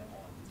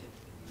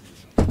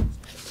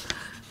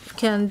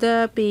 can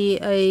there be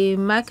a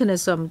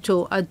mechanism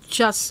to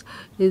adjust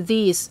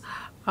these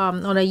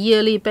on a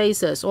yearly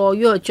basis, or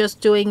you are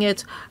just doing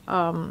it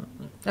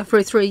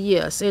every 3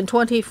 years? In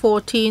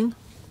 2014,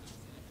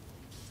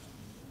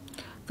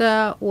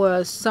 there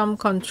were some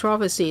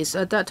controversies.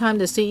 At that time,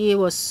 the CE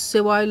was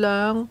C.Y.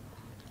 Leung,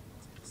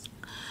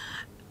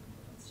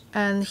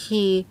 and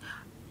he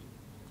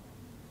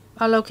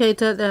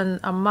allocated an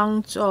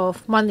amount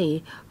of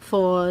money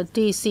for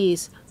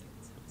DCs.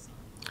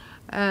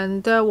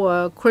 And there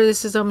were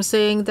criticisms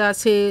saying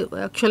that he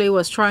actually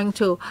was trying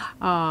to,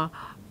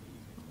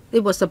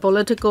 it was a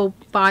political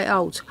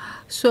buyout.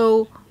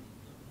 So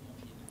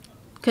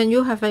can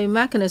you have a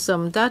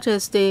mechanism that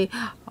is the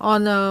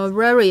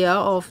honoraria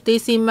of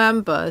DC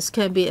members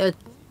can be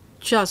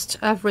adjusted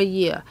every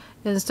year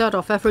instead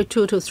of every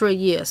 2 to 3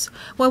 years?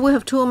 Well, we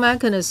have two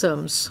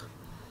mechanisms.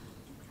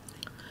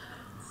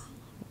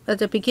 At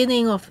the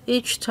beginning of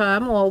each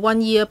term or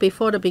 1 year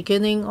before the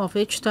beginning of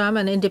each term,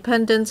 an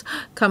independent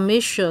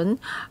commission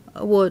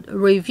would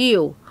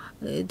review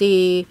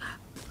the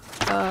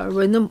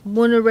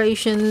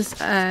remunerations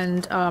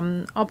and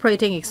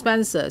operating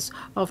expenses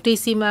of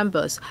DC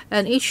members.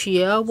 And each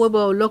year we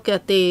will look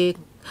at the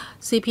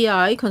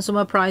CPI,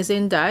 Consumer Price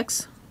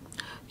Index,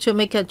 to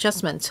make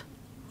adjustments.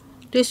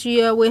 This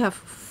year we have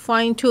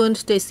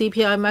fine-tuned the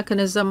CPI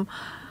mechanism,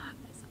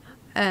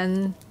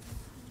 and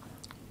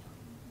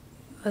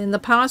in the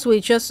past,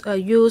 we just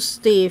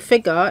used the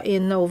figure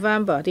in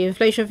November, the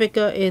inflation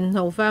figure in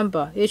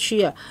November each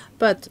year.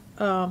 But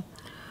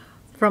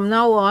from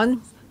now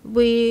on,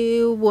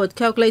 we would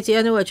calculate the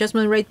annual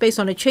adjustment rate based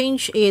on a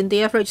change in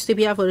the average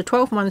CPI for the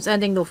 12 months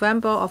ending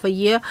November of a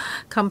year,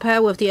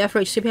 compared with the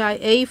average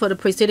CPI-A for the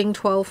preceding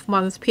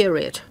 12-month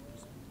period.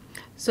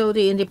 So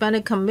the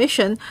independent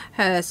commission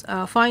has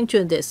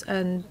fine-tuned this,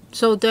 and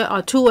so there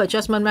are two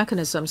adjustment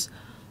mechanisms.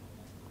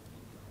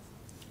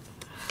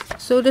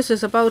 So this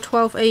is about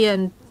 12A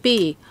and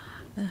B.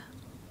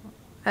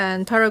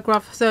 And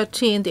paragraph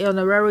 13, the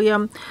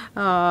honorarium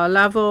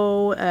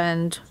level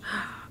and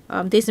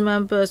DC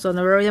members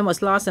honorarium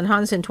was last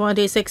enhanced in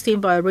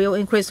 2016 by a real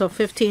increase of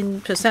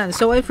 15%.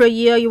 So every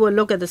year you will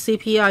look at the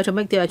CPI to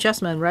make the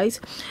adjustment, right?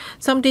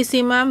 Some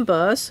DC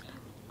members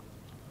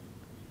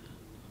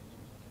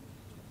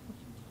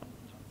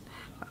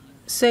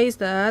says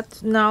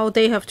that now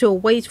they have to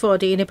wait for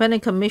the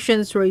independent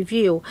commission's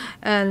review,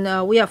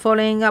 and we are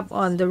following up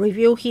on the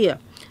review here.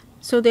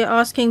 So they're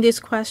asking this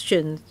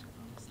question.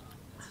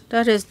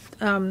 That is,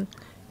 can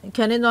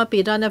it not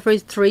be done every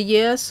 3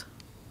 years?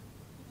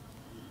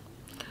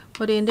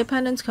 For the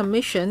independent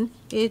commission,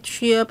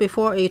 each year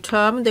before a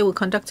term, they will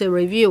conduct a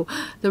review.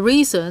 The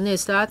reason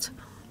is that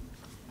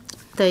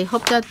they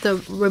hope that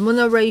the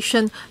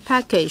remuneration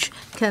package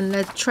can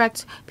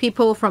attract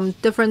people from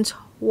different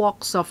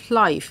walks of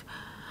life.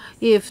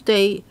 If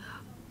they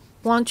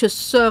want to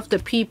serve the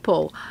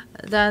people,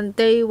 then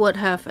they would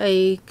have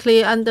a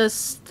clear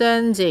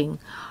understanding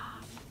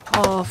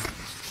of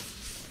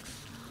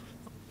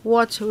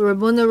what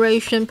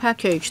remuneration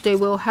package they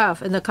will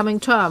have in the coming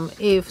term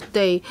if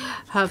they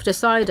have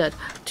decided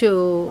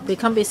to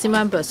become BC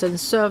members and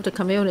serve the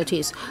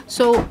communities.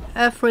 So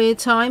every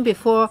time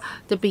before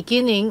the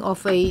beginning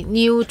of a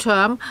new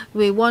term,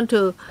 we want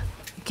to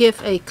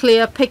give a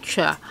clear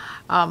picture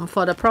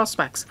for the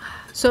prospects.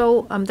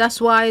 So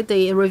that's why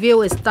the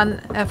review is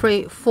done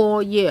every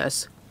 4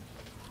 years.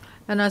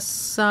 And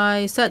as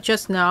I said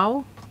just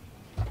now,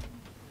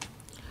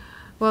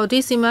 well,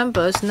 DC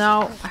members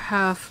now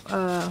have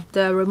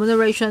their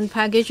remuneration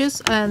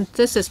packages, and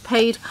this is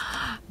paid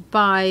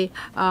by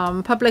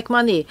public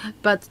money.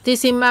 But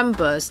DC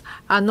members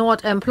are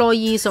not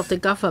employees of the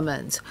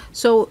government.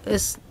 So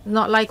it's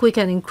not like we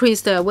can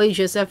increase their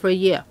wages every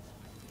year.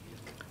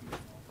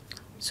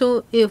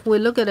 So if we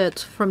look at it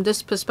from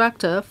this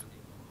perspective,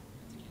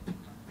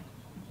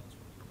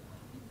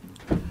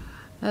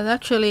 and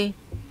actually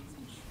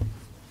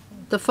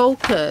the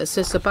focus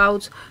is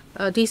about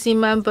DC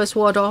members'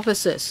 ward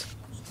offices.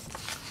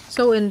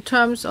 So in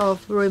terms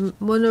of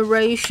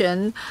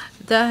remuneration,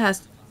 there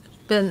has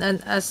been an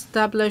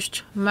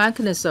established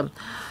mechanism.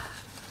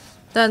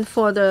 Then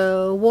for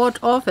the ward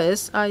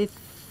office, I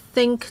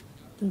think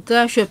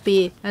there should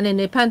be an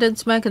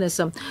independent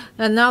mechanism.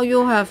 And now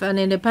you have an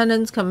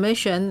independent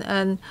commission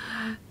and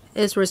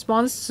is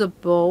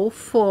responsible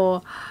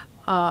for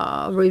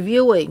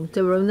reviewing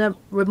the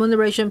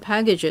remuneration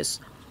packages.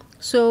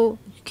 So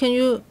can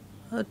you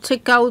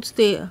take out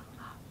the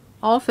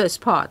office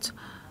part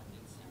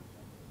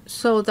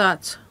so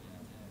that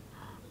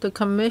the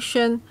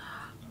commission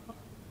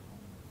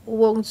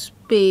won't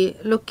be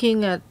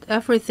looking at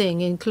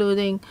everything,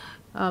 including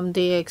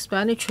the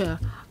expenditure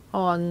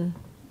on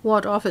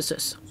ward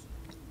offices?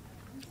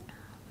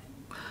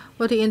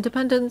 Well, the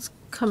independent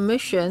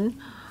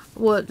commission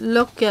would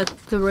look at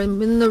the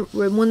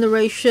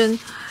remuneration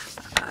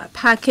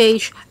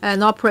package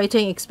and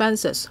operating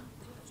expenses.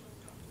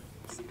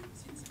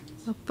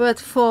 But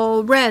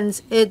for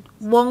rents, it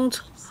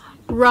won't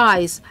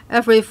rise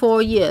every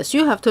 4 years.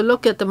 You have to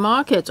look at the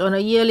market on a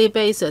yearly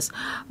basis.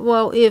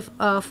 Well, if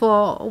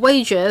for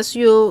wages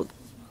you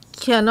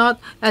cannot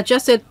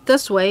adjust it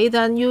this way,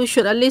 then you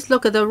should at least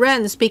look at the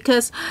rents,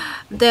 because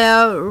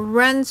their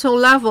rental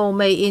level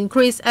may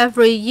increase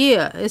every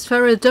year. It's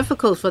very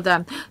difficult for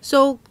them.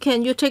 So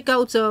can you take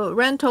out the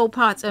rental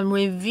parts and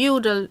review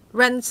the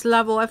rents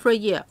level every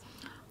year?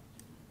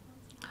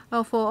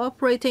 For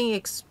operating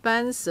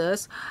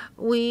expenses,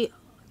 we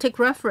take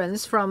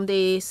reference from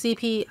the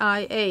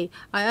CPIA.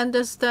 I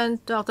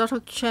understand Dr.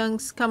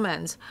 Cheng's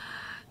comments.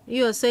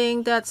 You are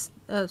saying that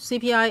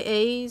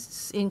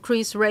CPIA's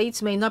increase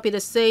rates may not be the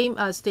same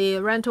as the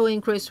rental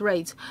increase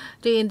rates.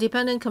 The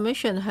independent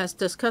commission has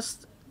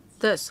discussed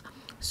this.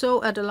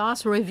 So at the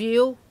last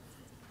review,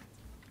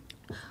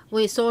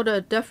 we saw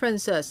the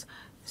differences.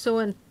 So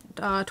in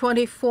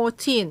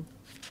 2014,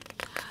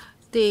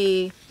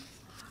 the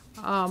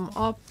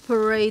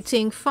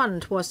operating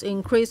fund was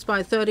increased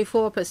by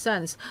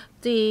 34%.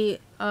 The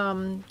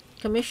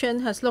commission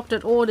has looked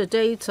at all the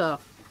data.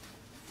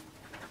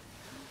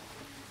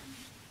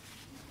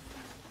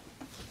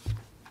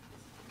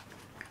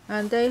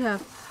 And they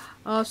have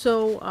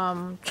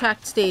also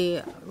checked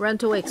the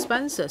rental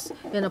expenses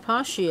in the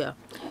past year.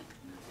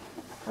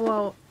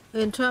 Well,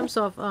 in terms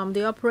of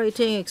the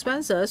operating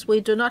expenses, we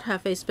do not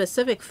have a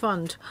specific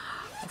fund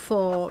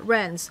for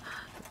rents.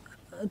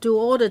 Do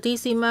all the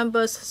DC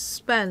members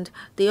spend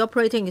the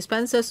operating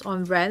expenses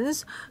on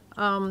rents?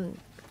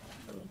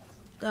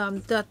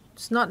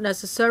 That's not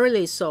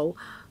necessarily so.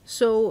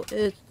 So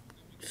if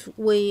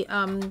we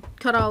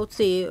cut out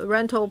the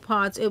rental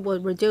parts, it will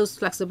reduce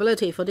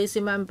flexibility for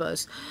DC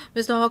members.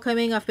 Mr.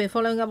 Hawkeming, I've been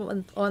following up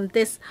on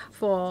this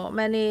for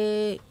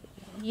many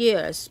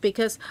years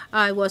because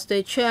I was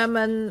the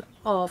chairman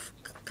of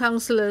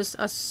councillors'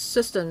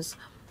 assistants.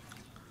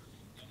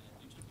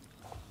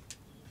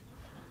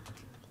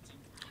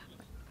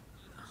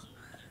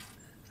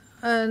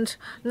 And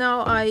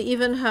now I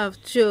even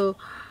have to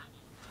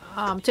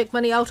take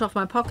money out of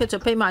my pocket to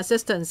pay my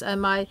assistants,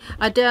 and I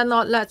dare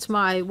not let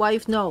my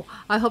wife know.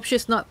 I hope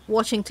she's not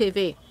watching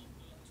TV.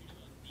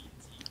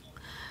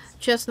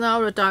 Just now,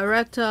 the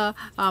director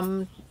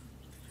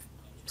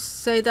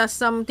say that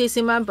some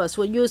DC members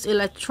will use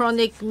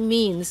electronic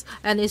means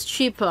and it's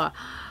cheaper.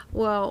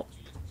 Well,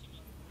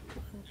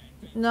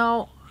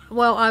 now,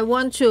 well, I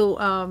want to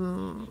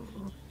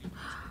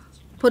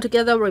put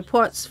together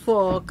reports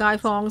for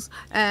Gaifongs,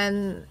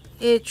 and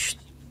each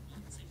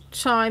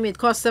time it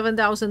costs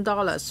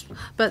 $7,000,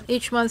 but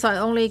each month I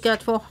only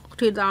get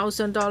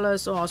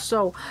 $40,000 or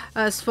so.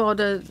 As for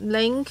the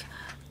link,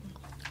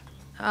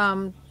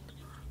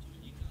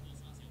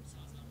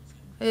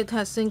 it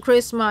has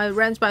increased my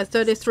rent by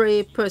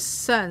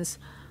 33%.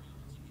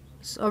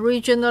 So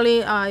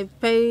originally, I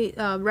pay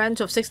rent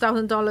of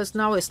 $6,000.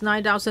 Now it's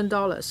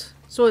 $9,000.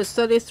 So it's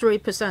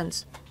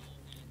 33%.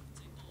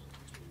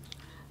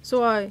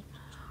 So I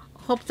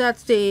hope that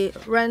the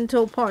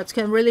rental parts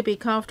can really be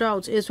carved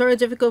out. It's very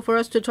difficult for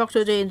us to talk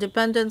to the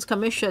Independence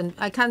Commission.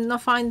 I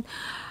cannot find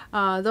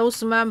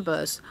those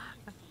members,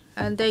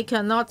 and they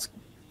cannot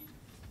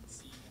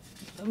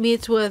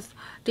meet with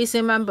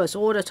DC members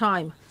all the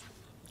time.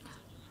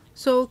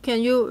 So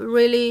can you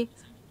really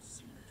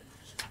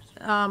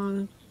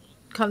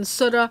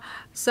consider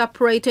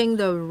separating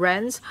the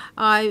rents?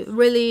 I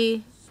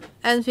really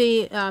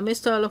envy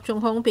Mr. Luk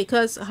Chung-hong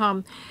because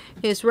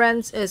his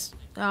rent is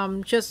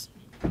just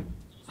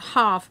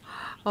half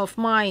of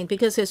mine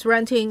because he's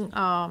renting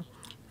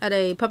at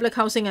a public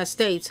housing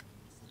estate.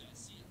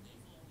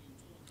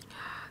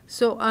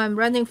 So I'm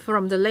renting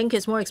from the link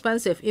is more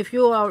expensive. If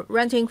you are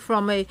renting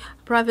from a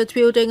private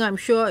building, I'm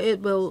sure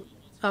it will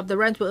the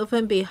rent will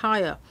even be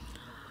higher.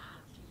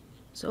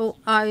 So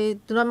I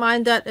do not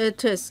mind that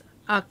it is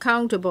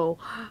accountable.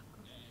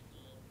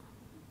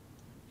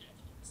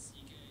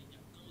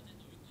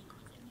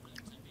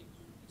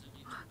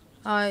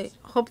 I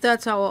hope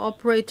that our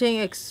operating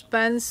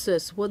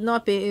expenses would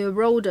not be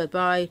eroded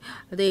by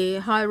the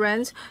high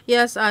rent.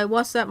 Yes, I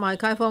WhatsApp my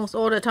Kaifongs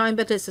all the time,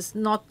 but this is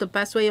not the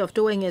best way of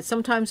doing it.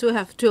 Sometimes we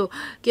have to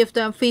give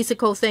them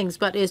physical things,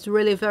 but it's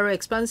really very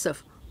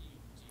expensive.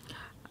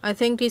 I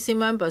think DC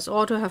members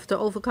ought to have to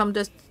overcome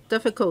this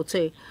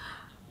difficulty.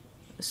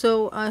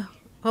 So I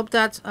hope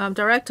that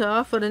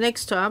director for the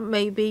next term,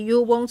 maybe you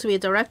won't be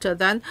director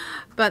then,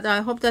 but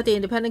I hope that the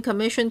Independent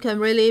Commission can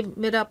really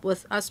meet up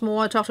with us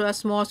more, talk to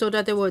us more, so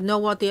that they will know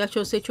what the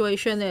actual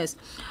situation is.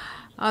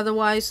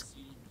 Otherwise,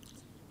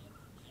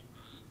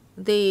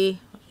 the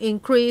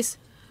increase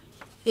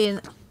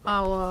in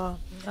our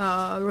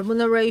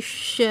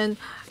remuneration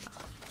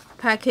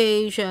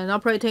package and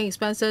operating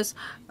expenses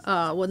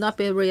will not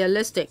be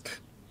realistic.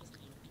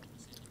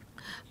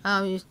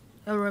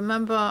 I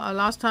remember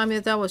last time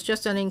there was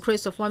just an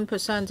increase of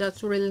 1%.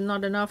 That's really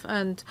not enough.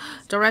 And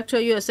director,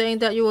 you are saying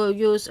that you will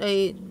use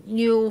a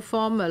new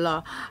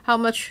formula. How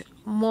much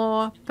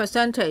more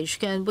percentage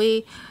can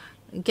we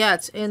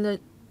get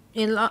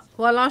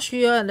last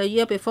year and the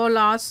year before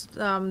last?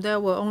 There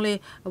were only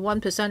a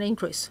 1%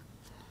 increase.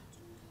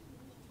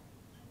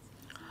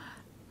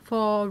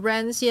 For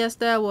rents, yes,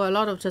 there were a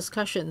lot of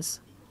discussions.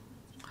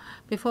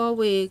 Before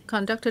we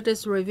conducted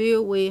this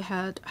review, we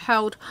had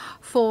held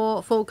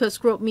 4 focus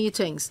group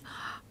meetings.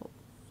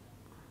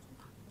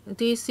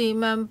 DC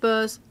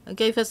members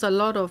gave us a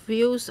lot of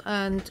views,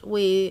 and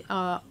we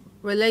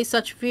relay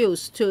such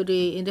views to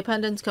the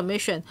Independence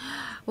Commission.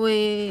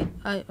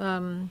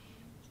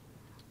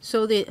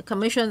 So the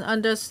Commission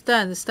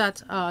understands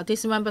that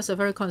DC members are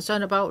very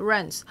concerned about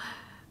rents.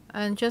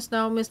 And just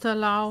now, Mr.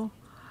 Lau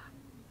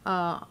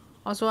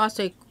also asked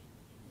a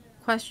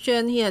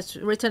question. He has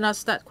written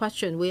us that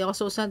question. We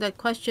also sent that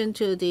question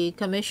to the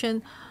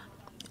Commission,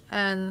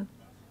 and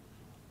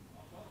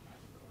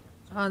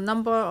a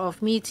number of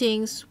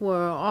meetings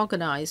were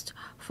organized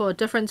for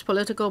different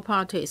political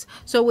parties.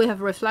 So we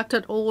have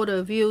reflected all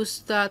the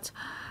views that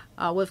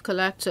we've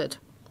collected.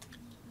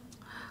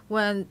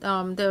 When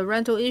the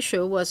rental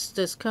issue was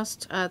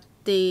discussed at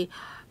the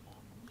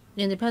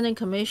Independent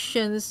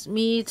Commission's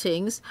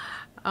meetings,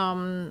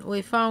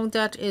 we found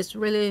that it's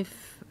really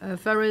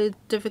very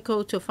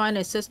difficult to find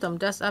a system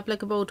that's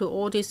applicable to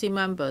all DC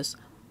members.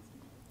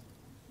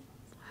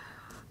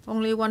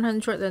 Only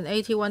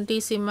 181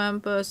 DC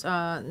members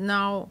are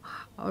now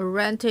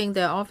renting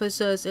their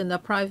offices in the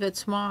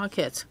private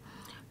market,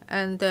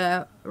 and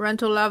their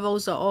rental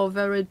levels are all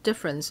very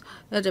different.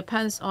 It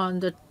depends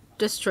on the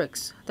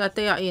districts that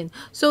they are in.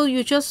 So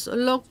you just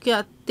look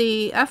at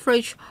the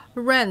average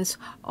rents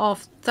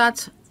of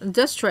that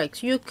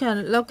district. You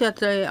can look at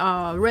the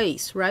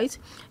rates, right?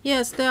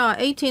 Yes, there are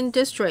 18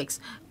 districts,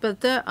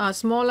 but there are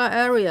smaller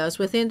areas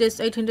within these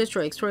 18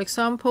 districts. For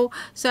example,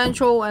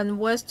 Central and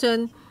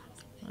Western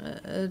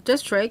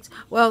districts.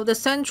 Well,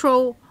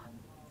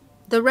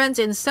 the rent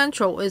in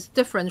Central is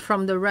different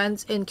from the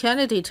rent in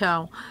Kennedy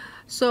Town.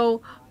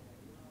 So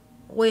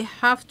we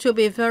have to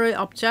be very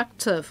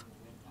objective.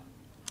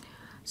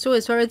 So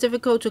it's very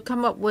difficult to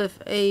come up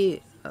with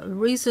a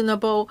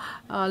reasonable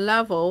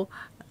level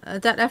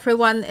that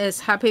everyone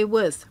is happy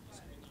with.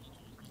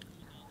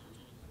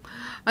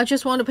 I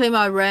just want to pay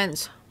my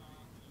rent.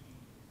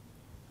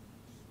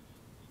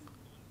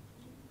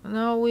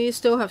 Now we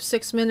still have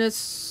 6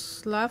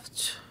 minutes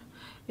left.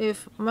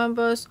 If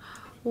members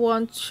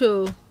want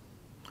to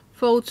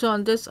vote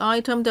on this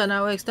item, then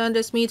I will extend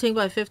this meeting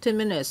by 15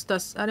 minutes.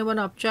 Does anyone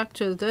object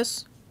to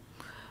this?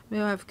 We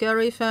have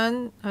Gary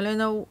Fan,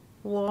 Helena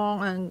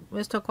Wong, and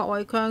Mr. Kwok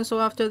Wai Keung. So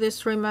after these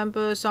three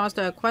members ask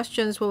their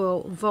questions, we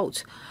will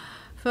vote.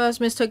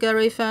 First, Mr.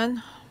 Gary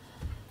Fan.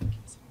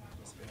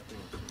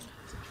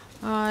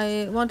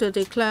 I want to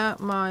declare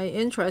my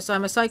interest.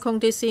 I'm a Cyclone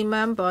DC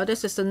member.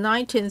 This is the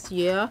 19th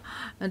year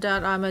and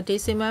that I'm a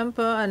DC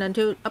member, and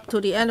until up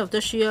to the end of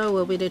this year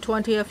will be the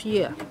 20th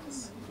year.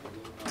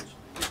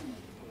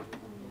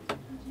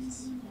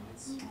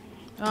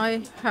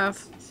 I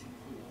have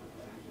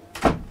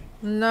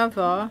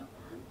never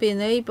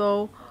been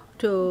able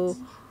to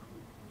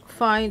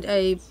find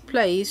a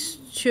place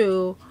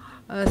to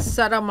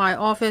set up my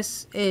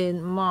office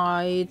in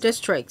my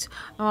district.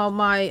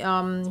 My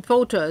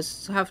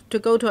voters have to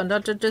go to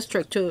another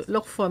district to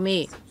look for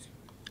me.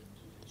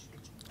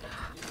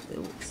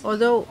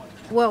 Although,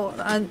 well,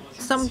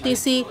 some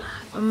DC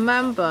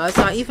members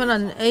are even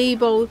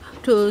unable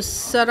to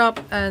set up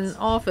an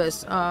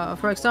office.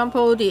 For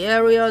example, the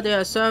area they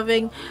are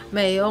serving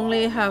may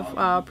only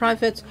have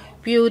private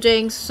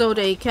buildings, so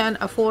they can't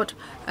afford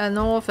an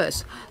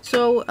office.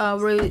 So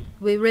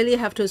we really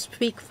have to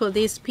speak for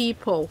these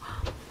people.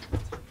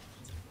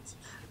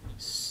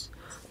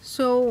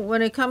 So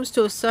when it comes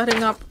to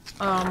setting up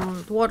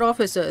ward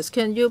offices,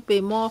 can you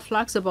be more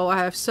flexible? I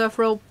have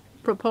several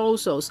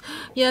proposals.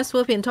 Yes,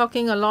 we've been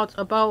talking a lot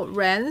about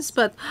rents,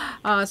 but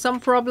some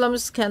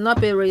problems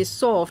cannot be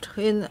resolved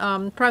in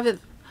private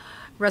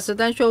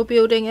residential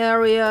building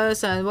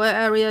areas, and where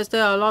areas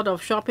there are a lot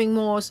of shopping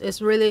malls.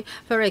 It's really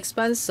very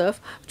expensive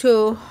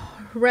to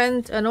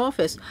rent an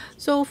office.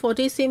 So for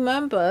DC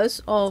members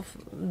of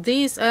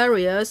these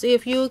areas,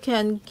 if you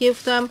can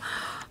give them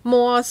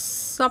more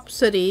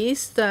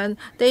subsidies, then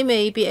they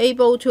may be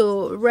able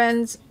to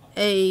rent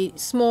a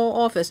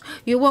small office.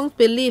 You won't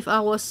believe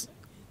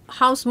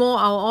how small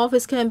our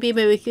office can be.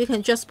 Maybe you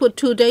can just put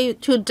two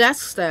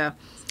desks there.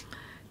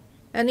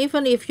 And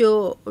even if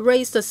you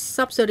raise the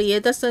subsidy,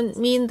 it doesn't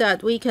mean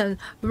that we can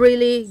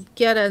really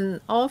get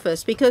an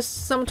office, because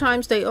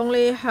sometimes they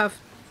only have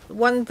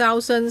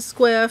 1,000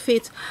 square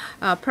feet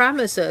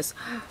premises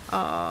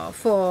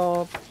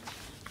for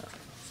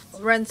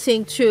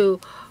renting to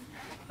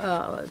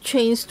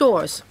chain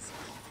stores.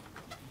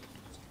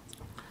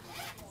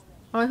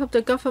 I hope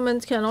the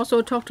government can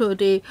also talk to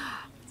the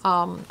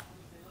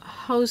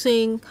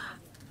housing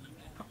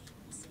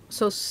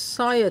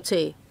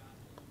society.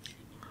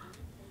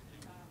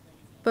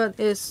 But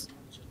it's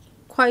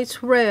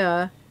quite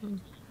rare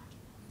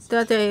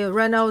that they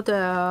rent out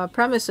their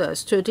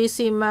premises to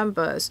DC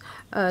members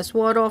as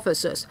ward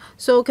officers.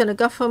 So can the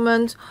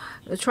government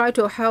try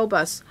to help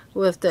us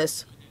with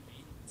this?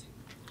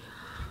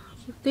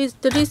 The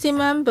DC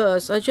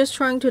members are just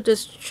trying to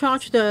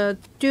discharge their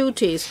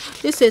duties.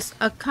 This is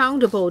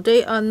accountable.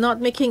 They are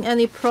not making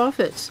any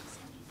profits.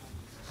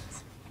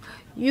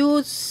 You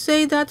would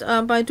say that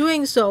by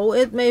doing so,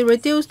 it may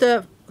reduce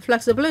the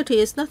flexibility.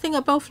 It's nothing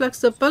about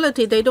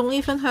flexibility. They don't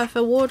even have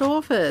a ward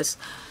office.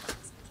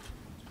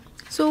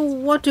 So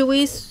what do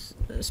we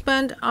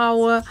spend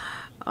our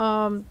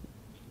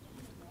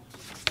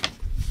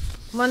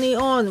money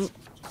on?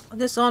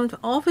 This on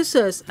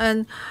officers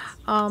and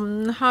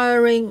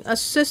hiring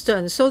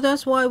assistants. So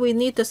that's why we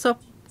need the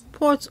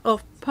support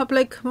of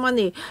public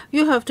money.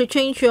 You have to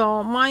change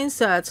your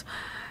mindset.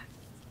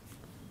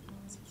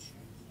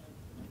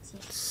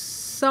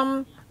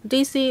 Some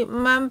DC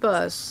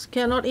members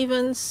cannot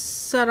even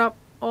set up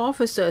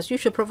offices. You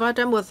should provide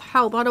them with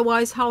help.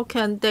 Otherwise, how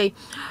can they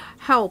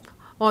help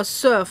or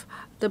serve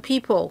the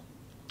people?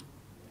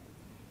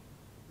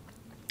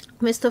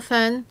 Mr.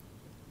 Fan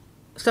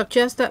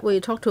suggests that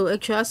we talk to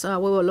HS. We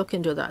will look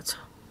into that.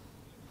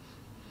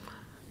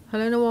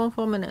 Helena Wong,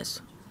 4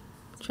 minutes.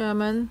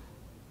 Chairman.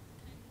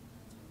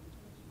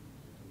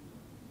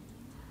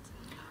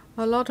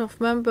 A lot of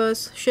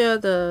members share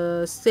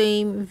the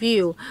same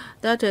view.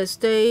 That is,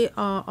 they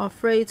are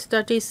afraid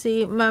that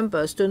DC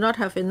members do not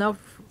have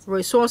enough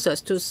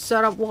resources to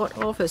set up ward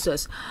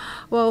offices.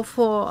 Well,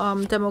 for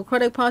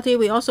Democratic Party,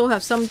 we also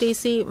have some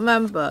DC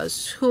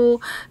members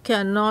who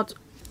cannot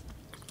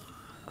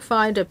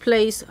find a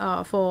place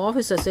for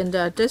officers in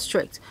their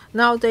district.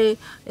 Now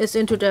it's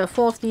into the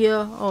fourth year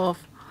of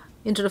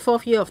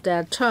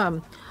their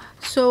term.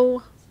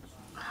 So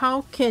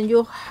how can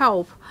you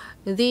help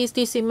these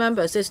DC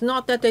members? It's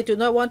not that they do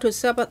not want to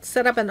set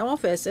up an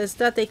office, it's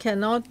that they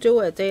cannot do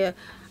it. They are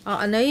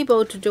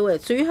unable to do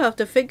it. So you have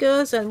the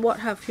figures, and what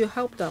have you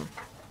helped them?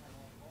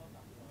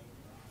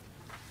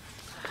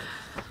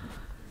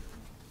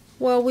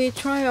 Well, we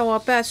try our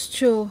best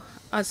to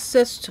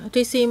assist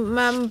DC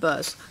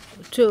members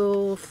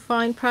to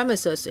find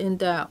premises in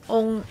their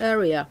own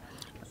area.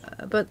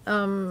 But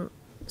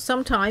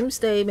sometimes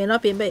they may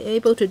not be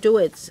able to do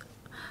it.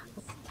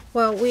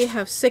 Well, we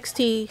have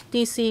 60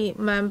 DC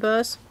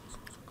members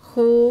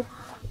who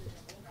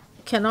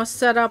cannot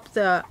set up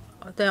the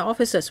their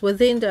offices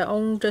within their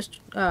own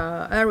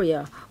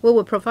area. We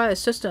will provide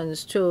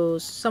assistance to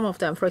some of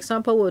them. For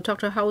example, we'll talk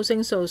to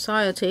Housing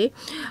Society.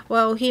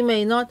 Well, he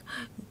may not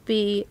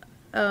be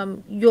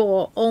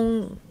your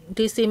own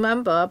DC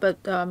member,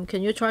 but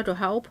can you try to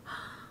help?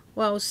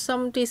 Well,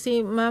 some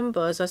DC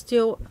members are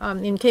still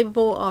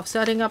incapable of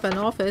setting up an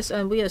office,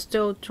 and we are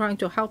still trying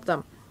to help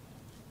them.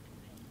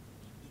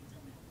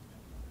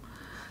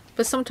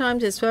 But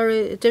sometimes it's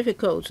very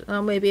difficult.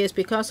 Maybe it's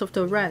because of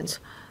the rent.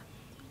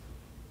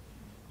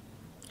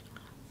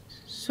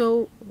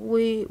 So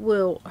we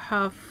will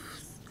have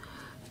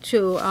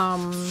to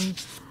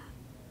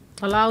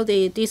allow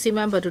the DC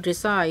member to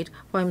decide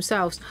for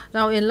themselves.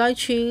 Now, in Lai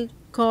Chi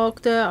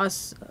Kok, there are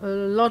a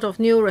lot of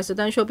new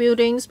residential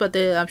buildings, but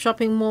the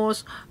shopping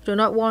malls do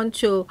not want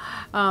to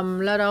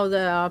let out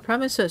their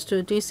premises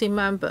to DC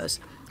members.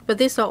 But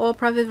these are all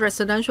private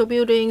residential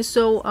buildings,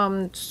 so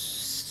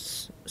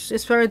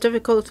it's very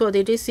difficult for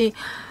the DC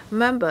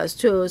members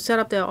to set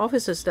up their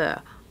offices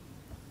there.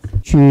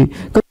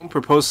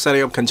 Propose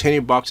setting up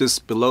container boxes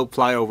below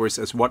flyovers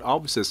as what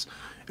offices,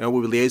 and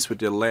we will liaise with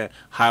the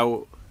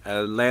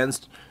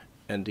lands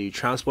and the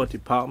transport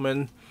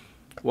department.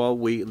 Well,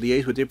 we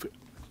liaise with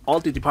all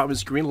the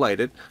departments green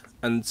lighted,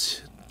 and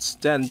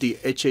then the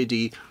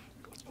HAD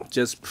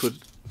just put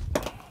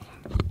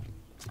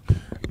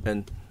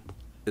and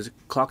there's a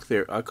clock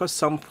there. I got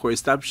some for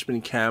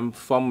establishment camp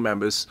former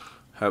members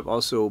have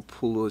also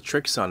pulled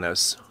tricks on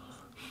us,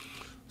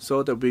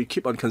 so that we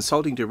keep on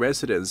consulting the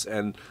residents,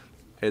 and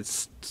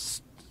it's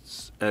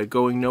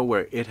going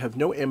nowhere. It have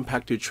no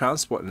impact to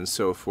transport and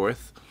so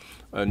forth,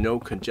 no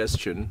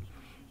congestion.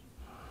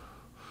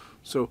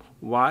 So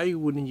why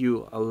wouldn't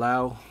you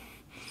allow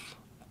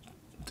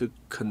the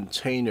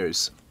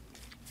containers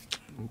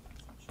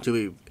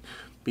to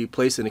be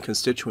placed in the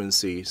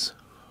constituencies,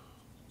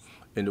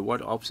 in the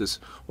ward offices?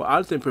 Well,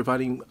 other than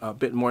providing a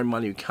bit more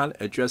money, you can't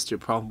address the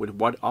problem with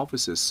ward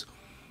offices.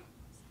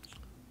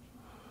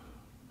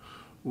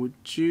 Would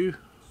you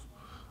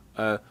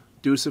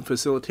do some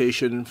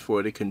facilitation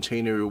for the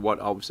container ward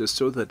offices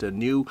so that the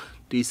new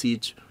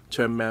DC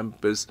term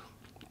members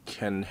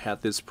can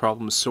have this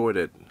problem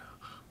sorted?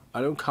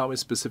 I don't comment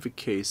specific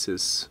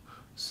cases.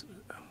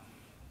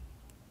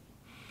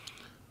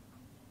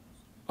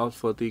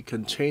 For the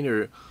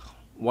container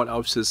ward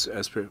offices,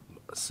 as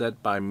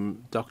said by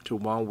Dr.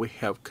 Wang, we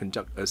have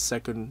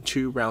conducted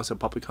 2 rounds of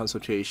public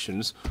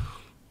consultations.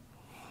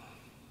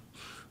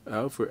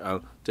 There is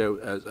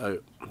a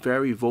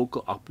very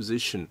vocal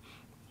opposition.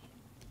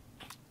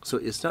 So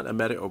it's not a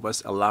matter of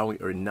us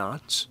allowing or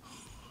not.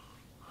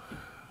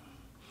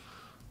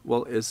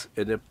 Well, it's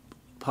in a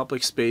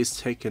public space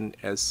taken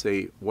as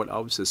a ward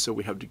offices, so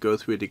we have to go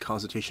through the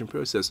consultation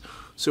process.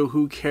 So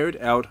who carried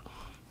out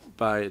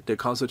by the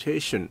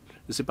consultation?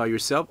 Is it by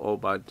yourself or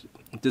by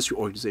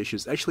district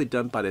organizations? Actually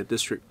done by the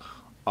district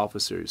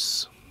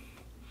officers.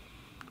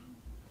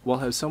 Well,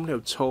 have someone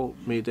have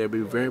told me that we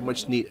very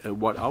much need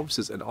ward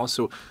offices, and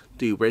also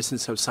the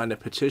residents have signed a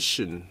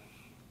petition.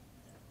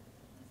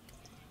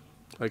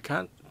 I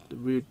can't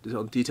read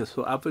on details.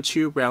 So after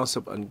 2 rounds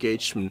of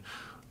engagement,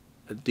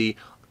 the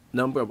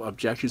number of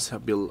objections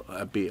have been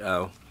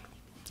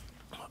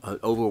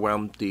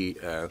overwhelmed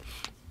the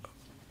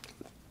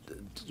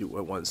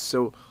ones.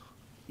 So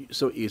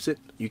is it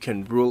you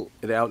can rule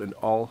it out in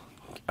all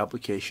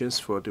applications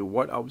for the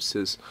ward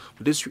offices?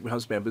 For district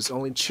house members,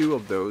 only 2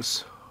 of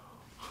those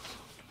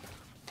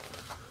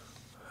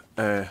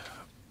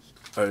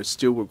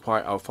still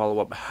require our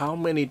follow-up. How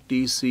many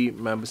DC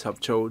members have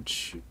told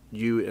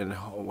you and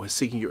were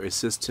seeking your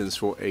assistance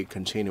for a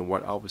container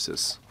ward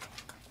offices?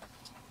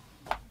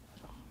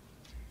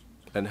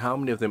 And how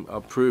many of them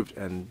approved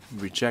and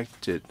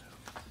rejected?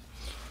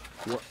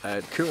 Well,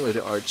 currently,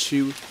 there are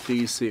 2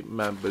 DC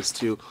members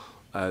still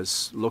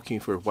looking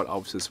for ward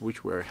offices,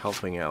 which we're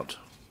helping out.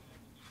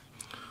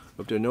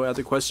 If there are no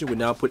other questions, we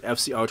now put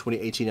FCR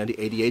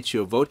 2018-9088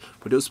 to a vote.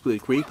 For those who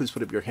agree, please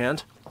put up your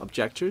hand.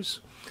 Objectors?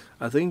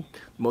 I think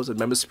most of the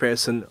members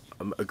present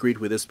agreed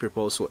with this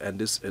proposal, and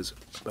this is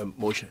a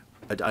motion.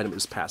 The item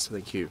is passed.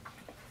 Thank you.